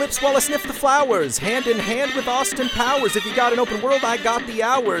backflips while I sniff the flowers, hand in hand with Austin Powers. If you got an open world, I got the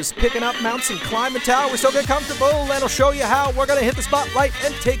hours. Picking up mounts and climbing towers, so get comfortable and I'll show you how. We're gonna hit the spotlight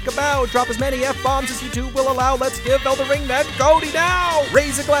and take a bow. Drop as many F-bombs as you two will allow. Let's give Elden Ring that Goldie now.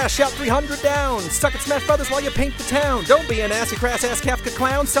 Raise a glass, shout 300 down. Suck at Smash Brothers while you paint the town. Don't be an assy crass ass Kafka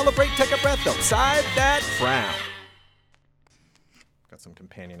clown. Celebrate, take a breath outside that frown. Got some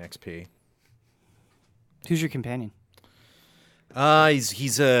companion XP. Who's your companion?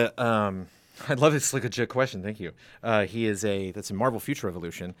 He's a I love this like a legit question. Thank you. That's in Marvel Future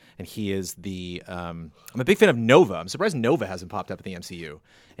Revolution, and he is the I'm a big fan of Nova. I'm surprised Nova hasn't popped up in the MCU,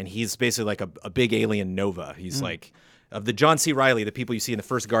 and he's basically like a big alien Nova. He's like of the John C. Reilly, the people you see in the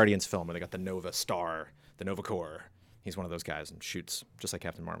first Guardians film, where they got the Nova Star, the Nova Corps. He's one of those guys and shoots just like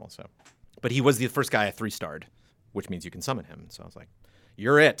Captain Marvel. So, but he was the first guy I 3-starred, which means you can summon him. So I was like,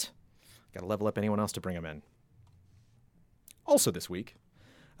 you're it. Got to level up anyone else to bring him in. Also this week,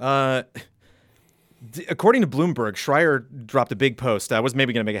 according to Bloomberg, Schreier dropped a big post. I was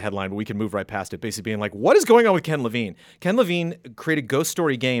maybe going to make a headline, but we can move right past it, basically being like, what is going on with Ken Levine? Ken Levine created Ghost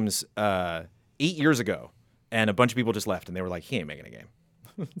Story Games 8 years ago, and a bunch of people just left, and they were like, he ain't making a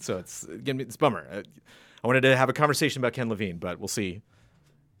game. So it's a bummer. I wanted to have a conversation about Ken Levine, but we'll see.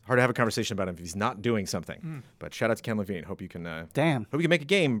 Hard to have a conversation about him if he's not doing something. But shout out to Ken Levine. Hope you can. Damn. Hope you can make a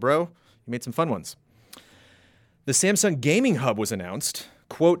game, bro. You made some fun ones. The Samsung Gaming Hub was announced.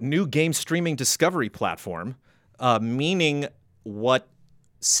 Quote, new game streaming discovery platform, meaning what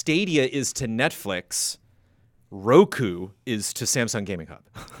Stadia is to Netflix, Roku is to Samsung Gaming Hub.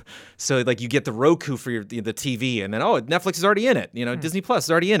 So like you get the Roku for the TV, and then Netflix is already in it. Disney Plus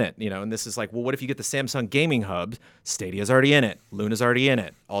is already in it. And this is like, well, what if you get the Samsung Gaming Hub? Stadia's already in it. Luna's already in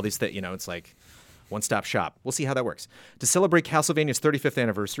it. All these things. It's like one-stop shop. We'll see how that works. To celebrate Castlevania's 35th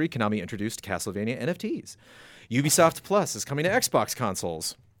anniversary, Konami introduced Castlevania NFTs. Ubisoft Plus is coming to Xbox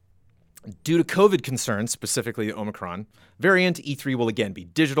consoles. Due to COVID concerns, specifically the Omicron variant, E3 will again be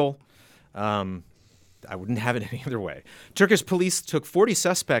digital. I wouldn't have it any other way. Turkish police took 40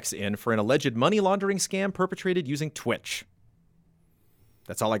 suspects in for an alleged money laundering scam perpetrated using Twitch.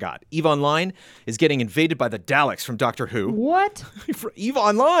 That's all I got. EVE Online is getting invaded by the Daleks from Doctor Who. What? EVE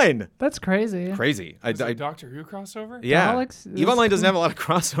Online! That's crazy. Crazy. Is it a Doctor Who crossover? Yeah. Daleks? EVE Online doesn't have a lot of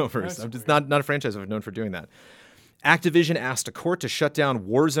crossovers. That's I'm just weird. not a franchise I've known for doing that. Activision asked a court to shut down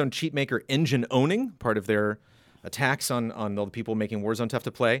Warzone cheatmaker Engine Owning, part of their attacks on all the people making Warzone tough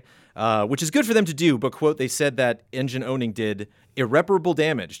to play, which is good for them to do, but, quote, they said that Engine Owning did irreparable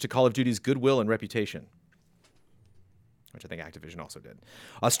damage to Call of Duty's goodwill and reputation, which I think Activision also did.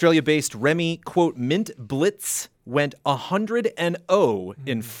 Australia-based Remy, quote, Mint Blitz went 100-0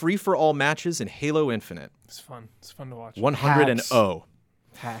 in free-for-all matches in Halo Infinite. It's fun. It's fun to watch. 100-0.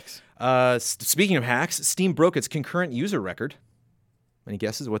 Hacks. Speaking of hacks, Steam broke its concurrent user record. Any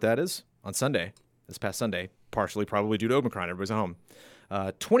guesses what that is? On Sunday, this past Sunday, partially probably due to Omicron. Everybody's at home.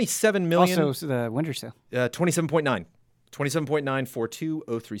 27 million. Also, the winter sale. 27.9.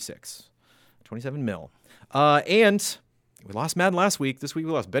 27.942036. 27 mil. And we lost Madden last week. This week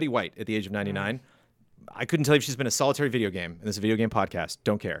we lost Betty White at the age of 99. I couldn't tell you if she's been a solitary video game, and this is a video game podcast.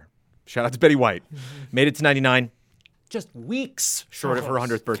 Don't care. Shout out to Betty White. Made it to 99. Just weeks short of her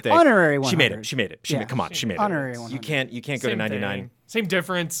 100th birthday. Honorary 100. She made it. She made it. Yeah. Come on, she made Honorary it. 100. You can't go to Same 99. thing. Same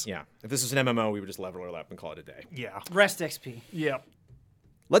difference. Yeah. If this was an MMO, we would just level her up and call it a day. Yeah. Rest XP. Yep.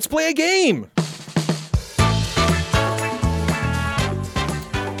 Let's play a game.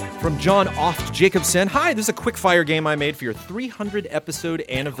 From John Oft Jacobson. Hi, this is a quick fire game I made for your 300 episode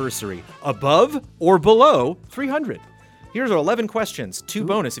anniversary. Above or below 300? Here's our 11 questions. 2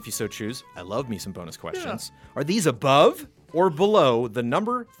 bonus if you so choose. I love me some bonus questions. Are these above or below the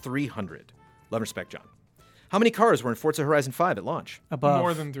number 300? Love and respect, John. How many cars were in Forza Horizon 5 at launch? Above.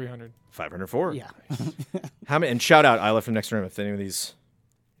 More than 300. 504. Yeah. How many? And shout out Isla from Next Room if any of these,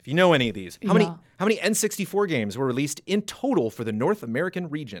 if you know any of these. How Yeah. many N64 games were released in total for the North American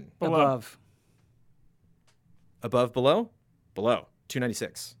region? Above. Above, below, below.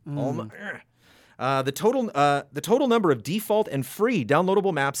 296. The total number of default and free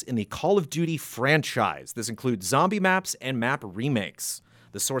downloadable maps in the Call of Duty franchise. This includes zombie maps and map remakes.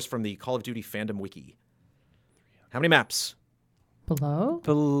 The source from the Call of Duty fandom wiki. How many maps? Below?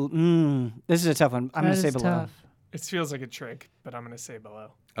 This is a tough one. I'm going That to say is below. tough. It feels like a trick, but I'm going to say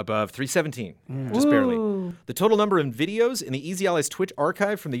below. Above 317, just barely. Ooh. The total number of videos in the Easy Allies Twitch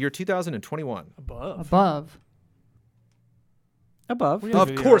archive from the year 2021. Above. Above. Above. We have Of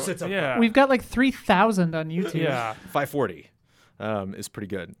video. course it's above. Yeah. We've got like 3,000 on YouTube. Yeah. 540 is pretty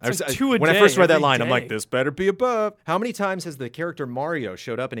good. It's like 2 a when I day, first read that every line, I'm day. like, this better be above. How many times has the character Mario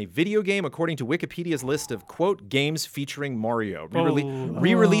showed up in a video game according to Wikipedia's list of, quote, games featuring Mario?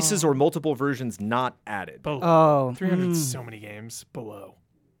 Re-releases or multiple versions not added. Below. Oh. 300 so many games. Below.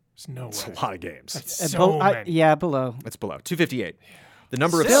 There's no way. It's a lot of games. That's so many. Yeah, below. That's below. 258. The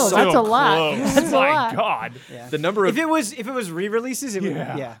number Still, of that's songs. a lot. Close. That's a My lot. God. The number of If it was re-releases, it would.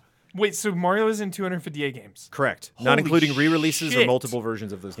 Yeah. Yeah. Wait, so Mario is in 258 games. correct, not Holy including re-releases or shit. multiple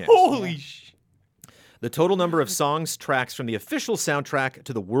versions of those games. Holy sh! The total number of songs tracks from the official soundtrack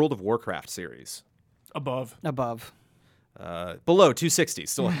to the World of Warcraft series. Above. Above. Below 260.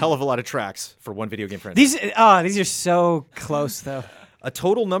 Still a hell of a lot of tracks for one video game franchise. These are so close though. The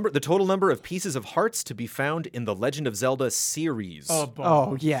total number of pieces of hearts to be found in the Legend of Zelda series. Above.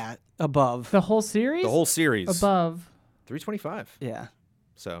 Oh yeah, above. The whole series? The whole series. Above. 325. Yeah.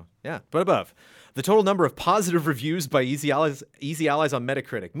 So, yeah, but above. The total number of positive reviews by Easy Allies on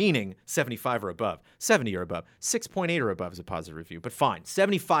Metacritic, meaning 75 or above, 70 or above, 6.8 or above is a positive review, but fine.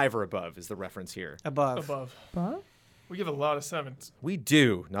 75 or above is the reference here. Above. Above. Above? We give a lot of sevens. We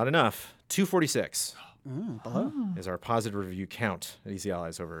do. Not enough. 246 Below. is our positive review count at Easy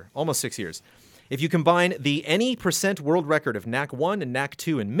Allies over almost 6 years. If you combine the any % world record of NAC 1 and NAC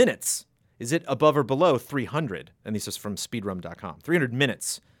 2 in minutes, Is it above or below 300? And this is from speedrum.com. 300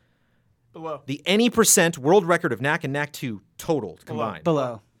 minutes. Below. The any percent world record of Knack and Knack 2 totaled combined.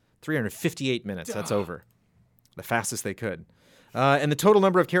 Below. 358 minutes. That's over. The fastest they could. And the total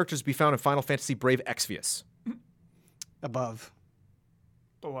number of characters to be found in Final Fantasy Brave Exvius. Above.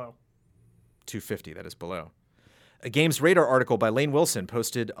 Below. 250. That is below. A Games Radar article by Lane Wilson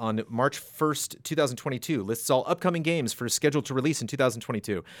posted on March 1st, 2022 lists all upcoming games for scheduled to release in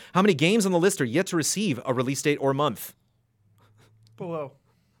 2022. How many games on the list are yet to receive a release date or month? Below.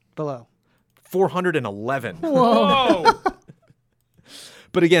 Below. 411. Whoa.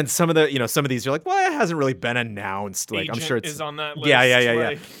 But again, some of these you're like, well, it hasn't really been announced. Like, Agent I'm sure it's is on that list.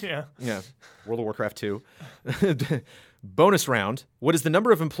 Yeah. Yeah. World of Warcraft 2. Bonus round. What is the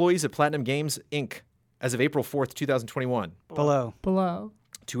number of employees at Platinum Games Inc. as of April 4th, 2021? Below.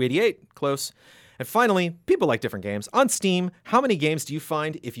 288. Close. And finally, people like different games. On Steam, how many games do you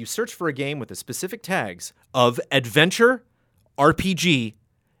find if you search for a game with the specific tags of adventure, RPG,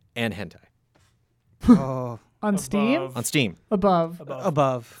 and hentai? Oh. On Steam? Above. On Steam, Above.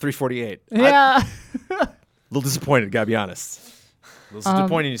 Above. 348. Yeah. A little disappointed, gotta be honest. A little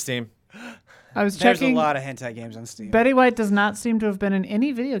disappointed in you, Steam. I was There's checking. a lot of hentai games on Steam. Betty White does not seem to have been in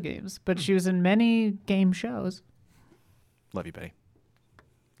any video games, but she was in many game shows. Love you, Betty.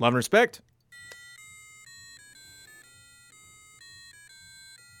 Love and respect.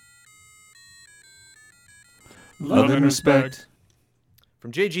 Love and respect.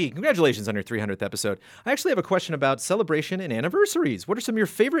 From JG, congratulations on your 300th episode. I actually have a question about celebration and anniversaries. What are some of your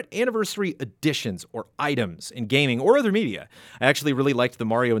favorite anniversary editions or items in gaming or other media? I actually really liked the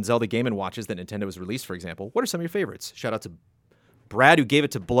Mario and Zelda Game & Watches that Nintendo has released, for example. What are some of your favorites? Shout out to Brad, who gave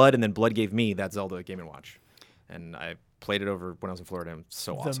it to Blood, and then Blood gave me that Zelda Game & Watch. And I played it over when I was in Florida, and it was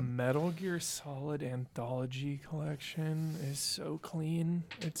so The awesome. Metal Gear Solid Anthology Collection is so clean.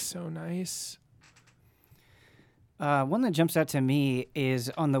 It's so nice. One that jumps out to me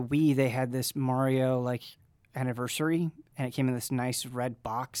is on the Wii, they had this Mario anniversary, and it came in this nice red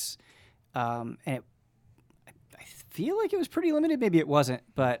box. And I feel like it was pretty limited. Maybe it wasn't,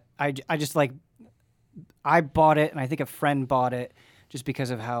 but I just I bought it, and I think a friend bought it just because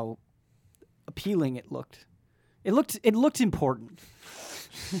of how appealing it looked. It looked important.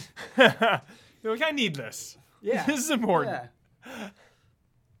 You're like, I need this. Yeah. This is important. Yeah.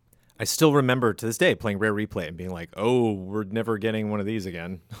 I still remember to this day playing Rare Replay and being like, oh, we're never getting one of these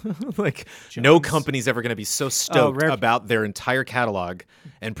again. No company's ever going to be so stoked about their entire catalog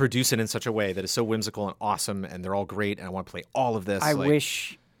and produce it in such a way that is so whimsical and awesome, and they're all great, and I want to play all of this. I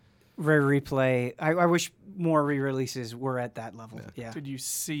wish Rare Replay, I wish more re-releases were at that level. Yeah. Did you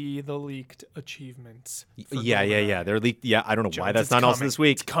see the leaked achievements? Yeah. They're leaked. Yeah, I don't know why Jones, that's it's not also coming. this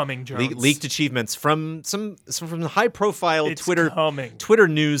week. It's coming, Jones. Leaked achievements from some high-profile It's Twitter coming. Twitter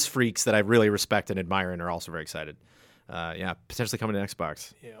news freaks that I really respect and admire and are also very excited. Potentially coming to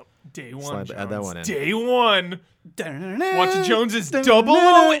Xbox. Yep. Day one, Add that one in. Day one. Watch Jones's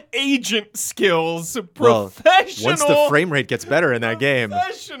 00 agent skills. Well, Professional. once the frame rate gets better in that game,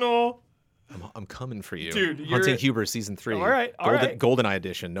 Professional. I'm coming for you. Dude, Hunting Huber Season 3. All right. GoldenEye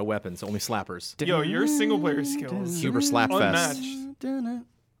Edition. No weapons, only slappers. Yo, your single player skills. Huber Slapfest. Unmatched.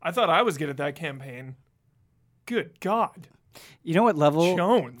 I thought I was good at that campaign. Good God. You know what level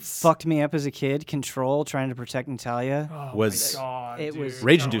Jones. fucked me up as a kid? Control, trying to protect Natalia. Oh Was- my God, it dude. was-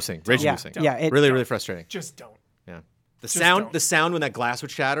 Rage-inducing. Yeah, Rage-inducing. yeah. Really frustrating. Just don't. Yeah. The Just sound don't. when that glass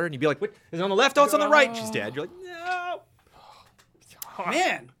would shatter, and you'd be like, "What? Is it on the left? Oh, it's on the right." She's dead. You're like, "No."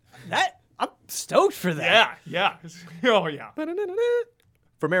 Man, I'm stoked for that. Yeah. Oh, yeah.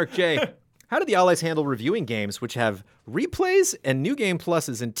 From Eric J. How do the Allies handle reviewing games which have replays and New Game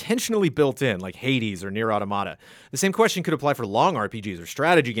Pluses intentionally built in, like Hades or Nier Automata? The same question could apply for long RPGs or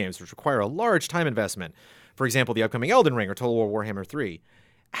strategy games which require a large time investment. For example, the upcoming Elden Ring or Total War Warhammer 3.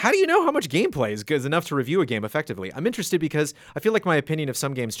 How do you know how much gameplay is enough to review a game effectively? I'm interested because I feel like my opinion of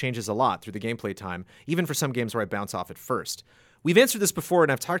some games changes a lot through the gameplay time, even for some games where I bounce off at first. We've answered this before,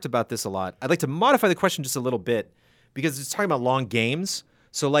 and I've talked about this a lot. I'd like to modify the question just a little bit because it's talking about long games.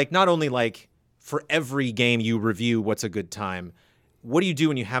 So, not only for every game you review, what's a good time? What do you do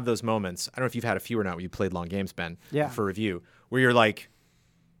when you have those moments? I don't know if you've had a few or not when you played long games, Ben, for review, where you're like,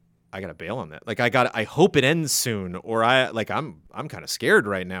 I gotta bail on that. I hope it ends soon, or I'm kind of scared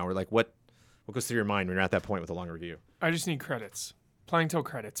right now. Or what goes through your mind when you're at that point with a long review? I just need credits. Playing till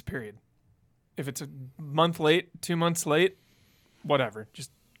credits, period. If it's a month late, 2 months late, whatever.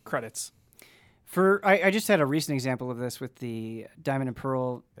 Just credits. I just had a recent example of this with the Diamond and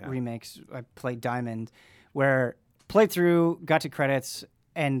Pearl remakes. I played Diamond, where played through, got to credits,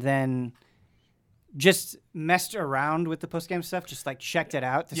 and then just messed around with the post game stuff, just like checked it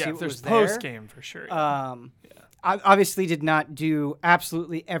out to see Yeah, what there's was there. post game for sure. I obviously did not do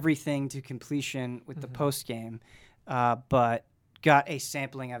absolutely everything to completion with the post game, but got a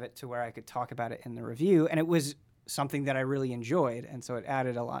sampling of it to where I could talk about it in the review, and it was something that I really enjoyed, and so it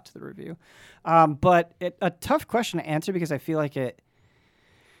added a lot to the review. But a tough question to answer because I feel like it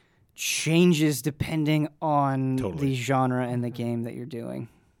changes depending on the genre and the game that you're doing.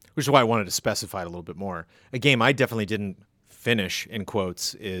 Which is why I wanted to specify it a little bit more. A game I definitely didn't finish, in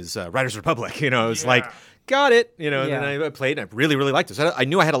quotes, is Riders Republic. It was like, got it. And then I played and I really, really liked it. So I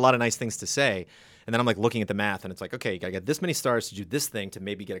knew I had a lot of nice things to say. And then I'm like looking at the math and it's like, okay, you got to get this many stars to do this thing to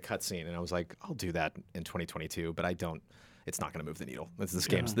maybe get a cutscene. And I was like, I'll do that in 2022, but I don't. It's not going to move the needle. This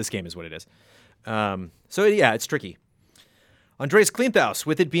game is what it is. So yeah, it's tricky. Andreas Klinthaus,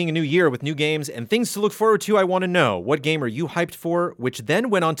 with it being a new year with new games and things to look forward to, I want to know, what game are you hyped for, which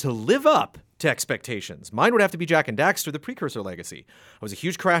then went on to live up to expectations? Mine would have to be Jak and Daxter, the Precursor Legacy. I was a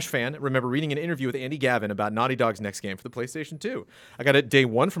huge Crash fan. I remember reading an interview with Andy Gavin about Naughty Dog's next game for the PlayStation 2. I got it day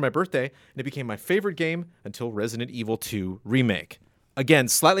one for my birthday, and it became my favorite game until Resident Evil 2 Remake. Again,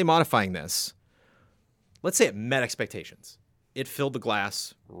 slightly modifying this. Let's say it met expectations. It filled the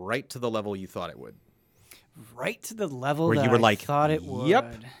glass right to the level you thought it would. Right to the level where that you were I like, thought it would.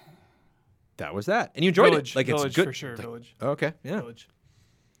 Yep. That was that. And you enjoyed Village, it. Like, Village it's good. for sure, Like, Village. Okay, yeah. Village.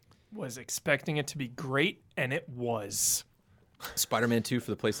 Was expecting it to be great, and it was. Spider-Man 2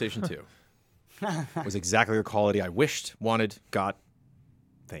 for the PlayStation 2 was exactly the quality I wished, wanted, got.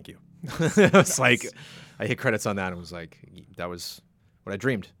 Thank you. It's like, I hit credits on that and was like, that was what I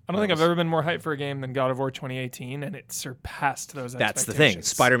dreamed. I don't think I've ever been more hyped for a game than God of War 2018, and it surpassed those That's expectations. the thing.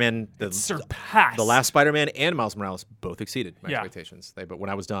 Spider-Man, surpassed. the last Spider-Man and Miles Morales both exceeded my Yeah. expectations. But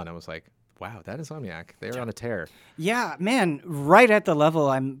when I was done, I was like, wow, that is Insomniac. They're on a tear. Yeah, man, right at the level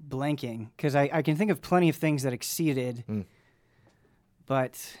I'm blanking because I can think of plenty of things that exceeded,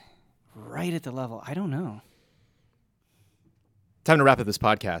 but right at the level, I don't know. Time to wrap up this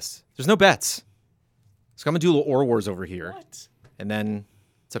podcast. There's no bets. So I'm going to do a little Or Wars over here. What? And then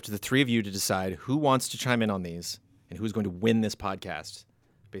it's up to the three of you to decide who wants to chime in on these and who's going to win this podcast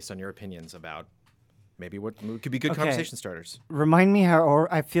based on your opinions about maybe what could be good conversation starters. Remind me how,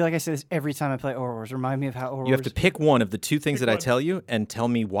 I feel like I say this every time I play Or Wars. Remind me of how Or Wars. You have to pick one of the two things that I one. tell you and tell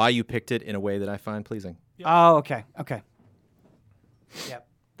me why you picked it in a way that I find pleasing. Oh, okay. Yep,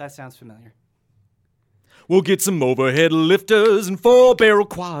 that sounds familiar. We'll get some overhead lifters and 4-barrel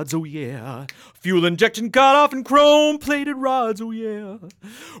quads, oh yeah. Fuel injection cut off and chrome-plated rods, oh yeah.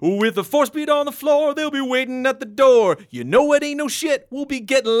 With a 4-speed on the floor, they'll be waiting at the door. You know it ain't no shit, we'll be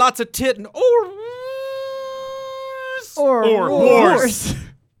getting lots of tit and Or wars.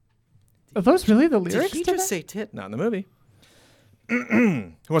 Are those really the Did lyrics? he to just that? say tit? Not in the movie.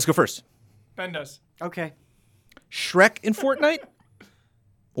 Who wants to go first? Ben does. Okay. Shrek in Fortnite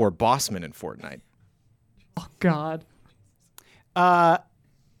or Bossman in Fortnite? Oh God. Bossman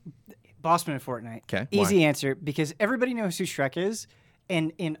and Fortnite. 'Kay, Easy why? answer, because everybody knows who Shrek is,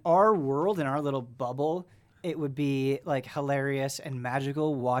 and in our world, in our little bubble, it would be like hilarious and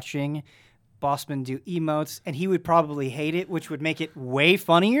magical watching Bossman do emotes, and he would probably hate it, which would make it way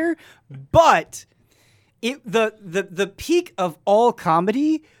funnier. But the peak of all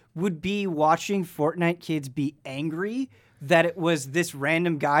comedy would be watching Fortnite kids be angry that it was this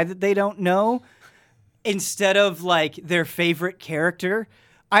random guy that they don't know instead of like their favorite character.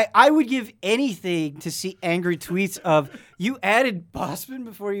 I would give anything to see angry tweets of, you added Bossman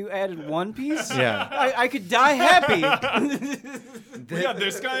before you added One Piece? Yeah. I could die happy. We got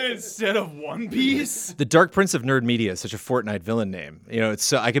this guy instead of One Piece. The Dark Prince of Nerd Media is such a Fortnite villain name. It's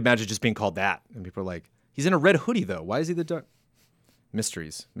so I could imagine just being called that. And people are like, he's in a red hoodie though. Why is he the dark?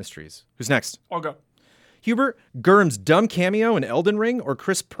 Mysteries. Who's next? I'll go. Hubert Gurm's dumb cameo in Elden Ring or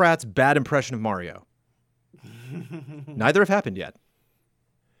Chris Pratt's bad impression of Mario? Neither have happened yet.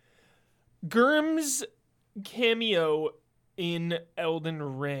 Gurm's cameo in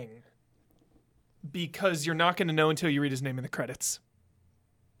Elden Ring, because you're not going to know until you read his name in the credits.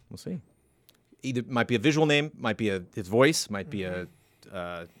 We'll see. Either might be a visual name, might be his voice, might be a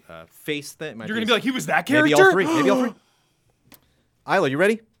face thing. You're going to be like, he was that character? Maybe all three. Isla, you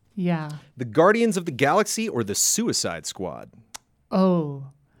ready? Yeah. The Guardians of the Galaxy or the Suicide Squad? Oh.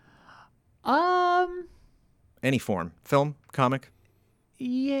 Any form. Film, comic,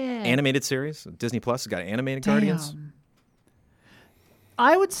 Yeah. animated series. Disney Plus has got animated Guardians.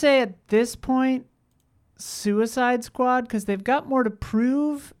 I would say at this point, Suicide Squad, because they've got more to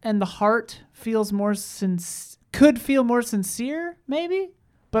prove, and the heart feels more could feel more sincere, maybe.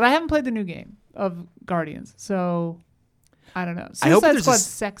 But I haven't played the new game of Guardians, so I don't know. I hope Suicide there's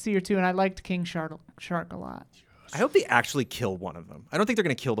Squad's sexier too, and I liked King Shark a lot. I hope they actually kill one of them. I don't think they're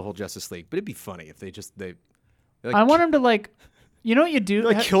going to kill the whole Justice League, but it'd be funny if they like, I want him to like, you know what you do?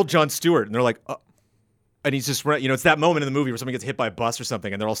 like kill Jon Stewart, and they're like, and he's just, it's that moment in the movie where somebody gets hit by a bus or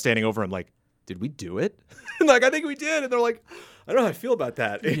something, and they're all standing over him like, did we do it? And like, I think we did. And they're like, I don't know how I feel about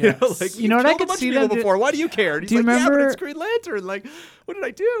that. Yes. You know what I could see them before. Why do you care? And he's like, yeah, but it's Green Lantern. Like, what did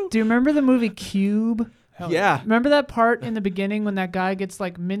I do? Do you remember the movie Cube? Yeah. Remember that part in the beginning when that guy gets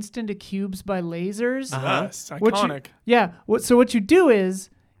like minced into cubes by lasers? Yes, iconic. So what you do is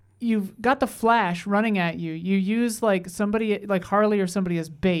you've got the Flash running at you. You use like somebody like Harley or somebody as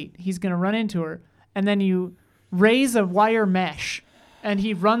bait. He's going to run into her. And then you raise a wire mesh and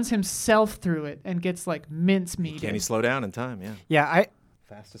he runs himself through it and gets like mincemeat. Can he slow down in time? Yeah. Yeah,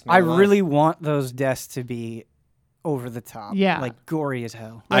 Fastest man I alive. really want those deaths to be over the top. Yeah. Like gory as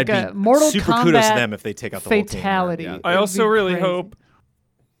hell. Like I'd a be Mortal super Kombat kudos to them if they take out the fatality. whole team. I It would also be really crazy. hope,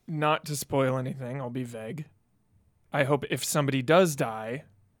 not to spoil anything, I'll be vague. I hope if somebody does die,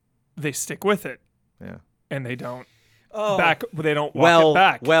 they stick with it Yeah. and they don't Oh. walk it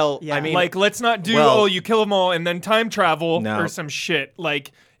back. Yeah. I mean, like, let's not do, well- you kill them all and then time travel No. or some shit.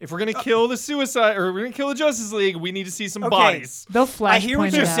 Like, if we're going to kill the Suicide, or we're going to kill the Justice League, we need to see some Okay. bodies. They'll flash. I hear what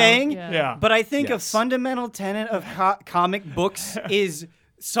point you're it out. saying, Yeah. but I think a Yes. fundamental tenet of comic books is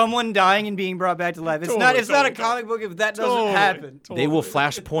someone dying and being brought back to life. It's not a Totally. comic book if that doesn't happen. they will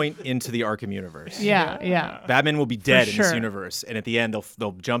flashpoint into the Arkham universe. Yeah. Batman will be dead in this sure. universe, and at the end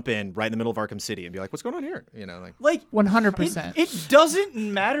they'll jump in right in the middle of Arkham City and be like, "What's going on here?" Like 100%. it doesn't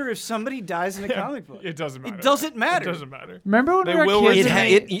matter if somebody dies in a comic book. It doesn't matter. It doesn't matter. It doesn't matter. Remember when They we were will kids?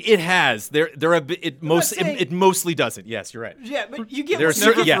 retain- It has. It mostly doesn't. Yes, you're right. Yeah, but you get There are you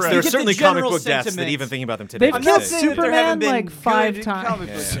get- there you are get the certainly comic general book deaths that sentiment. even thinking about them today. They've I'm would not killed say- saying that there Superman haven't been like 5 good times. comic book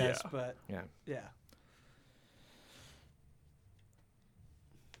Yeah. deaths, but Yeah. yeah.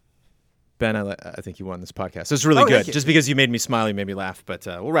 Ben, I think you won this podcast. This is really Oh, good. thank you. Just because you made me smile, you made me laugh. But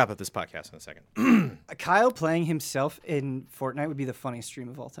we'll wrap up this podcast in a second. Kyle playing himself in Fortnite would be the funniest stream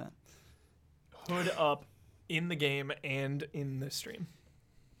of all time. Hood up in the game and in the stream.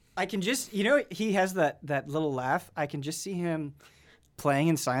 I can just, he has that little laugh. I can just see him playing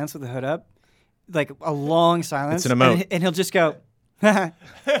in silence with the hood up, like a long silence. It's an emote. And he'll just go,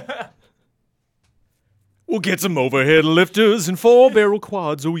 We'll get some overhead lifters and 4-barrel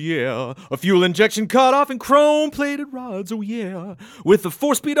quads, oh yeah. A fuel injection cutoff and chrome-plated rods, oh yeah. With the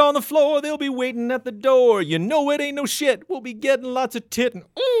 4-speed on the floor, they'll be waiting at the door. You know it ain't no shit. We'll be getting lots of tit and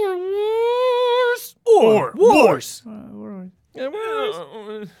wars.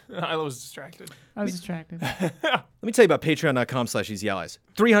 I was distracted. I was distracted. Let me tell you about patreon.com/easyallies.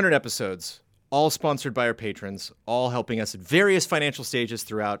 300 episodes, all sponsored by our patrons, all helping us at various financial stages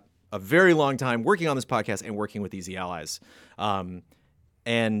throughout a very long time working on this podcast and working with Easy Allies.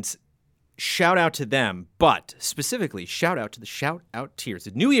 And shout out to them, but specifically shout out to the shout out tiers.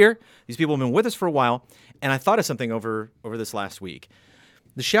 It's a new year. These people have been with us for a while, and I thought of something over this last week.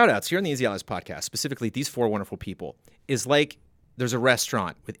 The shout outs here on the Easy Allies podcast, specifically these 4 wonderful people, is like there's a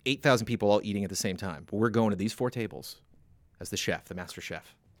restaurant with 8,000 people all eating at the same time. But we're going to these 4 tables as the chef, the master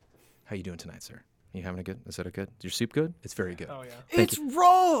chef. How you doing tonight, sir? You having a good? Is that a good? Is your soup good? It's very good. Oh, yeah. it's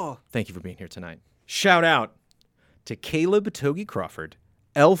raw. Thank you for being here tonight. Shout out to Caleb Togi Crawford,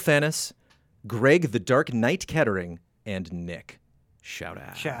 Elle Thanis, Greg the Dark Knight Kettering, and Nick. Shout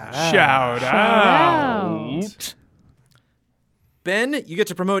out. Shout out. Ben, you get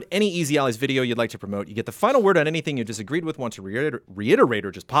to promote any Easy Allies video you'd like to promote. You get the final word on anything you disagreed with, want to reiterate,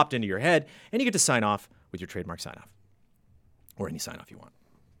 or just popped into your head, and you get to sign off with your trademark sign off. Or any sign off you want.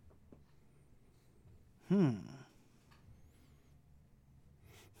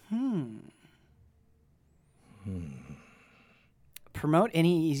 Promote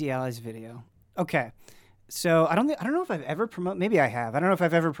any Easy Allies video. Okay. So I don't know if I've ever maybe I have. I don't know if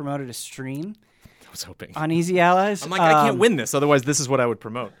I've ever promoted a stream I was hoping. on Easy Allies. I'm like, I can't win this. Otherwise, this is what I would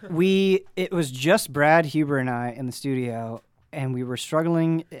promote. It was just Brad Huber and I in the studio, and we were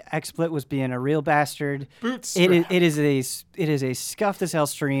struggling. XSplit was being a real bastard. Bootstrap. It is a scuffed as hell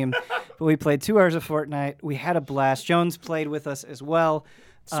stream, but we played 2 hours of Fortnite. We had a blast. Jones played with us as well.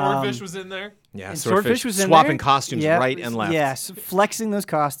 Swordfish was in there. Yeah, And Swordfish was in swapping there. costumes Yep. right and left. Yes, flexing those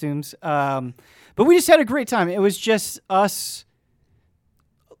costumes. But we just had a great time. It was just us.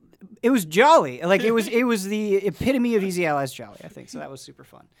 It was jolly. Like it was the epitome of Easy Allies jolly, I think. So that was super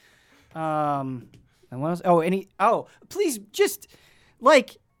fun. And what else? Please just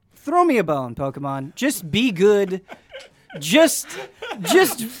throw me a bone, Pokemon. Just be good. Just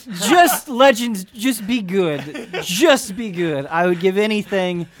Legends, just be good. Just be good. I would give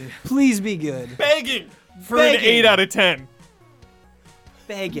anything. Please be good. Begging for an 8 out of 10.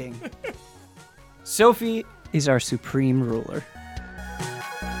 begging. Sophie is our supreme ruler.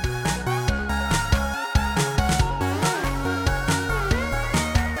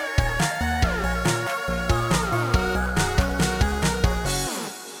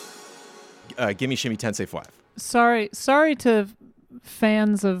 Give me Shimmy Tensei 5. Sorry to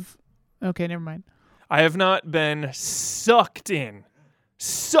fans of. Okay, never mind. I have not been sucked in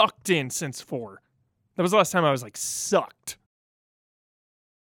since 4. That was the last time I was like sucked.